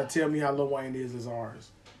then gonna try to tell me how Lil Wayne is as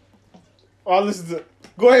ours. I listen to.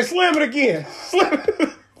 Go ahead, slam it again. Slam it.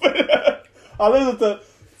 I listen to.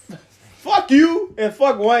 Fuck you and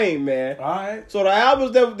fuck Wayne, man. All right. So the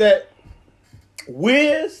albums that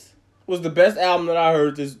Wiz was the best album that I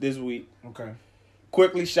heard this week. Okay.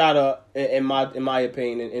 Quickly shot up in my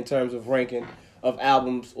opinion in terms of ranking of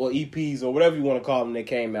albums or EPs or whatever you want to call them that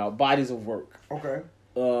came out. Bodies of work. Okay.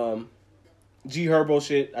 G Herbo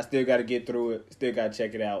shit, I still got to get through it. Still got to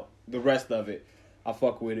check it out. The rest of it, I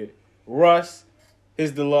fuck with it. Russ,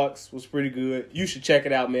 his deluxe was pretty good. You should check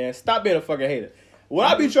it out, man. Stop being a fucking hater.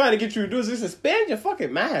 What I be trying to get you to do is just expand your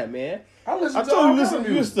fucking mind, man. I told you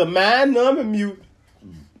listen to mind numbing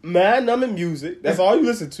music. That's all you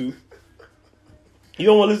listen to. You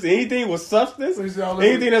don't want to listen to anything with substance.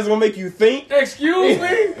 Anything that's gonna make you think. Excuse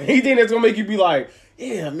me. Anything that's gonna make you be like,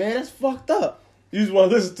 yeah, man, that's fucked up. You just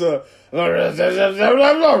want to listen to. So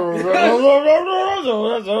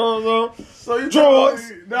you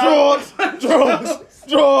drugs,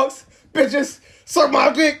 bitches, suck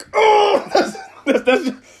my dick. Oh,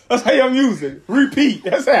 that's how your music. Repeat.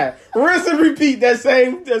 That's how. Rinse and repeat that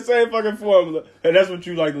same fucking formula, and that's what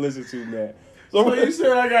you like to listen to, man. So you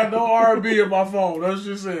said I got no R&B in my phone. That's what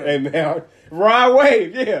you said. Hey man, Rod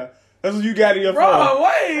Wave, yeah. That's what you got in your phone. Rod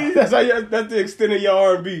Wave. That's the extent of your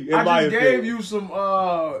R&B. I just gave you some.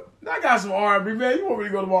 I got some R&B, man. You want me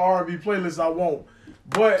to go to my R&B playlist? I won't.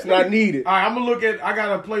 But it's not needed. All right, I'm gonna look at. I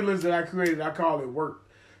got a playlist that I created. I call it Work.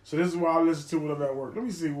 So this is what I listen to when I'm at work. Let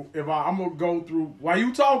me see if I'm gonna go through while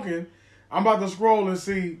you talking. I'm about to scroll and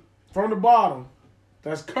see from the bottom.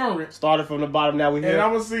 That's current. Started from the bottom. Now we here. And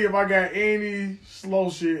I'm gonna see if I got any slow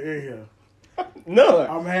shit in here. None.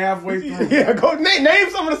 I'm halfway through. Yeah, go name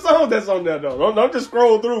some of the songs that's on there though. Don't just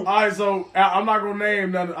scroll through. All right, so I'm not gonna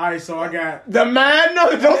name none. All right, so I got the man. No,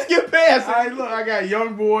 don't skip past it. All right, look, I got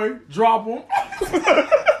Young Boy, Drop 'Em.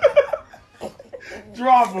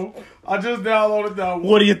 Drop 'Em. I just downloaded that one.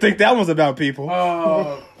 What do you think that was about, people?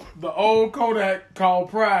 The old Kodak called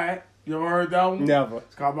Pride. You ever heard that one? Never.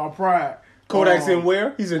 It's called about Pride. Kodak's in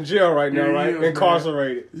where? He's in jail right now, right? Is,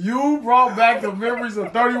 incarcerated. Man. You brought back the memories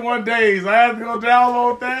of 31 days. I had to go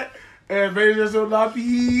download that. And baby, just I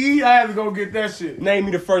had to go get that shit. Name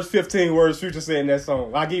me the first 15 words Future said in that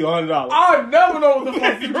song. I'll give you $100. I never know what the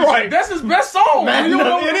fuck Future right. said. That's his best song. Man, you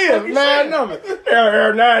know it is. Man, number.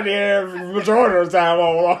 Air 90, majority of the time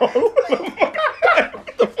all along.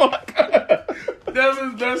 What the fuck? That's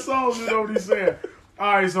his best song, you know what he said.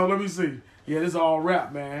 All right, so let me see. Yeah, this is all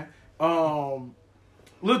rap, man.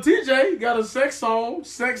 Lil TJ got a sex song,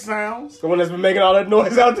 Sex Sounds. The one that's been making all that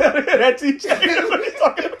noise out there, that TJ. What you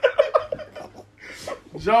talking about?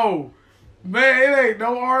 Joe, man, it ain't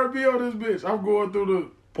no R&B on this bitch. I'm going through the...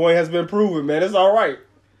 Point has been proven, man. It's all right.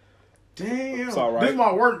 Damn. It's all right. This is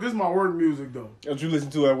my work music, though. What you listen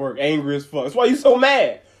to at work, angry as fuck. That's why you so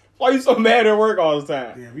mad. Why you so mad at work all the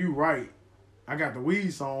time? Damn, you right. I got the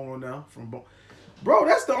Weed song on there from... Bro,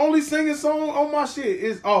 that's the only singing song on my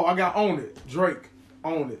shit. I got Own It. Drake.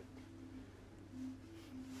 Own It.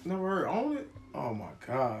 Never heard Own It? Oh my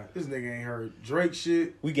God. This nigga ain't heard Drake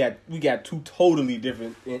shit. We got two totally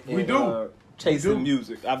different chasing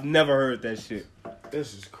music. I've never heard that shit.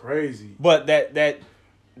 This is crazy. But that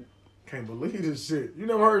can't believe this shit. You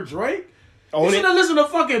never heard Drake? Own You should have listened to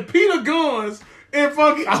fucking Peter Guns and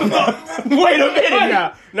fucking wait a minute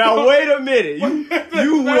now. Now wait a minute.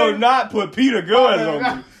 You will not put Peter Guns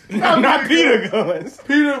on me. Not Peter Guns.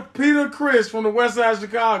 Peter Chris from the West Side of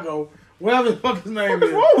Chicago. Whatever the fuck his name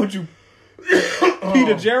is. What's wrong with you?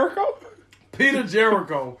 Peter Jericho? Peter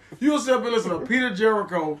Jericho. You sit up and listen to Peter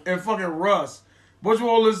Jericho and fucking Russ. But you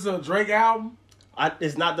want to listen to a Drake album?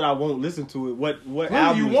 It's not that I won't listen to it. What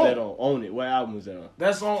album is that on? Own It. What album is that on?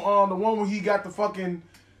 That's on the one where he got the fucking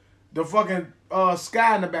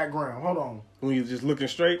sky in the background. Hold on. When you just looking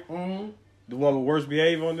straight? Mm-hmm. The one with Worst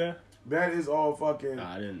Behave on there? That is all fucking...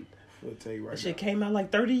 Nah, I didn't. I'll tell you right that shit now. came out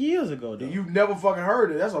like 30 years ago, though. You've never fucking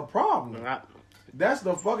heard it. That's a problem. That's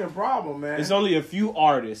the fucking problem, man. It's only a few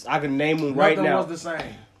artists. I can name them right now. Nothing was the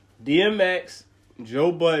same. DMX,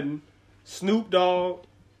 Joe Budden, Snoop Dogg,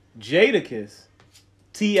 Jadakiss,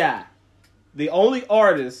 T.I. The only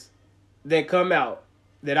artists that come out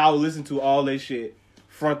that I will listen to all their shit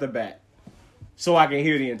front to back so I can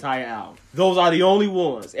hear the entire album. Those are the only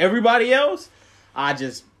ones. Everybody else, I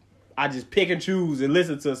just pick and choose and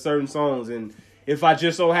listen to certain songs, and if I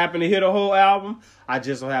just so happen to hear the whole album, I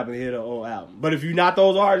just so happen to hear the whole album. But if you're not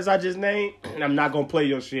those artists I just named, I'm not gonna play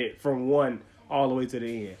your shit from one all the way to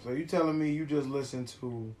the end. So you telling me you just listen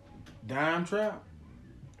to Dime Trap?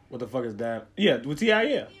 What the fuck is that? Yeah, with T.I.,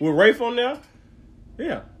 yeah. With Rafe on there?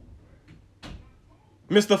 Yeah.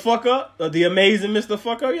 Mr. Fuck Up, the amazing Mr.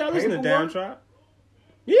 Fuck Up. Yeah, I listen to Dime Trap.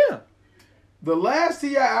 Yeah. The last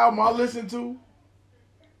T.I. album I listened to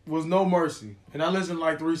was No Mercy. And I listened to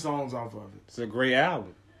like 3 songs off of it. It's a great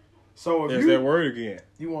album. So if There's that word again.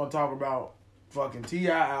 You want to talk about fucking T.I.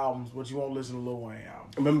 albums, but you won't listen to Lil Wayne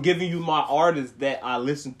albums. I'm giving you my artists that I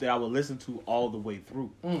would listen to all the way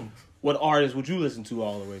through. What artists would you listen to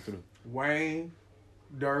all the way through? Wayne,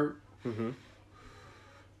 Dirt. Mm-hmm.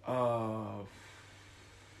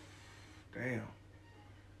 Damn.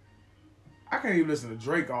 I can't even listen to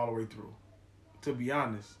Drake all the way through, to be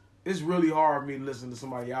honest. It's really hard for me to listen to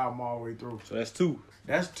somebody's album all the way through. So that's 2.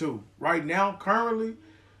 That's 2. Right now, currently,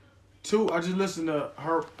 2. I just listen to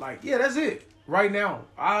her. Like, yeah, that's it. Right now,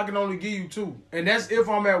 I can only give you 2, and that's if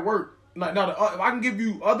I'm at work. Like, now, if I can give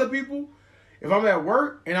you other people, if I'm at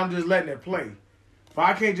work and I'm just letting it play. But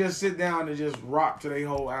I can't just sit down and just rock to their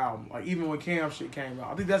whole album. Like, even when Cam shit came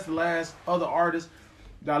out, I think that's the last other artist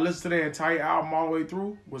that I listened to their entire album all the way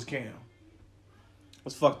through was Cam.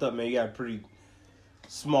 It's fucked up, man. You got a pretty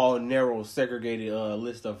small, narrow, segregated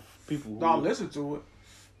list of people. No, I listen to it,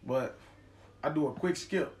 but I do a quick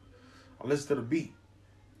skip. I listen to the beat.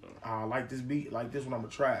 I like this beat, like this one. I'm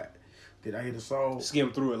gonna try it. Did I hear the song?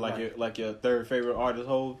 Skim through it like your third favorite artist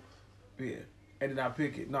hold. Yeah, and then I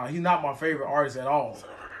pick it. No, he's not my favorite artist at all.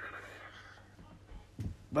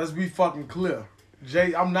 Let's be fucking clear.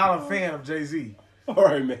 I'm not a fan of Jay-Z. All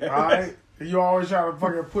right, man. All right, you always try to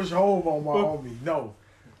fucking push home on me. No,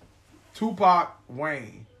 Tupac,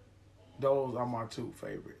 Wayne, those are my 2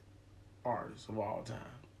 favorite artists of all time.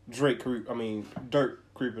 Dirt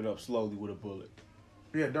creeping up slowly with a bullet.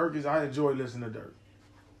 Yeah, Dirk is. I enjoy listening to Dirk.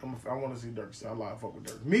 I want to see Dirk. So I like fuck with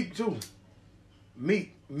Dirk. Meek too.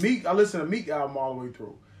 Meek. I listened to Meek album all the way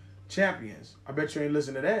through. Champions. I bet you ain't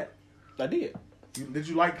listened to that. I did. Did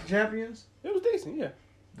you like Champions? It was decent, yeah.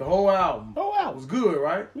 The whole album. The whole album was good,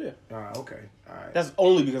 right? Yeah. All right. Okay. All right. That's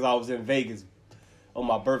only because I was in Vegas on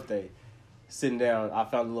my birthday, sitting down. I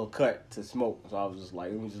found a little cut to smoke, so I was just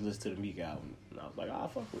like, let me just listen to the Meek album, and I was like, I'll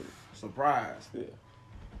fuck with it. Surprised. Yeah.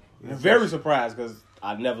 Very surprised because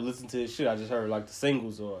I never listened to his shit. I just heard like the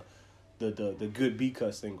singles or the good B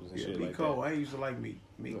cut singles and shit like Cole. that. I used to like Meek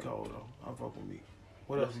Cole though. I fuck with Meek.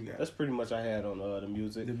 What else you got? That's pretty much I had on the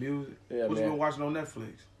music. The music. Yeah, what man. you been watching on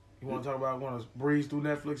Netflix? You want to talk about? Want to breeze through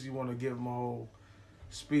Netflix? You want to give them a whole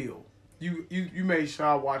spiel? You made sure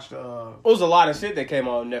I watched. It was a lot of shit that came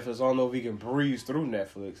out on Netflix. I don't know if we can breeze through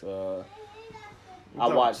Netflix. I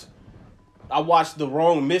watched The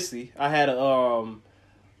Wrong Missy. I had a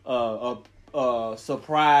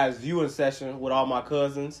surprise viewing session with all my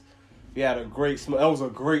cousins. We had that was a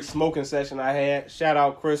great smoking session I had. Shout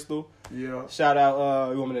out Crystal. Yeah. Shout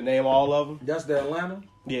out, you want me to name all of them? That's the Atlanta?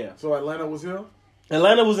 Yeah. So Atlanta was here?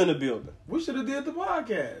 Atlanta was in the building. We should have did the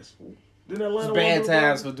podcast. Didn't Atlanta it's bad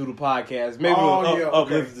times to do the podcast. Maybe we'll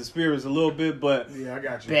uplift the spirits a little bit, but yeah, I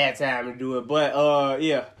got you. Bad time to do it. But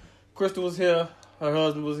yeah. Crystal was here. Her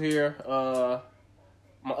husband was here.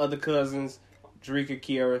 My other cousins, Drika,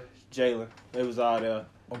 Kiara, Jalen. They was all there.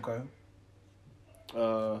 Okay.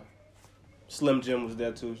 Slim Jim was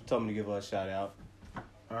there too. She told me to give her a shout out.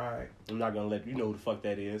 Alright. I'm not gonna let you know who the fuck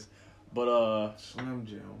that is. But Slim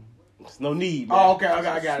Jim. It's no need, man. Oh, okay,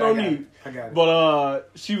 I got it. No need. I got it. But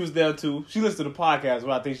she was there too. She listened to the podcast, but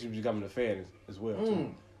I think she was becoming a fan as well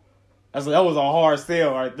too. That was a hard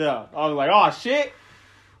sell right there. I was like, oh shit.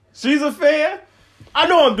 She's a fan? I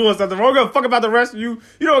know I'm doing something wrong. I don't give a fuck about the rest of you.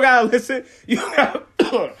 You don't gotta listen. You don't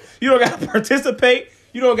gotta participate.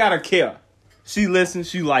 You don't gotta care. She listens.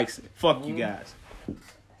 She likes it. Fuck you guys.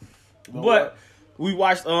 But we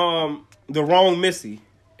watched The Wrong Missy,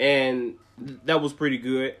 and that was pretty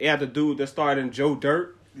good. It had the dude that starred in Joe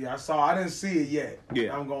Dirt. Yeah, I saw. I didn't see it yet.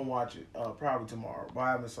 Yeah, I'm gonna watch it probably tomorrow, but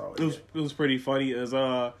I haven't saw it. It was pretty funny. It's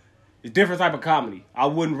a different type of comedy. I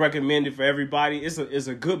wouldn't recommend it for everybody. It's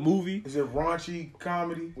a good movie. Is it raunchy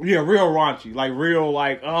comedy? Yeah, real raunchy, like real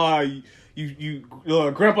you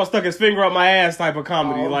grandpa stuck his finger up my ass type of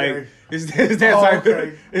comedy. Oh, okay. Like it's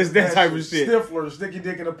that type of shit. Stifler, sticky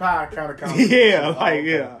dick in the pie kind of comedy.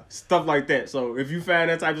 Yeah, stuff like that. So if you find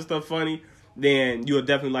that type of stuff funny, then you'll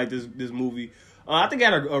definitely like this movie. I think it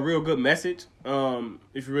had a real good message.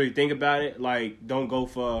 If you really think about it, like don't go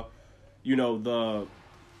for, the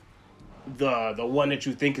one that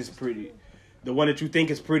you think is pretty, the one that you think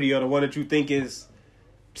is pretty, or the one that you think is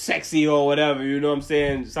sexy or whatever. You know what I'm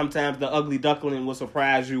saying? Sometimes the ugly duckling will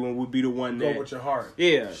surprise you and will be the one that go with your heart.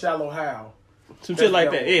 Yeah, Shallow Hal. Some shit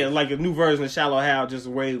like that. Yeah, like a new version of Shallow Hal, just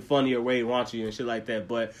way funnier, way raunchy and shit like that.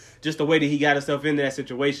 But just the way that he got himself in that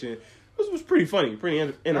situation was pretty funny, pretty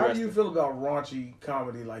interesting. How do you feel about raunchy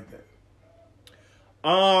comedy like that?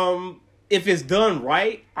 If it's done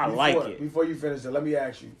right, I like it. Before you finish it, let me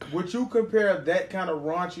ask you: would you compare that kind of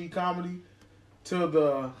raunchy comedy to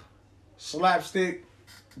the slapstick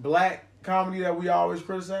black comedy that we always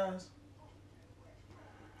criticize?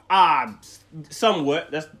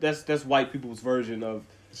 Somewhat. That's white people's version of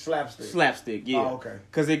slapstick. Yeah. Oh, okay.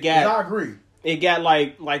 Because it got. I agree. It got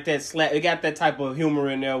like that slap. It got that type of humor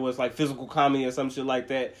in there, was like physical comedy or some shit like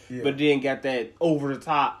that. Yeah. But then got that over the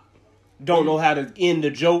top, don't know how to end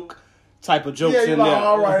the joke type of jokes in there.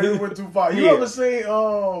 All right, it went too far. You ever seen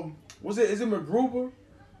is it MacGruber?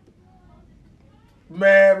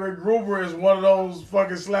 Man, MacGruber is one of those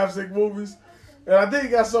fucking slapstick movies. And I think he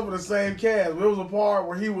got some of the same cast. But it was a part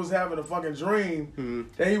where he was having a fucking dream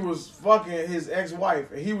that he was fucking his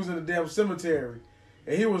ex-wife. And he was in a damn cemetery.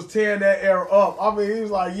 And he was tearing that air up. I mean, he was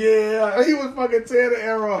like, yeah. He was fucking tearing the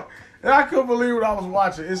air up. And I couldn't believe what I was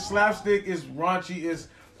watching. It's slapstick. It's raunchy.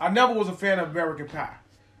 I never was a fan of American Pie.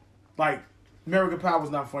 Like, American Pie was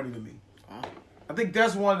not funny to me. I think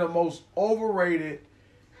that's one of the most overrated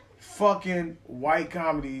fucking white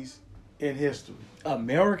comedies in history.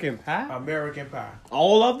 American Pie? American Pie.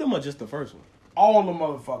 All of them or just the first one? All the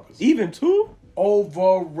motherfuckers. Even two?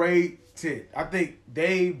 Overrated. I think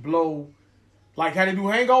they blow. Like how they do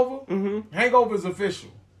Hangover? Mm-hmm. Hangover is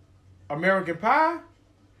official. American Pie?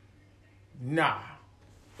 Nah.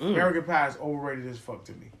 American Pie is overrated as fuck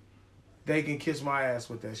to me. They can kiss my ass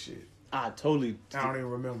with that shit. I don't even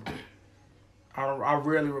remember it. I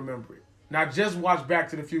rarely remember it. Now just watch Back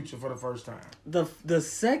to the Future for the first time. The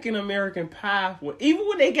second American Pie, even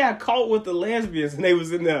when they got caught with the lesbians and they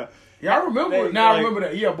was in there. Yeah, I remember it. Now I remember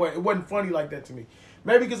that. Yeah, but it wasn't funny like that to me.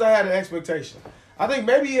 Maybe because I had an expectation. I think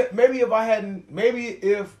maybe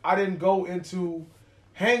if I didn't go into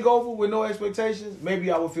Hangover with no expectations,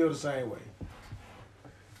 maybe I would feel the same way.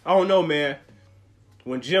 I don't know, man.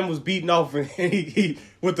 When Jim was beating off and he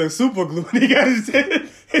with the super glue and he got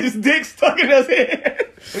his dick stuck in his head.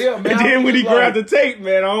 Yeah, man. And then when he grabbed the tape,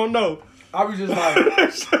 man, I don't know. I was just like,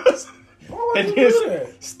 and then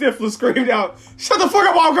Stifler screamed out, "Shut the fuck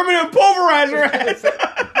up! I'll come in and pulverize your ass."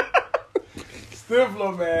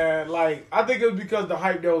 Stifler, man, like I think it was because the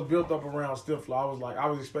hype that was built up around Stifler. I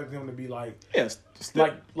was expecting him to be like,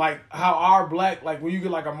 like how our black, like when you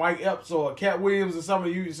get like a Mike Epps or a Cat Williams or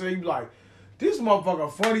something, you say you be like, this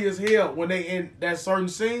motherfucker funny as hell when they in that certain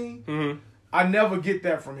scene. Mm-hmm. I never get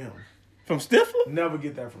that from him. From Stifler? Never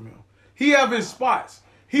get that from him. He have his spots.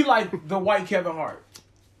 He like the white Kevin Hart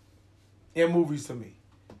in movies to me.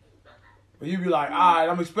 But you be like, all right,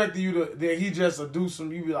 I'm expecting you to. Then he just do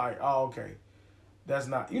some. You be like, oh, okay. That's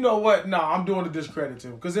not. You know what? No, I'm doing a discredit to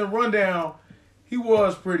him. Because in Rundown, he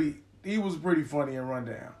was pretty funny in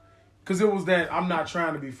Rundown. Because it was that I'm not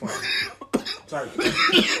trying to be funny type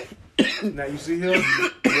thing. Now you see here?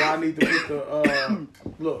 Where I need to put the,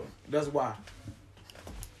 look, that's why.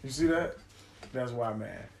 You see that? That's why,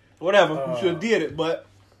 man. Whatever. We should have did it, but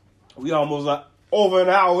we almost like over an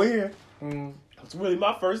hour here. It's really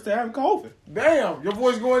my first time coughing. Damn, your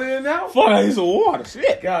voice going in and out? Fuck, I need some water.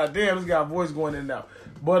 Shit. God damn, this guy voice going in and out.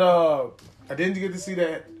 But I didn't get to see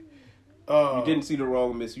that. You didn't see The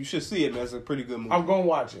Wrong Miss. You should see it, man. It's a pretty good movie. I'm going to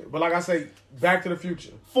watch it. But like I say, Back to the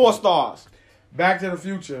Future. 4 stars. Back to the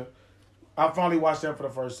Future. I finally watched that for the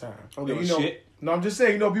first time. Okay, shit. No, I'm just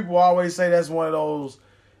saying, people always say that's one of those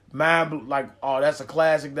that's a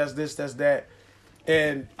classic, that's this, that's that.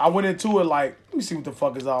 And I went into it like, let me see what the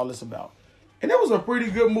fuck is all this about. And it was a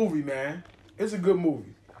pretty good movie, man. It's a good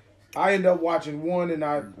movie. I ended up watching one and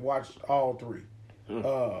I watched all 3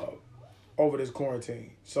 over this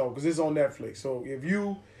quarantine. So, because it's on Netflix. So, if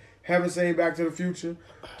you haven't seen Back to the Future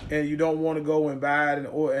and you don't want to go and buy it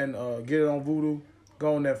and get it on Vudu,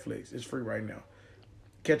 go on Netflix. It's free right now.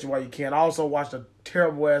 Catch it while you can. I also watched a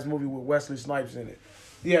terrible-ass movie with Wesley Snipes in it.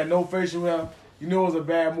 Yeah, no facial hair. You know it was a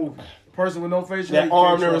bad movie. Person with no facial hair. That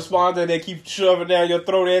armed and responder they keep shoving down your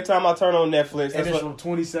throat every time I turn on Netflix. And it's from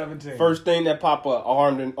 2017. First thing that pop up,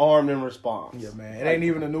 armed and response. Yeah, man. It ain't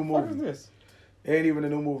even a new movie. What is this? It ain't even a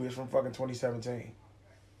new movie. It's from fucking 2017.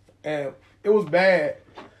 And it was bad,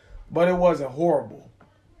 but it wasn't horrible.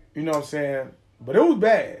 You know what I'm saying? But it was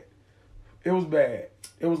bad. It was bad.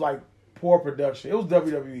 It was like poor production. It was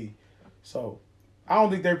WWE. So, I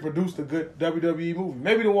don't think they produced a good WWE movie.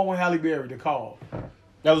 Maybe the one with Halle Berry, The Call.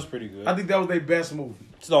 That was pretty good. I think that was their best movie.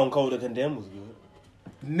 Stone Cold The Condemned was good.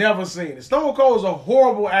 Never seen it. Stone Cold is a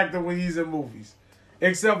horrible actor when he's in movies.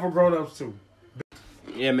 Except for Grown Ups 2.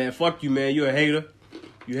 Yeah, man. Fuck you, man. You a hater.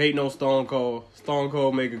 You hating on Stone Cold. Stone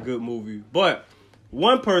Cold make a good movie. But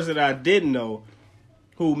one person I didn't know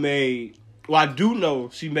who made... Well, I do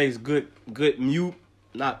know she makes good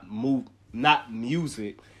not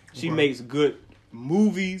music. She makes good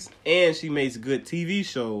movies and she makes good TV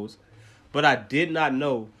shows. But I did not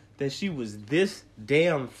know that she was this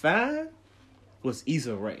damn fine was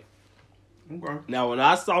Issa Rae. Okay. Now, when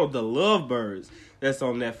I saw The Lovebirds, that's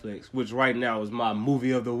on Netflix, which right now is my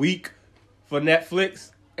movie of the week for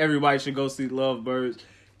Netflix. Everybody should go see Lovebirds.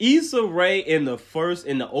 Issa Rae in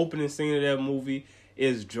the opening scene of that movie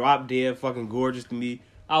is drop dead fucking gorgeous to me.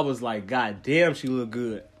 I was like, God damn, she look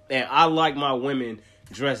good. And I like my women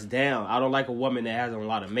dressed down. I don't like a woman that has on a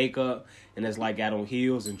lot of makeup and that's like got on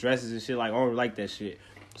heels and dresses and shit. Like, I don't like that shit.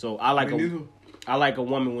 So I like a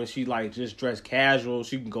woman when she like just dressed casual.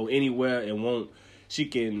 She can go anywhere and she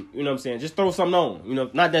can, you know what I'm saying, just throw something on. You know,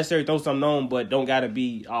 not necessarily throw something on, but don't gotta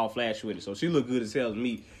be all flashy with it. So she look good as hell to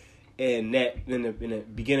me. And that in the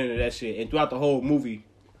beginning of that shit. And throughout the whole movie,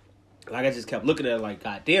 like I just kept looking at her like,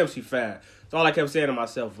 God damn, she fine. So all I kept saying to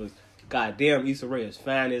myself was, God damn, Issa Rae is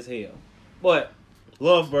fine as hell. But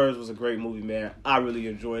Lovebirds was a great movie, man. I really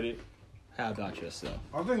enjoyed it. How about yourself?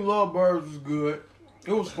 I think Lovebirds was good.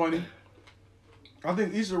 It was funny. I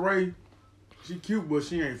think Issa Rae, she cute, but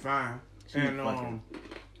she ain't fine.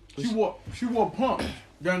 She wore pumps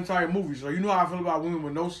the entire movie. So you know how I feel about women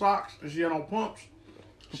with no socks and she had on pumps.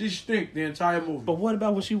 She stink the entire movie. But what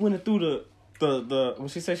about when she went through the when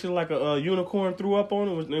she said she looked like a unicorn threw up on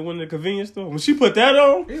her when they went to the convenience store? When she put that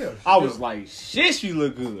on, yeah, I was like, shit, she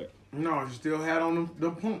look good. No, she still had on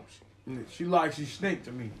the pumps. She stink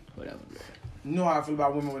to me. Whatever, man. You know how I feel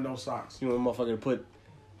about women with no socks. You want a motherfucker to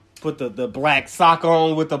put the black sock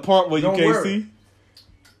on with the pump where you can't see?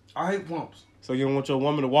 I hate pumps. So you don't want your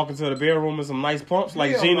woman to walk into the bedroom in some nice pumps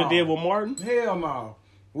like Gina did with Martin? Hell no.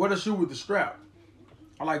 What a shoe with the strap.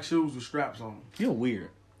 I like shoes with straps on them. You're weird.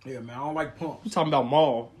 Yeah, man. I don't like pumps. You talking about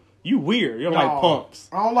mall? You weird. You don't like pumps.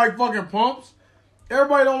 I don't like fucking pumps.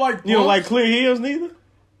 Everybody don't like pumps. You don't like clear heels neither?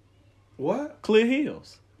 What? Clear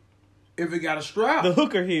heels. If it got a strap. The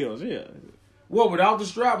hooker heels, yeah. What, without the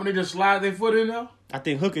strap when they just slide their foot in there? I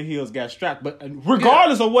think hooker heels got strapped, but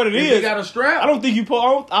regardless of what it is, they got a strap. I don't think you put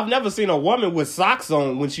on. I've never seen a woman with socks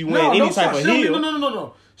on when she wearing any type of heel.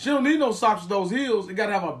 No. She don't need no socks with those heels. They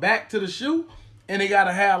gotta have a back to the shoe, and they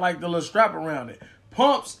gotta have like the little strap around it.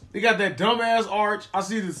 Pumps, they got that dumbass arch. I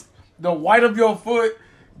see the white of your foot.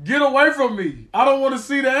 Get away from me. I don't want to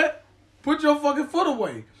see that. Put your fucking foot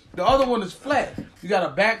away. The other one is flat. You got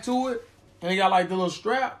a back to it, and they got like the little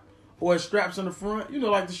strap, or it straps in the front. You know,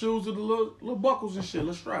 like the shoes with the little buckles and shit,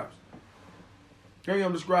 little straps. Maybe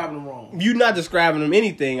I'm describing them wrong. You're not describing them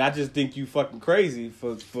anything. I just think you fucking crazy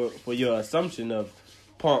for your assumption of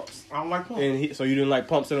pumps. I don't like pumps. And so you didn't like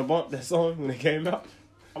Pumps in a Bump, that song, when it came out?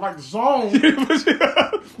 I like the song.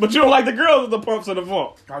 But you don't like the girls with the Pumps in the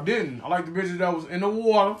Bump. I didn't. I like the bitches that was in the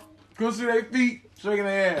water, couldn't see their feet, shaking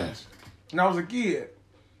their ass. And I was a kid.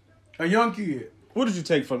 A young kid. What did you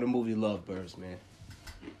take from the movie Lovebirds, man?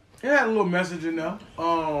 It had a little message in there.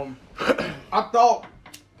 I thought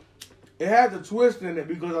it had the twist in it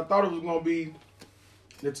because I thought it was going to be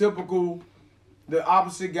the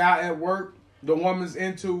opposite guy at work, the woman's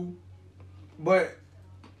into. But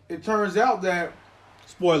it turns out that...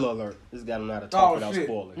 Spoiler alert. This guy don't know how to talk without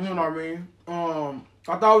spoilers. You know what I mean?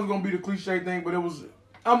 I thought it was going to be the cliche thing, but it was...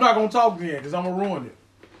 I'm not going to talk again because I'm going to ruin it.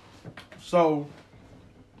 So,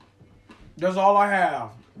 that's all I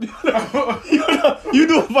have. You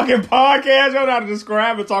do a fucking podcast, you don't know how to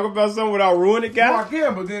describe and talk about something without ruining it, guys? Well, I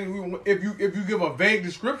can, but then if you give a vague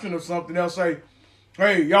description of something, they'll say,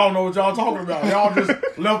 hey, y'all know what y'all talking about. Y'all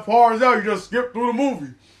just left parts out, you just skipped through the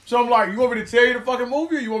movie. So I'm like, you want me to tell you the fucking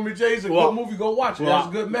movie, or you want me to tell you it's a good movie, go watch it. That's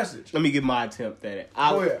a good message. Let me give my attempt at it.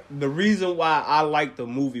 Go ahead. The reason why I liked the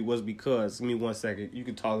movie was because, give me 1 second, you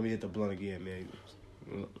can talk, let me hit the blunt again, man.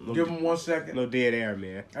 Give him 1 second. No dead air,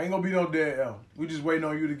 man. Ain't gonna be no dead air. We just waiting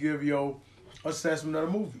on you to give your assessment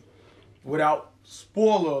of the movie without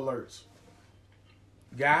spoiler alerts.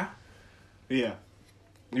 Guy? Yeah.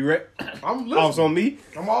 You ready? I'm listening. Oh, it's on me?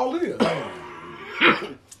 I'm all in.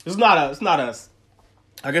 It's not us.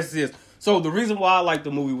 I guess it is. So the reason why I liked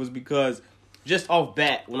the movie was because just off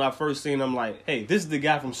bat, when I first seen him, I'm like, hey, this is the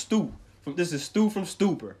guy from Stu. This is Stu from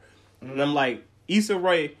Stupor. Mm-hmm. And I'm like, Issa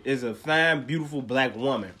Rae is a fine, beautiful black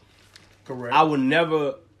woman. Correct. I would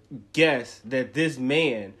never guess that this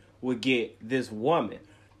man would get this woman.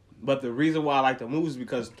 But the reason why I like the movie is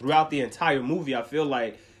because throughout the entire movie, I feel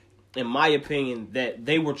like, in my opinion, that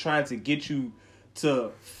they were trying to get you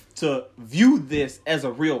to view this as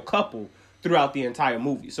a real couple throughout the entire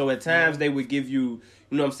movie. So at times they would give you,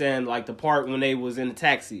 you know what I'm saying, like the part when they was in the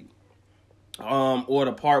taxi, or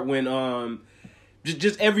the part when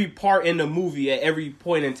just every part in the movie at every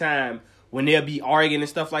point in time when they'll be arguing and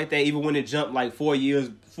stuff like that, even when it jumped like 4 years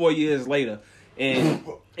later, and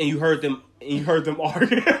you heard them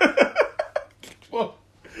arguing.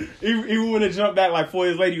 Even when it jumped back like 4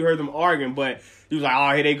 years later, you heard them arguing. But he was like,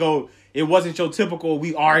 "Oh, here they go. it wasn't your typical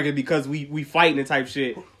we argued because we fighting and type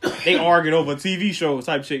shit. They argued over TV show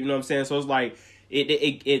type shit. You know what I'm saying? So it's like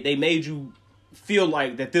they made you feel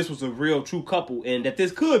like that this was a real true couple and that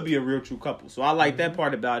this could be a real true couple. So I like that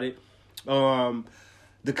part about it.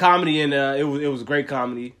 The comedy in it was a great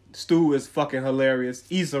comedy. Stu is fucking hilarious.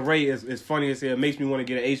 Issa Rae is funny as hell. It makes me want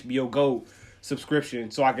to get an HBO Go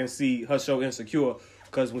subscription so I can see her show Insecure.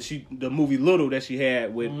 Because when the movie Little that she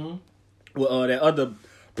had with that other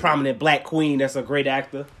prominent black queen that's a great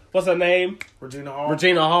actor. What's her name? Regina Hall.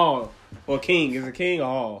 Regina Hall. Or King. Is it King or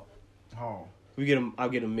Hall? Hall. I'll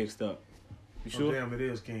get them mixed up. You sure? Oh, damn, it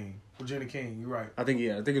is King. Regina King, you're right. I think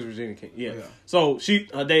it's Regina King. Yeah. So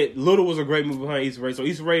Little was a great movie behind Issa Rae. So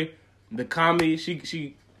Issa Rae, the comedy,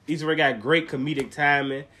 Issa Rae got great comedic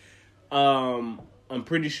timing. I'm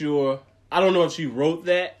pretty sure. I don't know if she wrote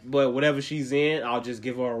that, but whatever she's in, I'll just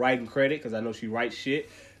give her a writing credit because I know she writes shit.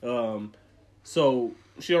 So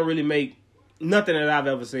she don't really make nothing that I've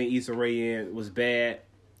ever seen Issa Rae in was bad.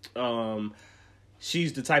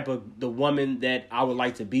 She's the type of the woman that I would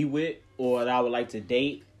like to be with or that I would like to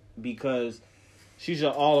date because she's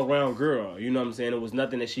an all-around girl. You know what I'm saying? It was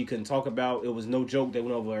nothing that she couldn't talk about. It was no joke that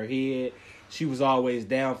went over her head. She was always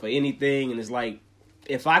down for anything, and it's like,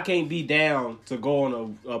 if I can't be down to go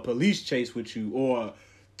on a police chase with you or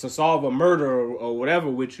to solve a murder or whatever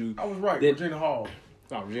with you, I was right. Regina Hall.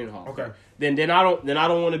 Oh, Regina Hall. Okay. Then I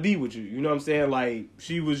don't want to be with you. You know what I'm saying? Like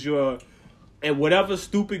she was and whatever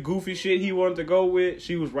stupid goofy shit he wanted to go with,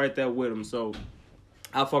 she was right there with him. So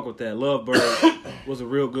I fuck with that. Lovebird was a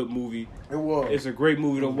real good movie. It was. It's a great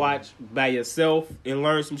movie to watch by yourself and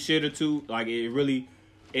learn some shit or two. Like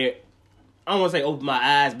I don't want to say opened my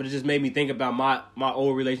eyes, but it just made me think about my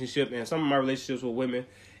old relationship and some of my relationships with women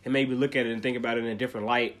and made me look at it and think about it in a different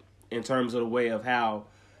light in terms of the way of how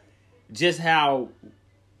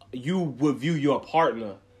you would view your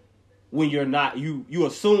partner when you're not, you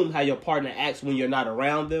assume how your partner acts when you're not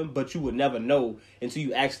around them, but you would never know until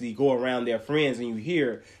you actually go around their friends and you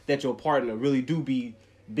hear that your partner really do be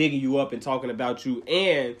bigging you up and talking about you.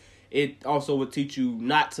 And it also would teach you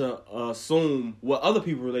not to assume what other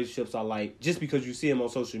people's relationships are like just because you see them on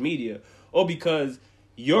social media or because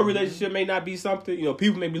your relationship may not be something. You know,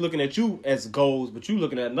 people may be looking at you as goals, but you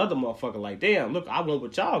looking at another motherfucker like, damn, look, I want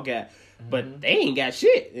what y'all got, but they ain't got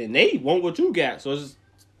shit, and they want what you got. So it's just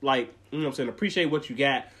like, you know what I'm saying, appreciate what you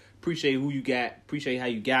got, appreciate who you got, appreciate how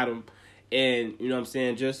you got them, and, you know what I'm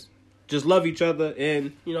saying, just love each other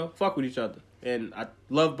and, you know, fuck with each other. And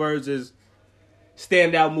Lovebirds is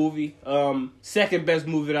standout movie. Second best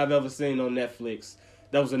movie that I've ever seen on Netflix.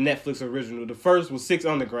 That was a Netflix original. The first was Six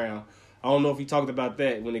Underground. I don't know if he talked about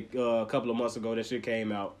that when a couple of months ago that shit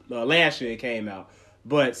came out. Last year it came out.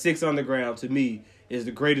 But Six Underground, to me, is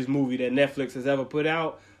the greatest movie that Netflix has ever put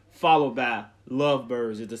out, followed by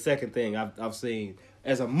Lovebirds is the second thing I've seen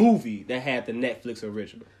as a movie that had the Netflix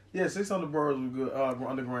original. Yeah, Six Underbirds was good.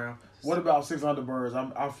 Underground. What about Six Underbirds?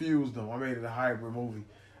 I fused them. I made it a hybrid movie.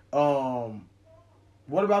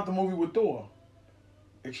 What about the movie with Thor?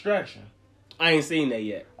 Extraction. I ain't seen that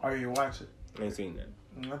yet. Oh, you didn't watch it? I ain't seen that.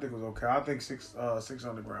 I think it was okay. I think Six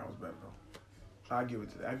Underground was better though. I'll give it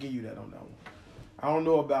to that. I'll give you that on that one. I don't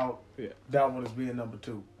know about that one as being number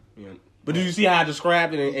 2. Yeah. But did you see how I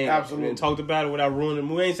described it and talked about it without ruining the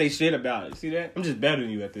movie? I ain't say shit about it. See that? I'm just better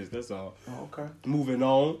than you at this. That's all. Oh, okay. Moving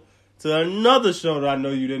on to another show that I know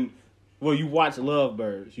you didn't. Well, you watched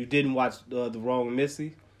Lovebirds. You didn't watch The Wrong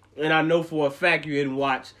Missy. And I know for a fact you didn't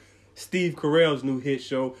watch Steve Carell's new hit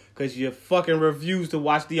show because you fucking refused to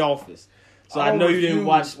watch The Office. So I know you didn't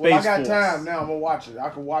watch Space Force. I got time now. I'm going to watch it. I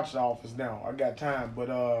can watch The Office now. I got time.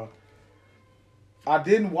 But I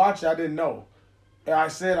didn't watch it. I didn't know. And I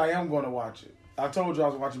said I am going to watch it. I told you I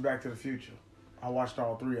was watching Back to the Future. I watched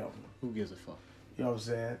all 3 of them. Who gives a fuck? You know what I'm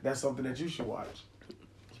saying? That's something that you should watch.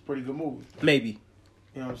 It's a pretty good movie. Maybe.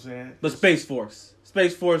 You know what I'm saying? But Space Force,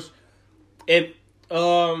 it.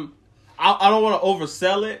 I don't want to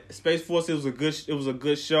oversell it. Space Force, it was a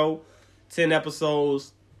good show. 10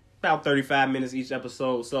 episodes, about 35 minutes each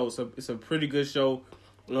episode. So it's a pretty good show.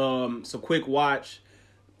 It's a quick watch.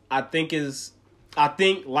 I think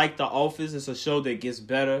like The Office, it's a show that gets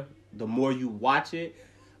better the more you watch it.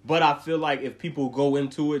 But I feel like if people go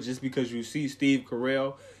into it just because you see Steve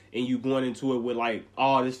Carell and you going into it with like,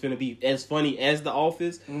 oh, this finna be as funny as The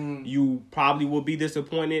Office, you probably will be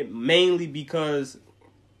disappointed. Mainly because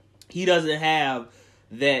he doesn't have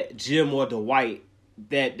that Jim or Dwight,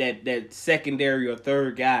 that secondary or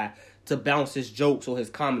third guy to bounce his jokes or his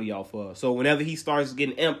comedy off of. So whenever he starts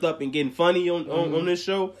getting amped up and getting funny on this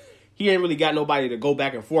show, he ain't really got nobody to go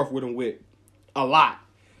back and forth with him with a lot.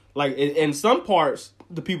 Like in some parts,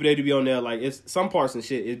 the people that be on there, like, it's some parts and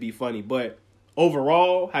shit, it'd be funny. But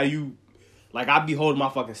overall, how you, like, I'd be holding my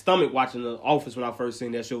fucking stomach watching The Office when I first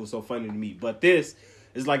seen that show. Was so funny to me. But this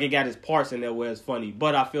is like, it got its parts in there where it's funny.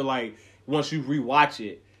 But I feel like once you rewatch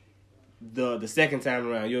it, the second time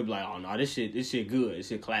around, you'll be like, oh no, this shit good. This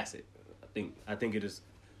shit classic. I think it is.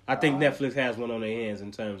 I think Netflix has one on their hands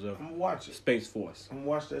in terms of Space Force. I'm gonna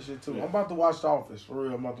watch that shit too. Yeah. I'm about to watch The Office for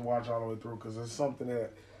real. I'm about to watch all the way through because it's something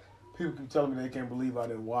that people keep telling me they can't believe I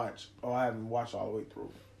didn't watch or I haven't watched all the way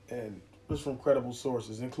through. And it's from credible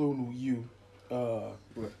sources, including you. So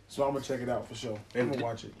I'm gonna check it out for sure. I'm gonna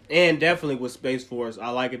watch it. And definitely with Space Force, I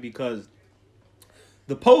like it because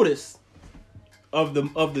the POTUS of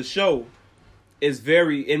the show is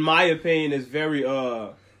very, in my opinion, is very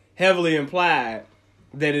heavily implied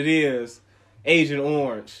that it is Agent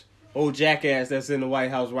Orange, old jackass that's in the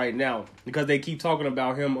White House right now, because they keep talking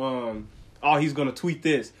about him. He's gonna tweet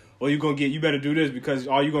this, or you better do this because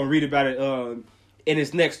you're gonna read about it in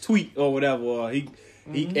his next tweet or whatever. He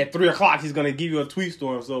at 3:00 he's gonna give you a tweet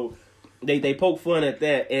storm. So they poke fun at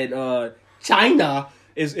that, and China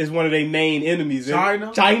is one of their main enemies.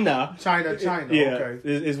 China. Yeah, Okay.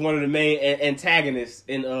 is one of the main antagonists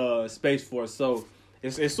in Space Force. So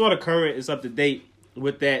it's sort of current. It's up to date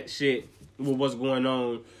with that shit, with what's going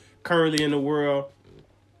on currently in the world.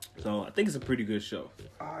 So I think it's a pretty good show.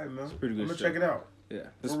 All right, man. It's a pretty good I'm gonna show. check it out. Yeah,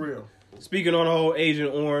 For real. Speaking on the whole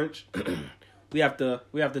Agent Orange, we have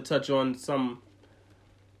to touch on some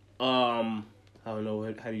I don't know,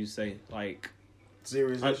 how do you say, like,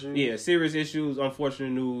 Serious issues? Yeah, serious issues,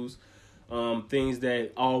 unfortunate news, things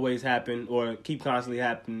that always happen or keep constantly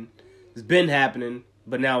happening. It's been happening,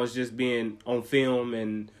 but now it's just being on film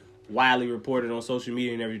and widely reported on social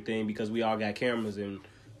media and everything because we all got cameras and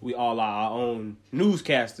we all are our own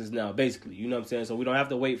newscasters now, basically. You know what I'm saying? So we don't have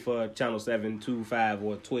to wait for Channel 7, 2, 5,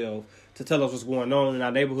 or 12 to tell us what's going on in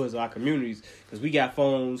our neighborhoods or our communities because we got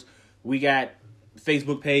phones, we got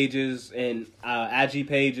Facebook pages and IG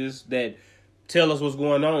pages that tell us what's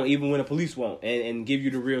going on even when the police won't and give you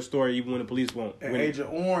the real story even when the police won't. And Agent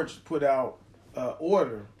Orange put out an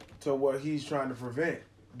order to what he's trying to prevent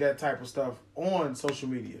that type of stuff on social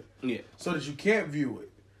media. Yeah. So that you can't view it.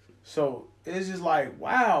 So it's just like,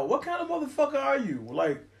 wow, what kind of motherfucker are you?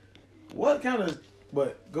 Like, what kind of?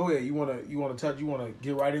 But go ahead. You wanna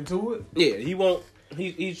get right into it? Yeah, he won't.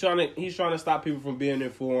 He's trying to stop people from being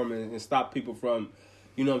informed and stop people from,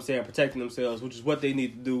 you know what I'm saying, protecting themselves, which is what they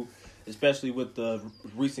need to do, especially with the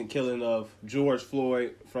recent killing of George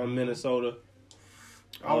Floyd from Minnesota.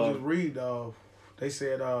 I was just read. They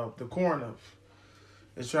said the coroner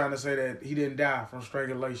is trying to say that he didn't die from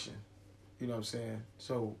strangulation. You know what I'm saying?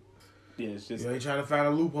 So yeah, it's just they trying to find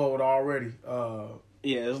a loophole already.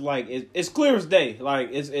 Yeah, it's like it's clear as day.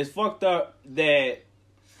 Like it's fucked up that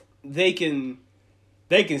they can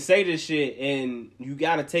say this shit and you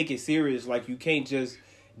gotta take it serious. Like you can't just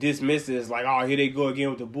dismiss it as like, oh, here they go again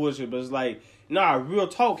with the bullshit. But it's like, nah, real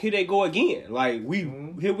talk, here they go again. Like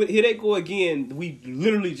here they go again. We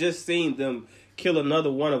literally just seen them kill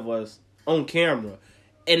another one of us on camera,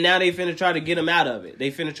 and now they finna try to get him out of it. They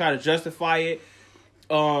finna try to justify it.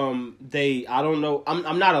 I don't know.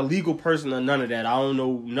 I'm not a legal person or none of that. I don't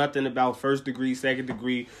know nothing about first degree, second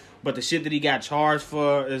degree. But the shit that he got charged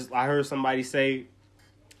for is, I heard somebody say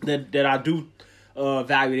that I do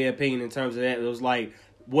value their opinion in terms of that. It was like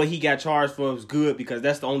what he got charged for was good because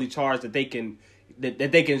that's the only charge that they can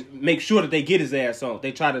that they can make sure that they get his ass on.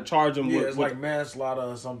 They try to charge him with like manslaughter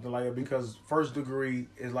or something like that because first degree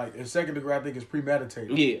is like, and second degree I think is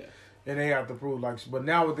premeditated. Yeah. And they have to prove but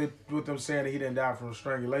now with them saying that he didn't die from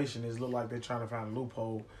strangulation, it look like they're trying to find a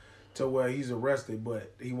loophole to where he's arrested,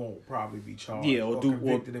 but he won't probably be charged or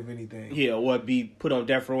convicted of anything. Yeah, or be put on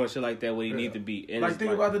death row and shit like that where he need to be. And like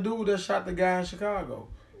think about the dude that shot the guy in Chicago.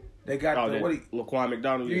 They got Laquan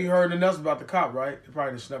McDonald. You heard nothing else about the cop, right? They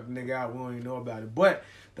probably snuck the nigga out. We don't even know about it. But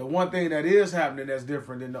the one thing that is happening that's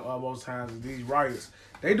different than most times is these riots.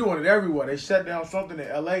 They doing it everywhere. They shut down something in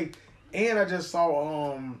L.A. And I just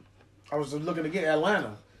saw, I was looking again,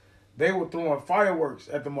 Atlanta. They were throwing fireworks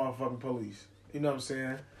at the motherfucking police. You know what I'm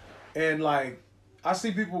saying? And like, I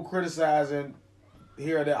see people criticizing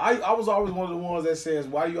here and there. I was always one of the ones that says,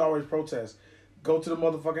 why do you always protest? Go to the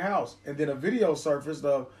motherfucking house. And then a video surfaced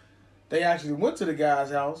of they actually went to the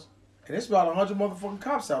guy's house, and it's about 100 motherfucking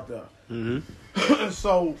cops out there. Mm-hmm.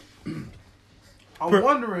 So, I'm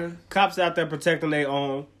wondering. Cops out there protecting their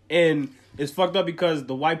own. And it's fucked up because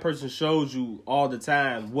the white person shows you all the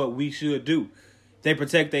time what we should do. They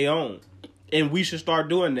protect their own. And we should start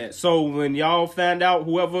doing that. So when y'all find out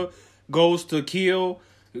whoever goes to kill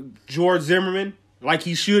George Zimmerman like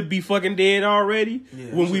he should be fucking dead already.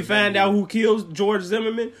 Yeah, When we find out who kills George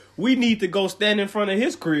Zimmerman, we need to go stand in front of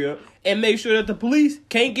his crib and make sure that the police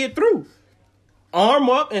can't get through. Arm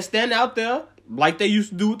up and stand out there like they used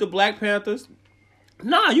to do with the Black Panthers.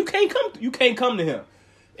 Nah, you can't come to him.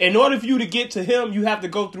 In order for you to get to him, you have to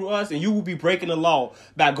go through us, and you will be breaking the law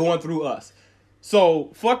by going through us. So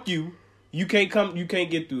fuck you. You can't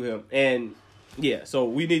get through him. And yeah, so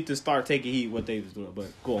we need to start taking heed what they was doing. But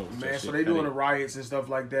go on, man. So they doing the riots and stuff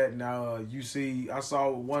like that. Now you see, I saw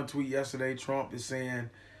one tweet yesterday. Trump is saying,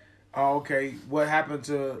 "Oh, okay, what happened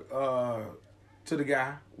to the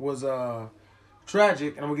guy was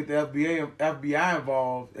tragic, and I'm gonna get the FBI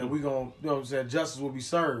involved, and we gonna, you know what I'm saying, justice will be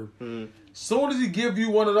served." Soon as he give you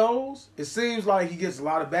one of those, it seems like he gets a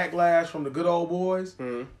lot of backlash from the good old boys.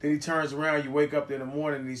 Then he turns around, you wake up in the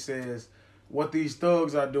morning, and he says, "What these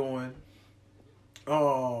thugs are doing."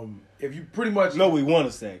 If you pretty much know we want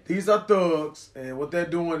to say, these are thugs, and what they're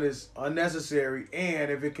doing is unnecessary. And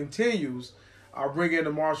if it continues, I'll bring in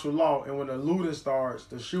the martial law. And when the looting starts,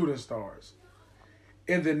 the shooting starts.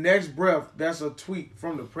 In the next breath, that's a tweet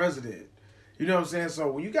from the president. You know what I'm saying? So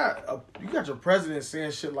when you got your president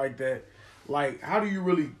saying shit like that, like how do you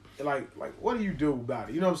really like what do you do about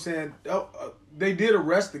it? You know what I'm saying? They did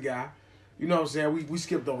arrest the guy. You know what I'm saying? We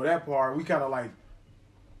skipped over that part. We kind of like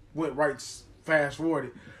went right fast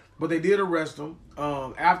forwarded. But they did arrest him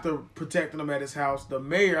after protecting him at his house. The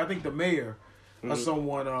mayor or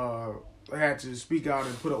someone had to speak out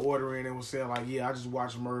and put an order in and was saying like, yeah, I just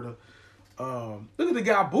watched murder. Look at the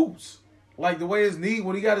guy boots. Like the way his knee,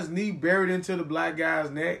 when he got his knee buried into the black guy's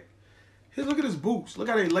neck. Look at his boots. Look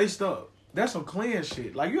how they laced up. That's some Klan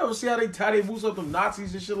shit. Like you ever see how they tie their boots up to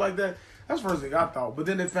Nazis and shit like that? That's the first thing I thought. But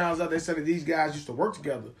then they found out they said that these guys used to work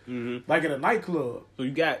together, like in a nightclub. So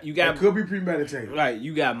you got it could be premeditated. Right,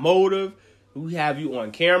 you got motive. We have you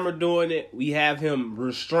on camera doing it. We have him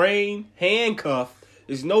restrained, handcuffed.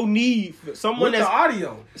 There's no need for someone with the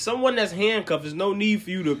audio. Someone that's handcuffed. There's no need for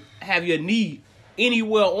you to have your knee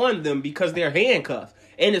anywhere on them because they're handcuffed.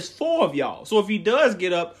 And it's 4 of y'all. So if he does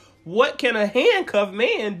get up, what can a handcuffed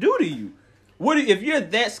man do to you? What if you're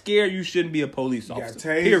that scared? You shouldn't be a police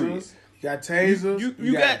officer. You got tasers.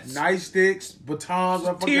 You got nightsticks,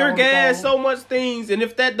 batons, tear gas, so much things. And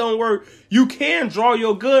if that don't work, you can draw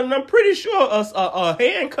your gun. And I'm pretty sure a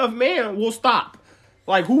handcuffed man will stop.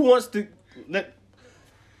 Like who wants to?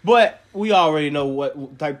 But we already know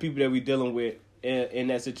what type of people that we're dealing with in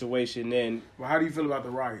that situation. And well, how do you feel about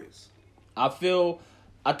the riots? I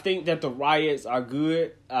think that the riots are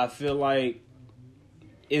good. I feel like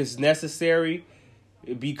it's necessary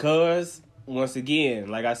because once again,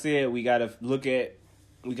 like I said, we gotta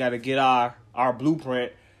get our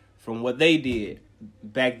blueprint from what they did.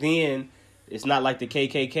 Back then, it's not like the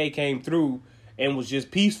KKK came through and was just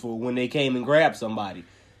peaceful when they came and grabbed somebody.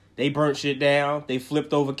 They burnt shit down. They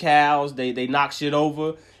flipped over cows. They knocked shit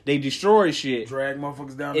over. They destroyed shit. Drag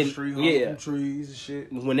motherfuckers down the street, hung from trees and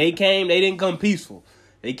shit. When they came, they didn't come peaceful.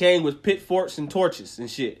 They came with pitchforks and torches and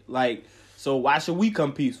shit. Like, so why should we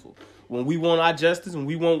come peaceful? When we want our justice and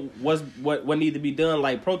we want what need to be done,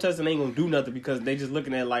 like protesting ain't gonna do nothing because they just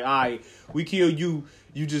looking at it like, all right, we kill you,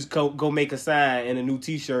 you just go make a sign and a new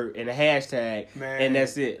T-shirt and a hashtag, man, and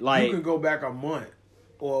that's it. Like you can go back a month,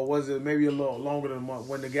 or was it maybe a little longer than a month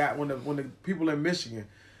when the people in Michigan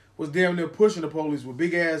was damn near pushing the police with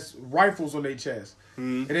big ass rifles on their chest,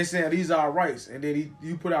 and they saying these are our rights, and then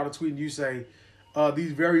you put out a tweet and you say,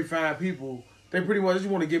 these very fine people, they pretty much just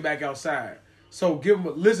want to get back outside. So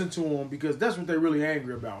listen to them because that's what they're really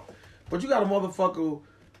angry about. But you got a motherfucker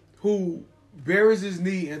who buries his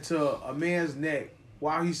knee into a man's neck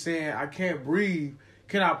while he's saying, I can't breathe.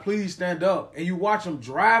 Can I please stand up? And you watch him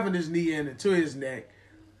driving his knee into his neck.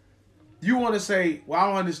 You want to say, well, I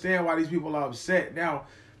don't understand why these people are upset. Now,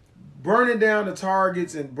 burning down the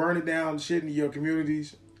targets and burning down shit in your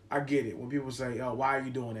communities, I get it. When people say, oh, why are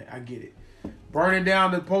you doing that? I get it. Burning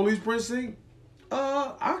down the police precinct,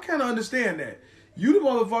 I kind of understand that. You the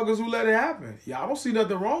motherfuckers who let it happen. Yeah, I don't see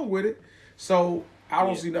nothing wrong with it. So I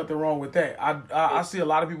don't see nothing wrong with that. I see a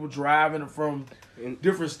lot of people driving from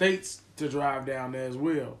different states to drive down there as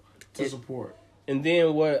well to support. And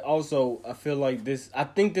then what? Also, I feel like this. I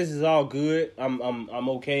think this is all good. I'm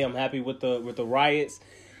okay. I'm happy with the riots,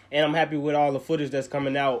 and I'm happy with all the footage that's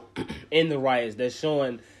coming out in the riots that's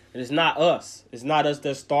showing that it's not us. It's not us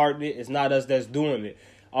that started it. It's not us that's doing it.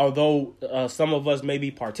 Although some of us may be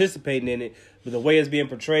participating in it, but the way it's being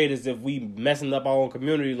portrayed is if we messing up our own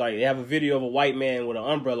community. Like they have a video of a white man with an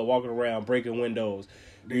umbrella walking around breaking windows.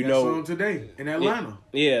 They got some today in Atlanta.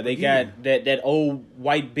 They got that old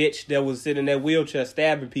white bitch that was sitting in that wheelchair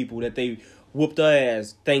stabbing people that they whooped her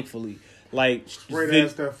ass, thankfully. Like,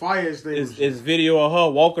 That's that fire extinguisher. it's video of her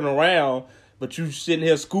walking around, but you sitting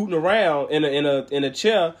here scooting around in a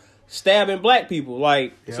chair, stabbing black people.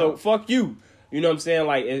 Like, so fuck you. You know what I'm saying?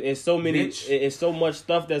 Like, it's so many, it's so much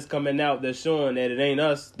stuff that's coming out that's showing that it ain't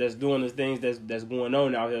us that's doing the things that's going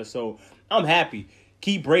on out here. So I'm happy.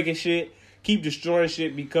 Keep breaking shit. Keep destroying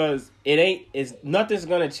shit, because nothing's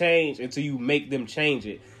gonna change until you make them change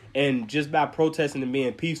it. And just by protesting and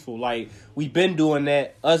being peaceful, like, we've been doing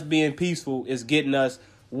that. Us being peaceful is getting us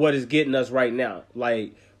what is getting us right now.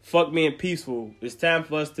 Like, fuck being peaceful. It's time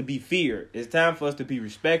for us to be feared. It's time for us to be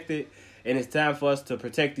respected, and it's time for us to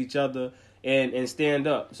protect each other and stand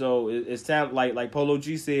up. So it's time, like Polo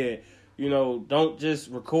G said, you know, don't just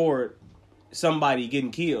record somebody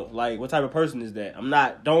getting killed. Like, what type of person is that?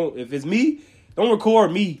 If it's me, don't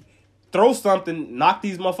record me. Throw something, knock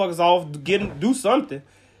these motherfuckers off, do something.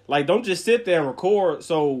 Like, don't just sit there and record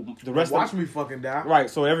so the rest watch me fucking die. Right,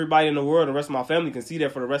 so everybody in the world, the rest of my family can see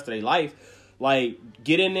that for the rest of their life. Like,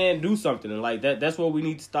 get in there and do something. And like that's what we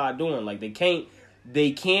need to start doing. Like, they can't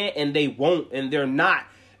and they won't, and they're not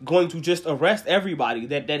going to just arrest everybody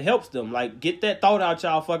that helps them. Like, get that thought out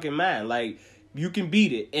y'all fucking mind. Like, you can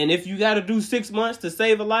beat it. And if you got to do 6 months to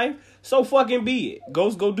save a life, so fucking be it. Go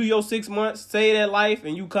do your 6 months, save that life,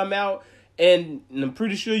 and you come out, and I'm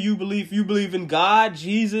pretty sure you believe in God,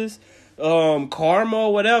 Jesus, karma,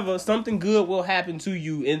 or whatever. Something good will happen to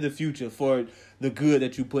you in the future for the good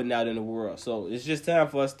that you're putting out in the world. So it's just time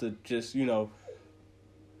for us to just, you know,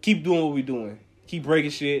 keep doing what we're doing. Keep breaking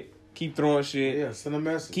shit. Keep throwing shit. Yeah, send a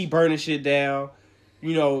message. Keep burning shit down.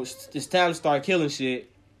 You know, it's time to start killing shit.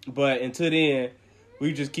 But until then,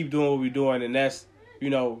 we just keep doing what we're doing. And that's, you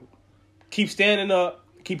know, keep standing up.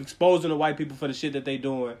 Keep exposing the white people for the shit that they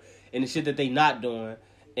doing and the shit that they not doing.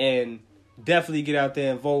 And definitely get out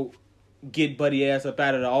there and vote. Get buddy ass up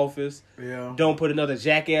out of the office. Yeah. Don't put another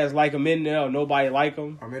jackass like him in there or nobody like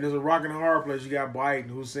him. I mean, there's a rock and a hard place. You got Biden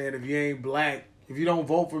who's saying if you ain't black, if you don't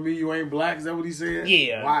vote for me, you ain't black. Is that what he said?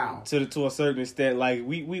 Yeah. Wow. To a certain extent, like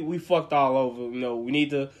we fucked all over. You know, we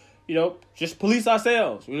need to, you know, just police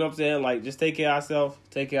ourselves. You know what I'm saying? Like, just take care of ourselves,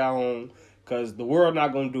 take care of our own, because the world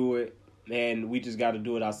not gonna do it, and we just got to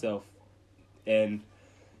do it ourselves. And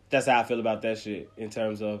that's how I feel about that shit in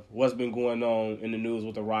terms of what's been going on in the news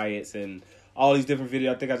with the riots and all these different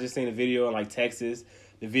videos. I think I just seen a video in like Texas.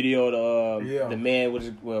 The video of the man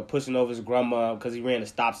was pushing over his grandma because he ran a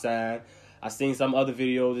stop sign. I seen some other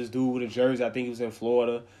video of this dude with a jersey. I think he was in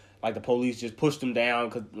Florida. Like, the police just pushed him down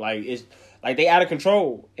because, like, it's like they out of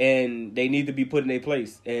control and they need to be put in their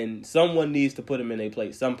place. And someone needs to put them in their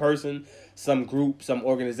place. Some person, some group, some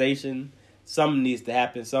organization. Something needs to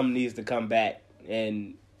happen. Something needs to come back,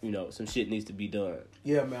 and, you know, some shit needs to be done.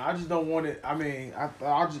 Yeah, man. I just don't want it. I mean,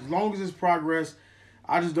 I just, as long as it's progress,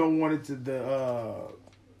 I just don't want it to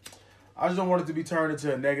I just don't want it to be turned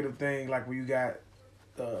into a negative thing, like where you got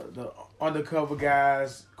the undercover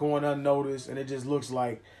guys going unnoticed, and it just looks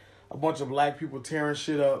like a bunch of black people tearing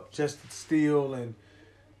shit up just to steal and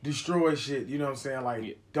destroy shit. You know what I'm saying?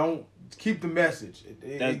 Like, don't keep the message.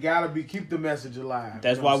 It gotta be, keep the message alive.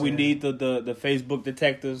 That's why we need the Facebook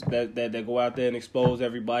detectives that go out there and expose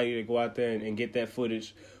everybody. That go out there and get that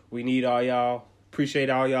footage. We need all y'all.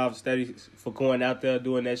 Appreciate all y'all steady for going out there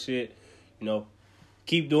doing that shit. You know,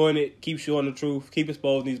 keep doing it. Keep showing the truth. Keep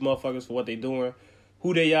exposing these motherfuckers for what they doing,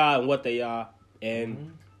 who they are, and what they are.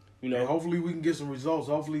 And you know, and hopefully we can get some results.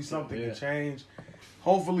 Hopefully something can change.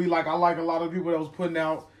 Hopefully, like, I like a lot of people that was putting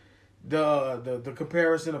out the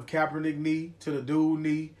comparison of Kaepernick knee to the dude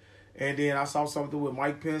knee, and then I saw something with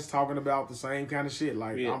Mike Pence talking about the same kind of shit.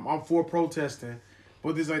 Like, I'm for protesting,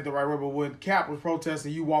 but this ain't the right word. But when Cap was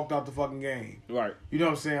protesting, you walked out the fucking game. Right. You know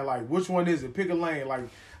what I'm saying? Like, which one is it? Pick a lane. Like,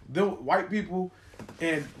 the white people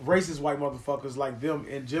and racist white motherfuckers like them,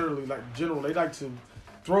 and general, they like to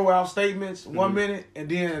throw out statements 1 minute and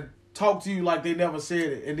then talk to you like they never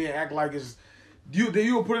said it, and then act like it's you. Then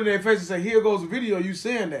you'll put it in their face and say, "Here goes the video you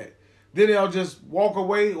saying that." Then they'll just walk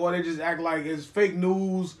away, or they just act like it's fake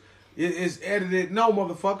news, it's edited. No,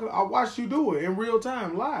 motherfucker, I watched you do it in real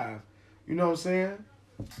time, live. You know what I'm saying?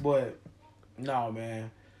 But no,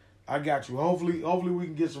 man, I got you. Hopefully we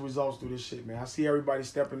can get some results through this shit, man. I see everybody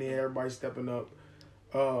stepping in, everybody stepping up.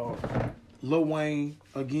 Lil Wayne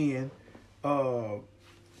again,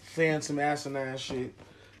 saying some asinine shit,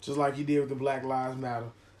 just like he did with the Black Lives Matter.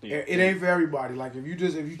 Yeah. It ain't for everybody. Like, if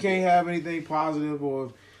you can't have anything positive,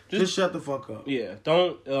 or just shut the fuck up. Yeah,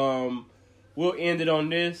 don't. We'll end it on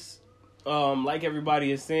this. Like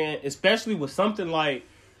everybody is saying, especially with something like,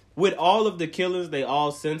 with all of the killers, they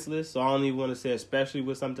all senseless. So I don't even want to say especially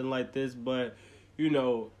with something like this, but, you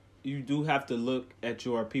know, you do have to look at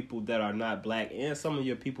your people that are not black and some of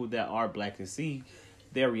your people that are black and see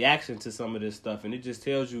their reaction to some of this stuff, and it just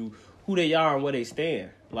tells you who they are and where they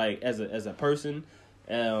stand. Like as a person,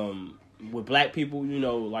 with black people, you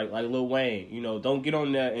know, like Lil Wayne, you know, don't get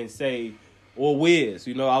on there and say, or Wiz,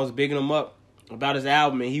 you know, I was bigging him up about his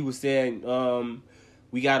album, and he was saying,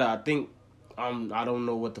 we gotta, I think, I don't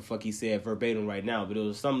know what the fuck he said verbatim right now, but it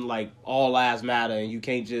was something like all lives matter, and you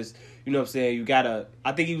can't just, you know what I'm saying, you gotta,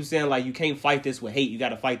 I think he was saying like, you can't fight this with hate, you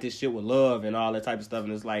gotta fight this shit with love and all that type of stuff,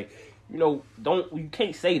 and it's like, you know, you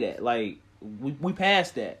can't say that, like, we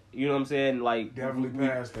passed that, you know what I'm saying, like, definitely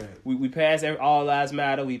passed that. We passed all lives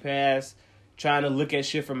matter, we passed trying to look at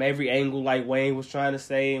shit from every angle like Wayne was trying to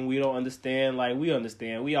say, and we don't understand, like, we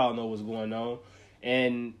understand, we all know what's going on,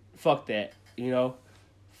 and fuck that, you know.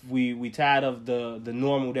 We tired of the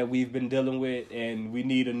normal that we've been dealing with, and we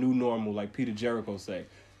need a new normal, like Peter Jericho say.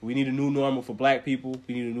 We need a new normal for black people.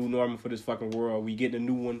 We need a new normal for this fucking world. We getting a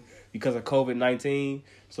new one because of COVID-19,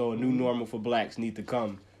 so a new normal for blacks need to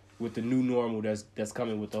come with the new normal that's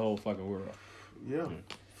coming with the whole fucking world. Yeah,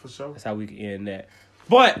 for sure. That's how we can end that.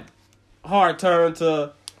 But hard turn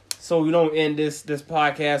to, so we don't end this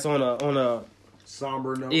podcast on a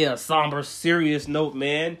somber note. Yeah, somber, serious note,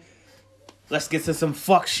 man. Let's get to some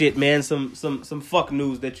fuck shit, man. Some fuck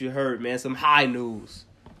news that you heard, man. Some high news.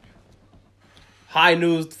 High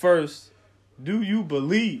news first. Do you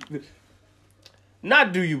believe?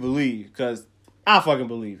 Not do you believe, because I fucking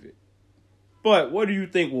believe it. But what do you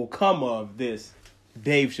think will come of this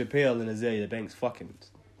Dave Chappelle and Azealia Banks fucking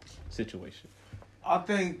situation? I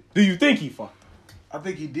think... Do you think he fucked? I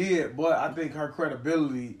think he did, but I think her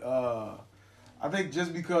credibility... I think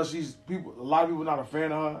just because a lot of people not a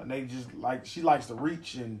fan of her, and they just like, she likes to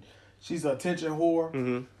reach, and she's an attention whore.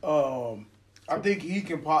 Mm-hmm. I think he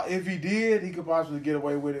can, if he did, he could possibly get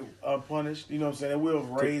away with it unpunished. You know what I'm saying? It will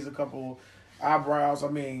raise a couple eyebrows. I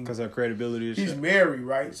mean, because her credibility is he's married,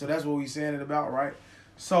 right? So that's what we're saying it about, right?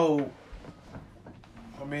 So,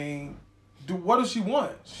 I mean, what does she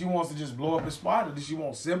want? She wants to just blow up his spot, or does she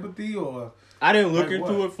want sympathy, or... I didn't look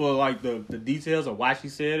into it for like the details of why she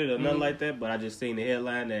said it or nothing like that, but I just seen the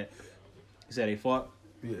headline that he said they fought.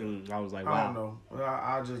 Yeah. And I was like, wow. I don't know.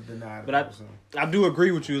 I just denied it. But I do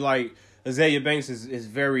agree with you. Like, Azealia Banks is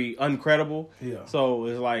very uncredible. Yeah. So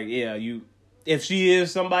it's like, yeah, if she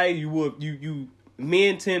is somebody, you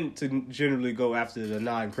men tend to generally go after the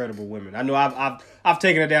non-credible women. I know I've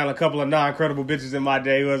taken it down a couple of non-credible bitches in my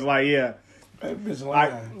day. It was like, yeah. That bitch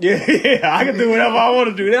lying. I can do whatever I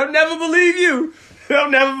want to do. They'll never believe you.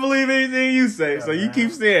 They'll never believe anything you say. Yeah, so you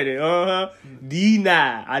keep saying it.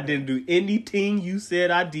 Deny. I didn't do anything you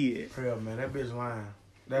said I did. Yeah, man. That bitch lying.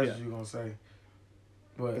 That's what you gonna say.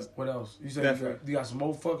 But what else? You said you got some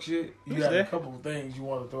more fuck shit? You got a couple of things you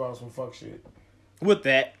want to throw out some fuck shit. With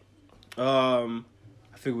that, I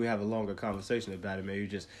figure we have a longer conversation about it, man. You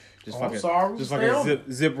just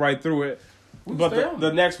fucking zip right through it. But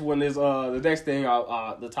the next one is the next thing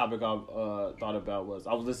the topic I thought about was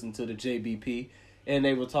I was listening to the JBP, and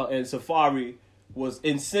they were talking, and Safari was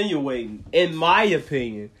insinuating, in my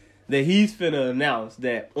opinion, that he's finna announce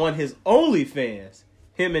that on his OnlyFans,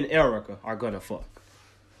 him and Erica are gonna fuck.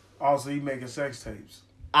 Also, he making sex tapes.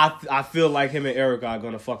 I feel like him and Erica are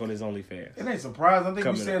gonna fuck on his OnlyFans. It ain't surprised. I think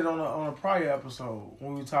we said it on a prior episode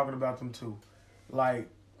when we were talking about them too. Like,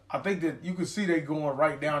 I think that you can see they going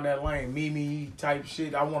right down that lane, Mimi type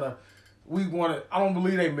shit. I don't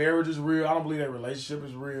believe their marriage is real. I don't believe their relationship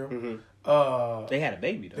is real. Mm-hmm. They had a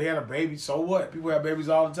baby though. They had a baby. So what? People have babies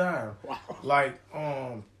all the time. Wow. Like,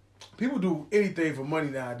 people do anything for money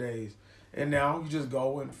nowadays. And now you just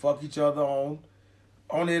go and fuck each other on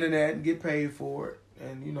the internet and get paid for it.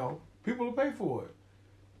 And, you know, people will pay for it.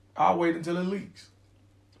 I'll wait until it leaks.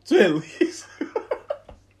 Till it leaks? You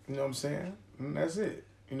know what I'm saying? And that's it.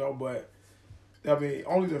 You know, but, I mean,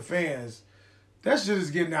 only the fans, that shit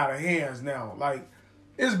is getting out of hands now. Like,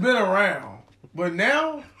 it's been around. But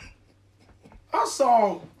now, I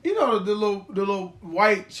saw, you know, the little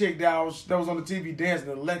white chick that was on the TV dancing,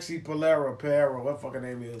 the Lexi Pereira, what the fuck her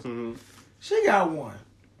name is. Mm-hmm. She got one.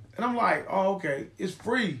 And I'm like, oh, okay, it's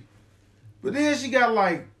free. But then she got,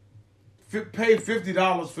 like, paid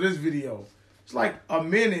 $50 for this video. It's like a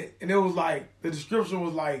minute, and it was like, the description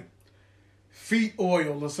was like, feet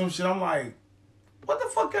oil or some shit. I'm like, what the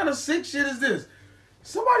fuck kind of sick shit is this?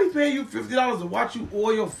 Somebody paying you $50 to watch you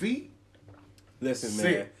oil your feet? Listen,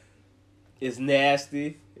 sick. Man. It's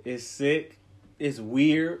nasty. It's sick. It's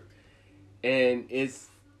weird. And it's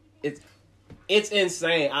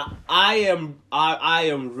insane. I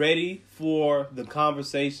am ready for the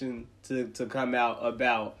conversation to come out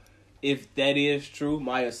about if that is true,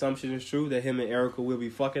 my assumption is true that him and Erica will be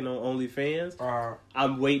fucking on OnlyFans.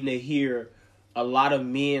 I'm waiting to hear a lot of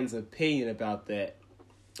men's opinion about that,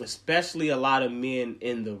 especially a lot of men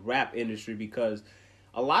in the rap industry, because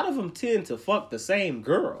a lot of them tend to fuck the same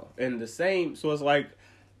girl and the same. So it's like,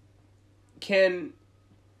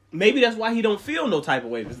 maybe that's why he don't feel no type of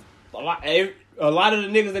way. A lot of the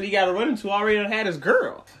niggas that he got to run into already done had his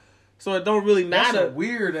girl. So it don't really matter. That's a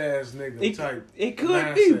weird ass nigga type. It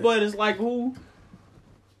could be, but it's like who?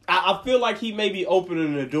 I feel like he may be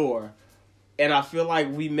opening the door, and I feel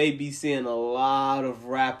like we may be seeing a lot of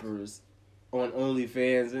rappers on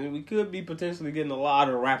OnlyFans, and we could be potentially getting a lot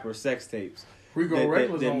of rapper sex tapes. Rico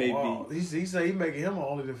Reckless on he said he making him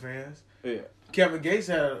on OnlyFans. Yeah. Kevin Gates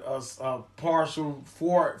had a partial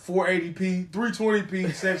 480p,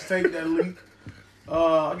 320p sex tape that leaked.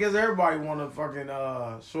 I guess everybody want to fucking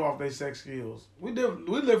show off their sex skills. We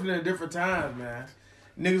living in different times, man.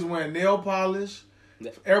 Niggas wearing nail polish.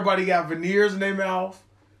 Everybody got veneers in their mouth.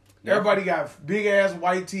 Everybody got big ass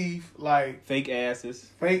white teeth, like fake asses.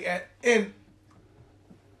 And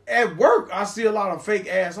at work, I see a lot of fake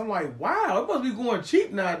ass. I'm like, wow, it must be going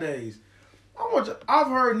cheap nowadays. I've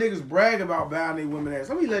heard niggas brag about buying these women ass.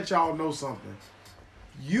 Let me let y'all know something.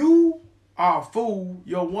 You are a fool.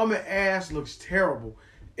 Your woman ass looks terrible.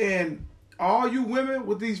 And all you women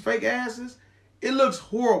with these fake asses, it looks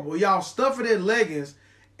horrible. Y'all stuff it in leggings,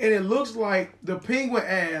 and it looks like the penguin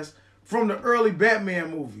ass from the early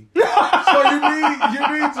Batman movie. So you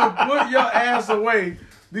need to put your ass away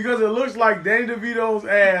because it looks like Danny DeVito's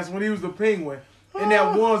ass when he was the penguin in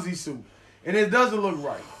that onesie suit. And it doesn't look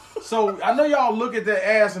right. So I know y'all look at that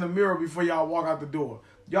ass in the mirror before y'all walk out the door.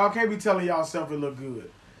 Y'all can't be telling y'allself it look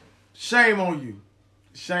good. Shame on you.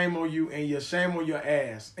 Shame on you, and shame on your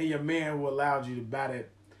ass and your man who allowed you to buy that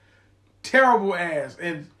terrible ass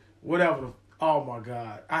and whatever. Oh my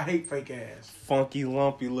God. I hate fake ass. Funky,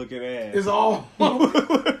 lumpy looking ass. It's all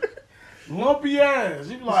lumpy ass.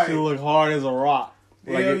 You like, it look hard as a rock.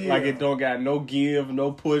 Like it don't got no give,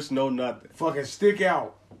 no push, no nothing. Fucking stick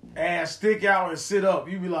out. Ass stick out and sit up.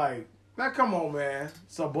 You be like, man, come on, man.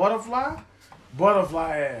 It's a butterfly?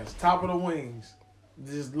 Butterfly ass. Top of the wings.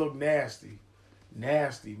 Just look nasty.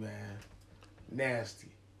 Nasty, man. Nasty.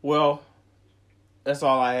 Well, that's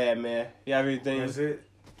all I had, man. You have anything? That's it?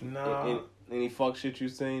 Nah. Any fuck shit you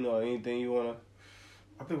seen or anything you want to...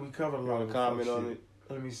 I think we covered a lot of comment on shit. it?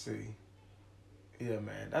 Let me see. Yeah,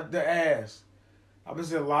 man. The ass. I've been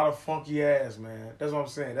seeing a lot of funky ass, man. That's what I'm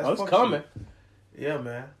saying. That's it's coming. Shit. Yeah,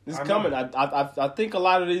 man. It's coming. I think a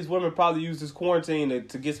lot of these women probably used this quarantine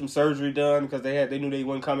to get some surgery done because they knew they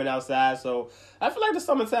weren't coming outside. So I feel like the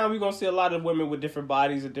summertime we're gonna see a lot of women with different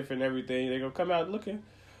bodies and different everything. They're gonna come out looking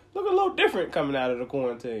a little different coming out of the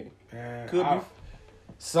quarantine. Man, could be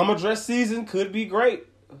summer dress season. Could be great.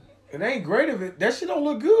 It ain't great if it. That shit don't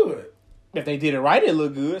look good. If they did it right, it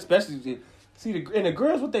look good. Especially the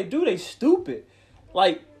girls, what they do, they stupid.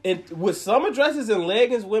 Like. And with summer dresses and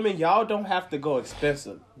leggings, women, y'all don't have to go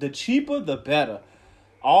expensive. The cheaper, the better.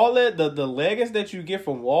 All that the leggings that you get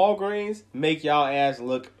from Walgreens make y'all ass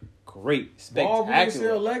look great, spectacular. Walgreens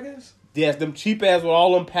sell leggings? Yes, them cheap ass with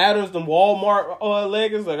all them patterns, them Walmart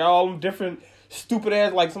leggings, like all them different stupid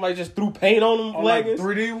ass, like somebody just threw paint on them leggings.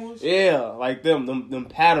 Like 3D ones? Yeah, like them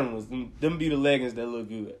pattern ones. Them be the leggings that look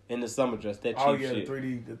good in the summer dress. That cheap shit.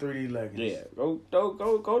 the 3D leggings. Yeah, go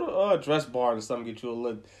to Dress Bar or something. Get you a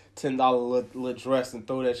little $10 little dress and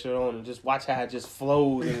throw that shit on and just watch how it just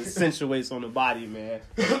flows and accentuates on the body, man.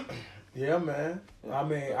 Yeah, man. I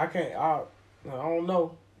mean, I don't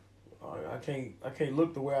know. I can't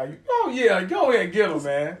look the way I. Oh yeah, go ahead, get them,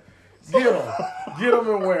 man. Get them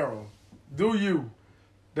and wear them. Do you?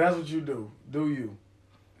 That's what you do. Do you?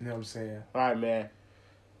 You know what I'm saying? All right, man.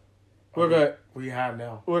 We high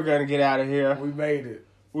now. We're gonna get out of here. We made it.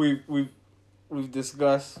 We've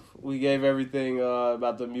discussed. We gave everything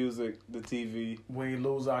about the music, the TV. We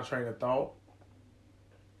lose our train of thought,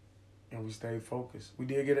 and we stayed focused. We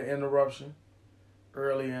did get an interruption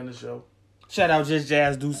early in the show. Shout out Just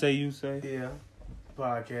Jazz, Do Say You Say. Yeah,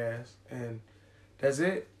 podcast, and that's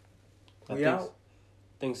it. We out.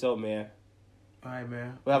 Think so, man. All right,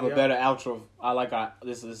 man. We'll have a better outro. I like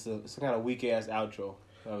this. It's a kind of weak ass outro.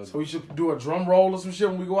 So we should do a drum roll or some shit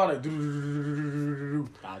when we go out there.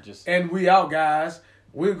 And we out, guys.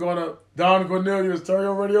 We're gonna Don Cornelius, turn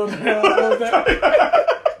your radio down.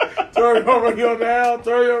 Turn your radio down.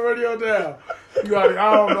 Turn your radio down. You got it.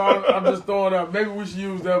 I don't know. I'm just throwing up. Maybe we should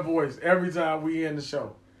use that voice every time we end the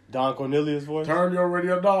show. Don Cornelius' voice? Turn your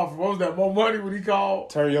radio off. What was that? More money? What he called?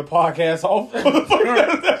 Turn your podcast off.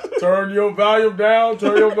 Turn your volume down.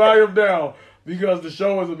 Turn your volume down. Because the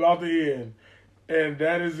show is about to end. And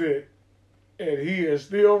that is it. And he is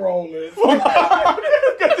still rolling.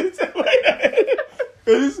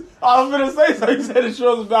 I was gonna say, so you said the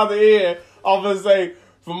show's about to end. I was gonna say,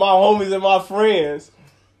 for my homies and my friends,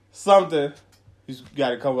 something. You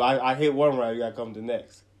gotta come. I hit one round, you gotta come to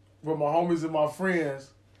next. For my homies and my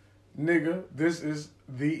friends, nigga, this is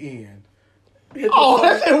the end. Oh,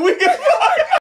 that's it. We can.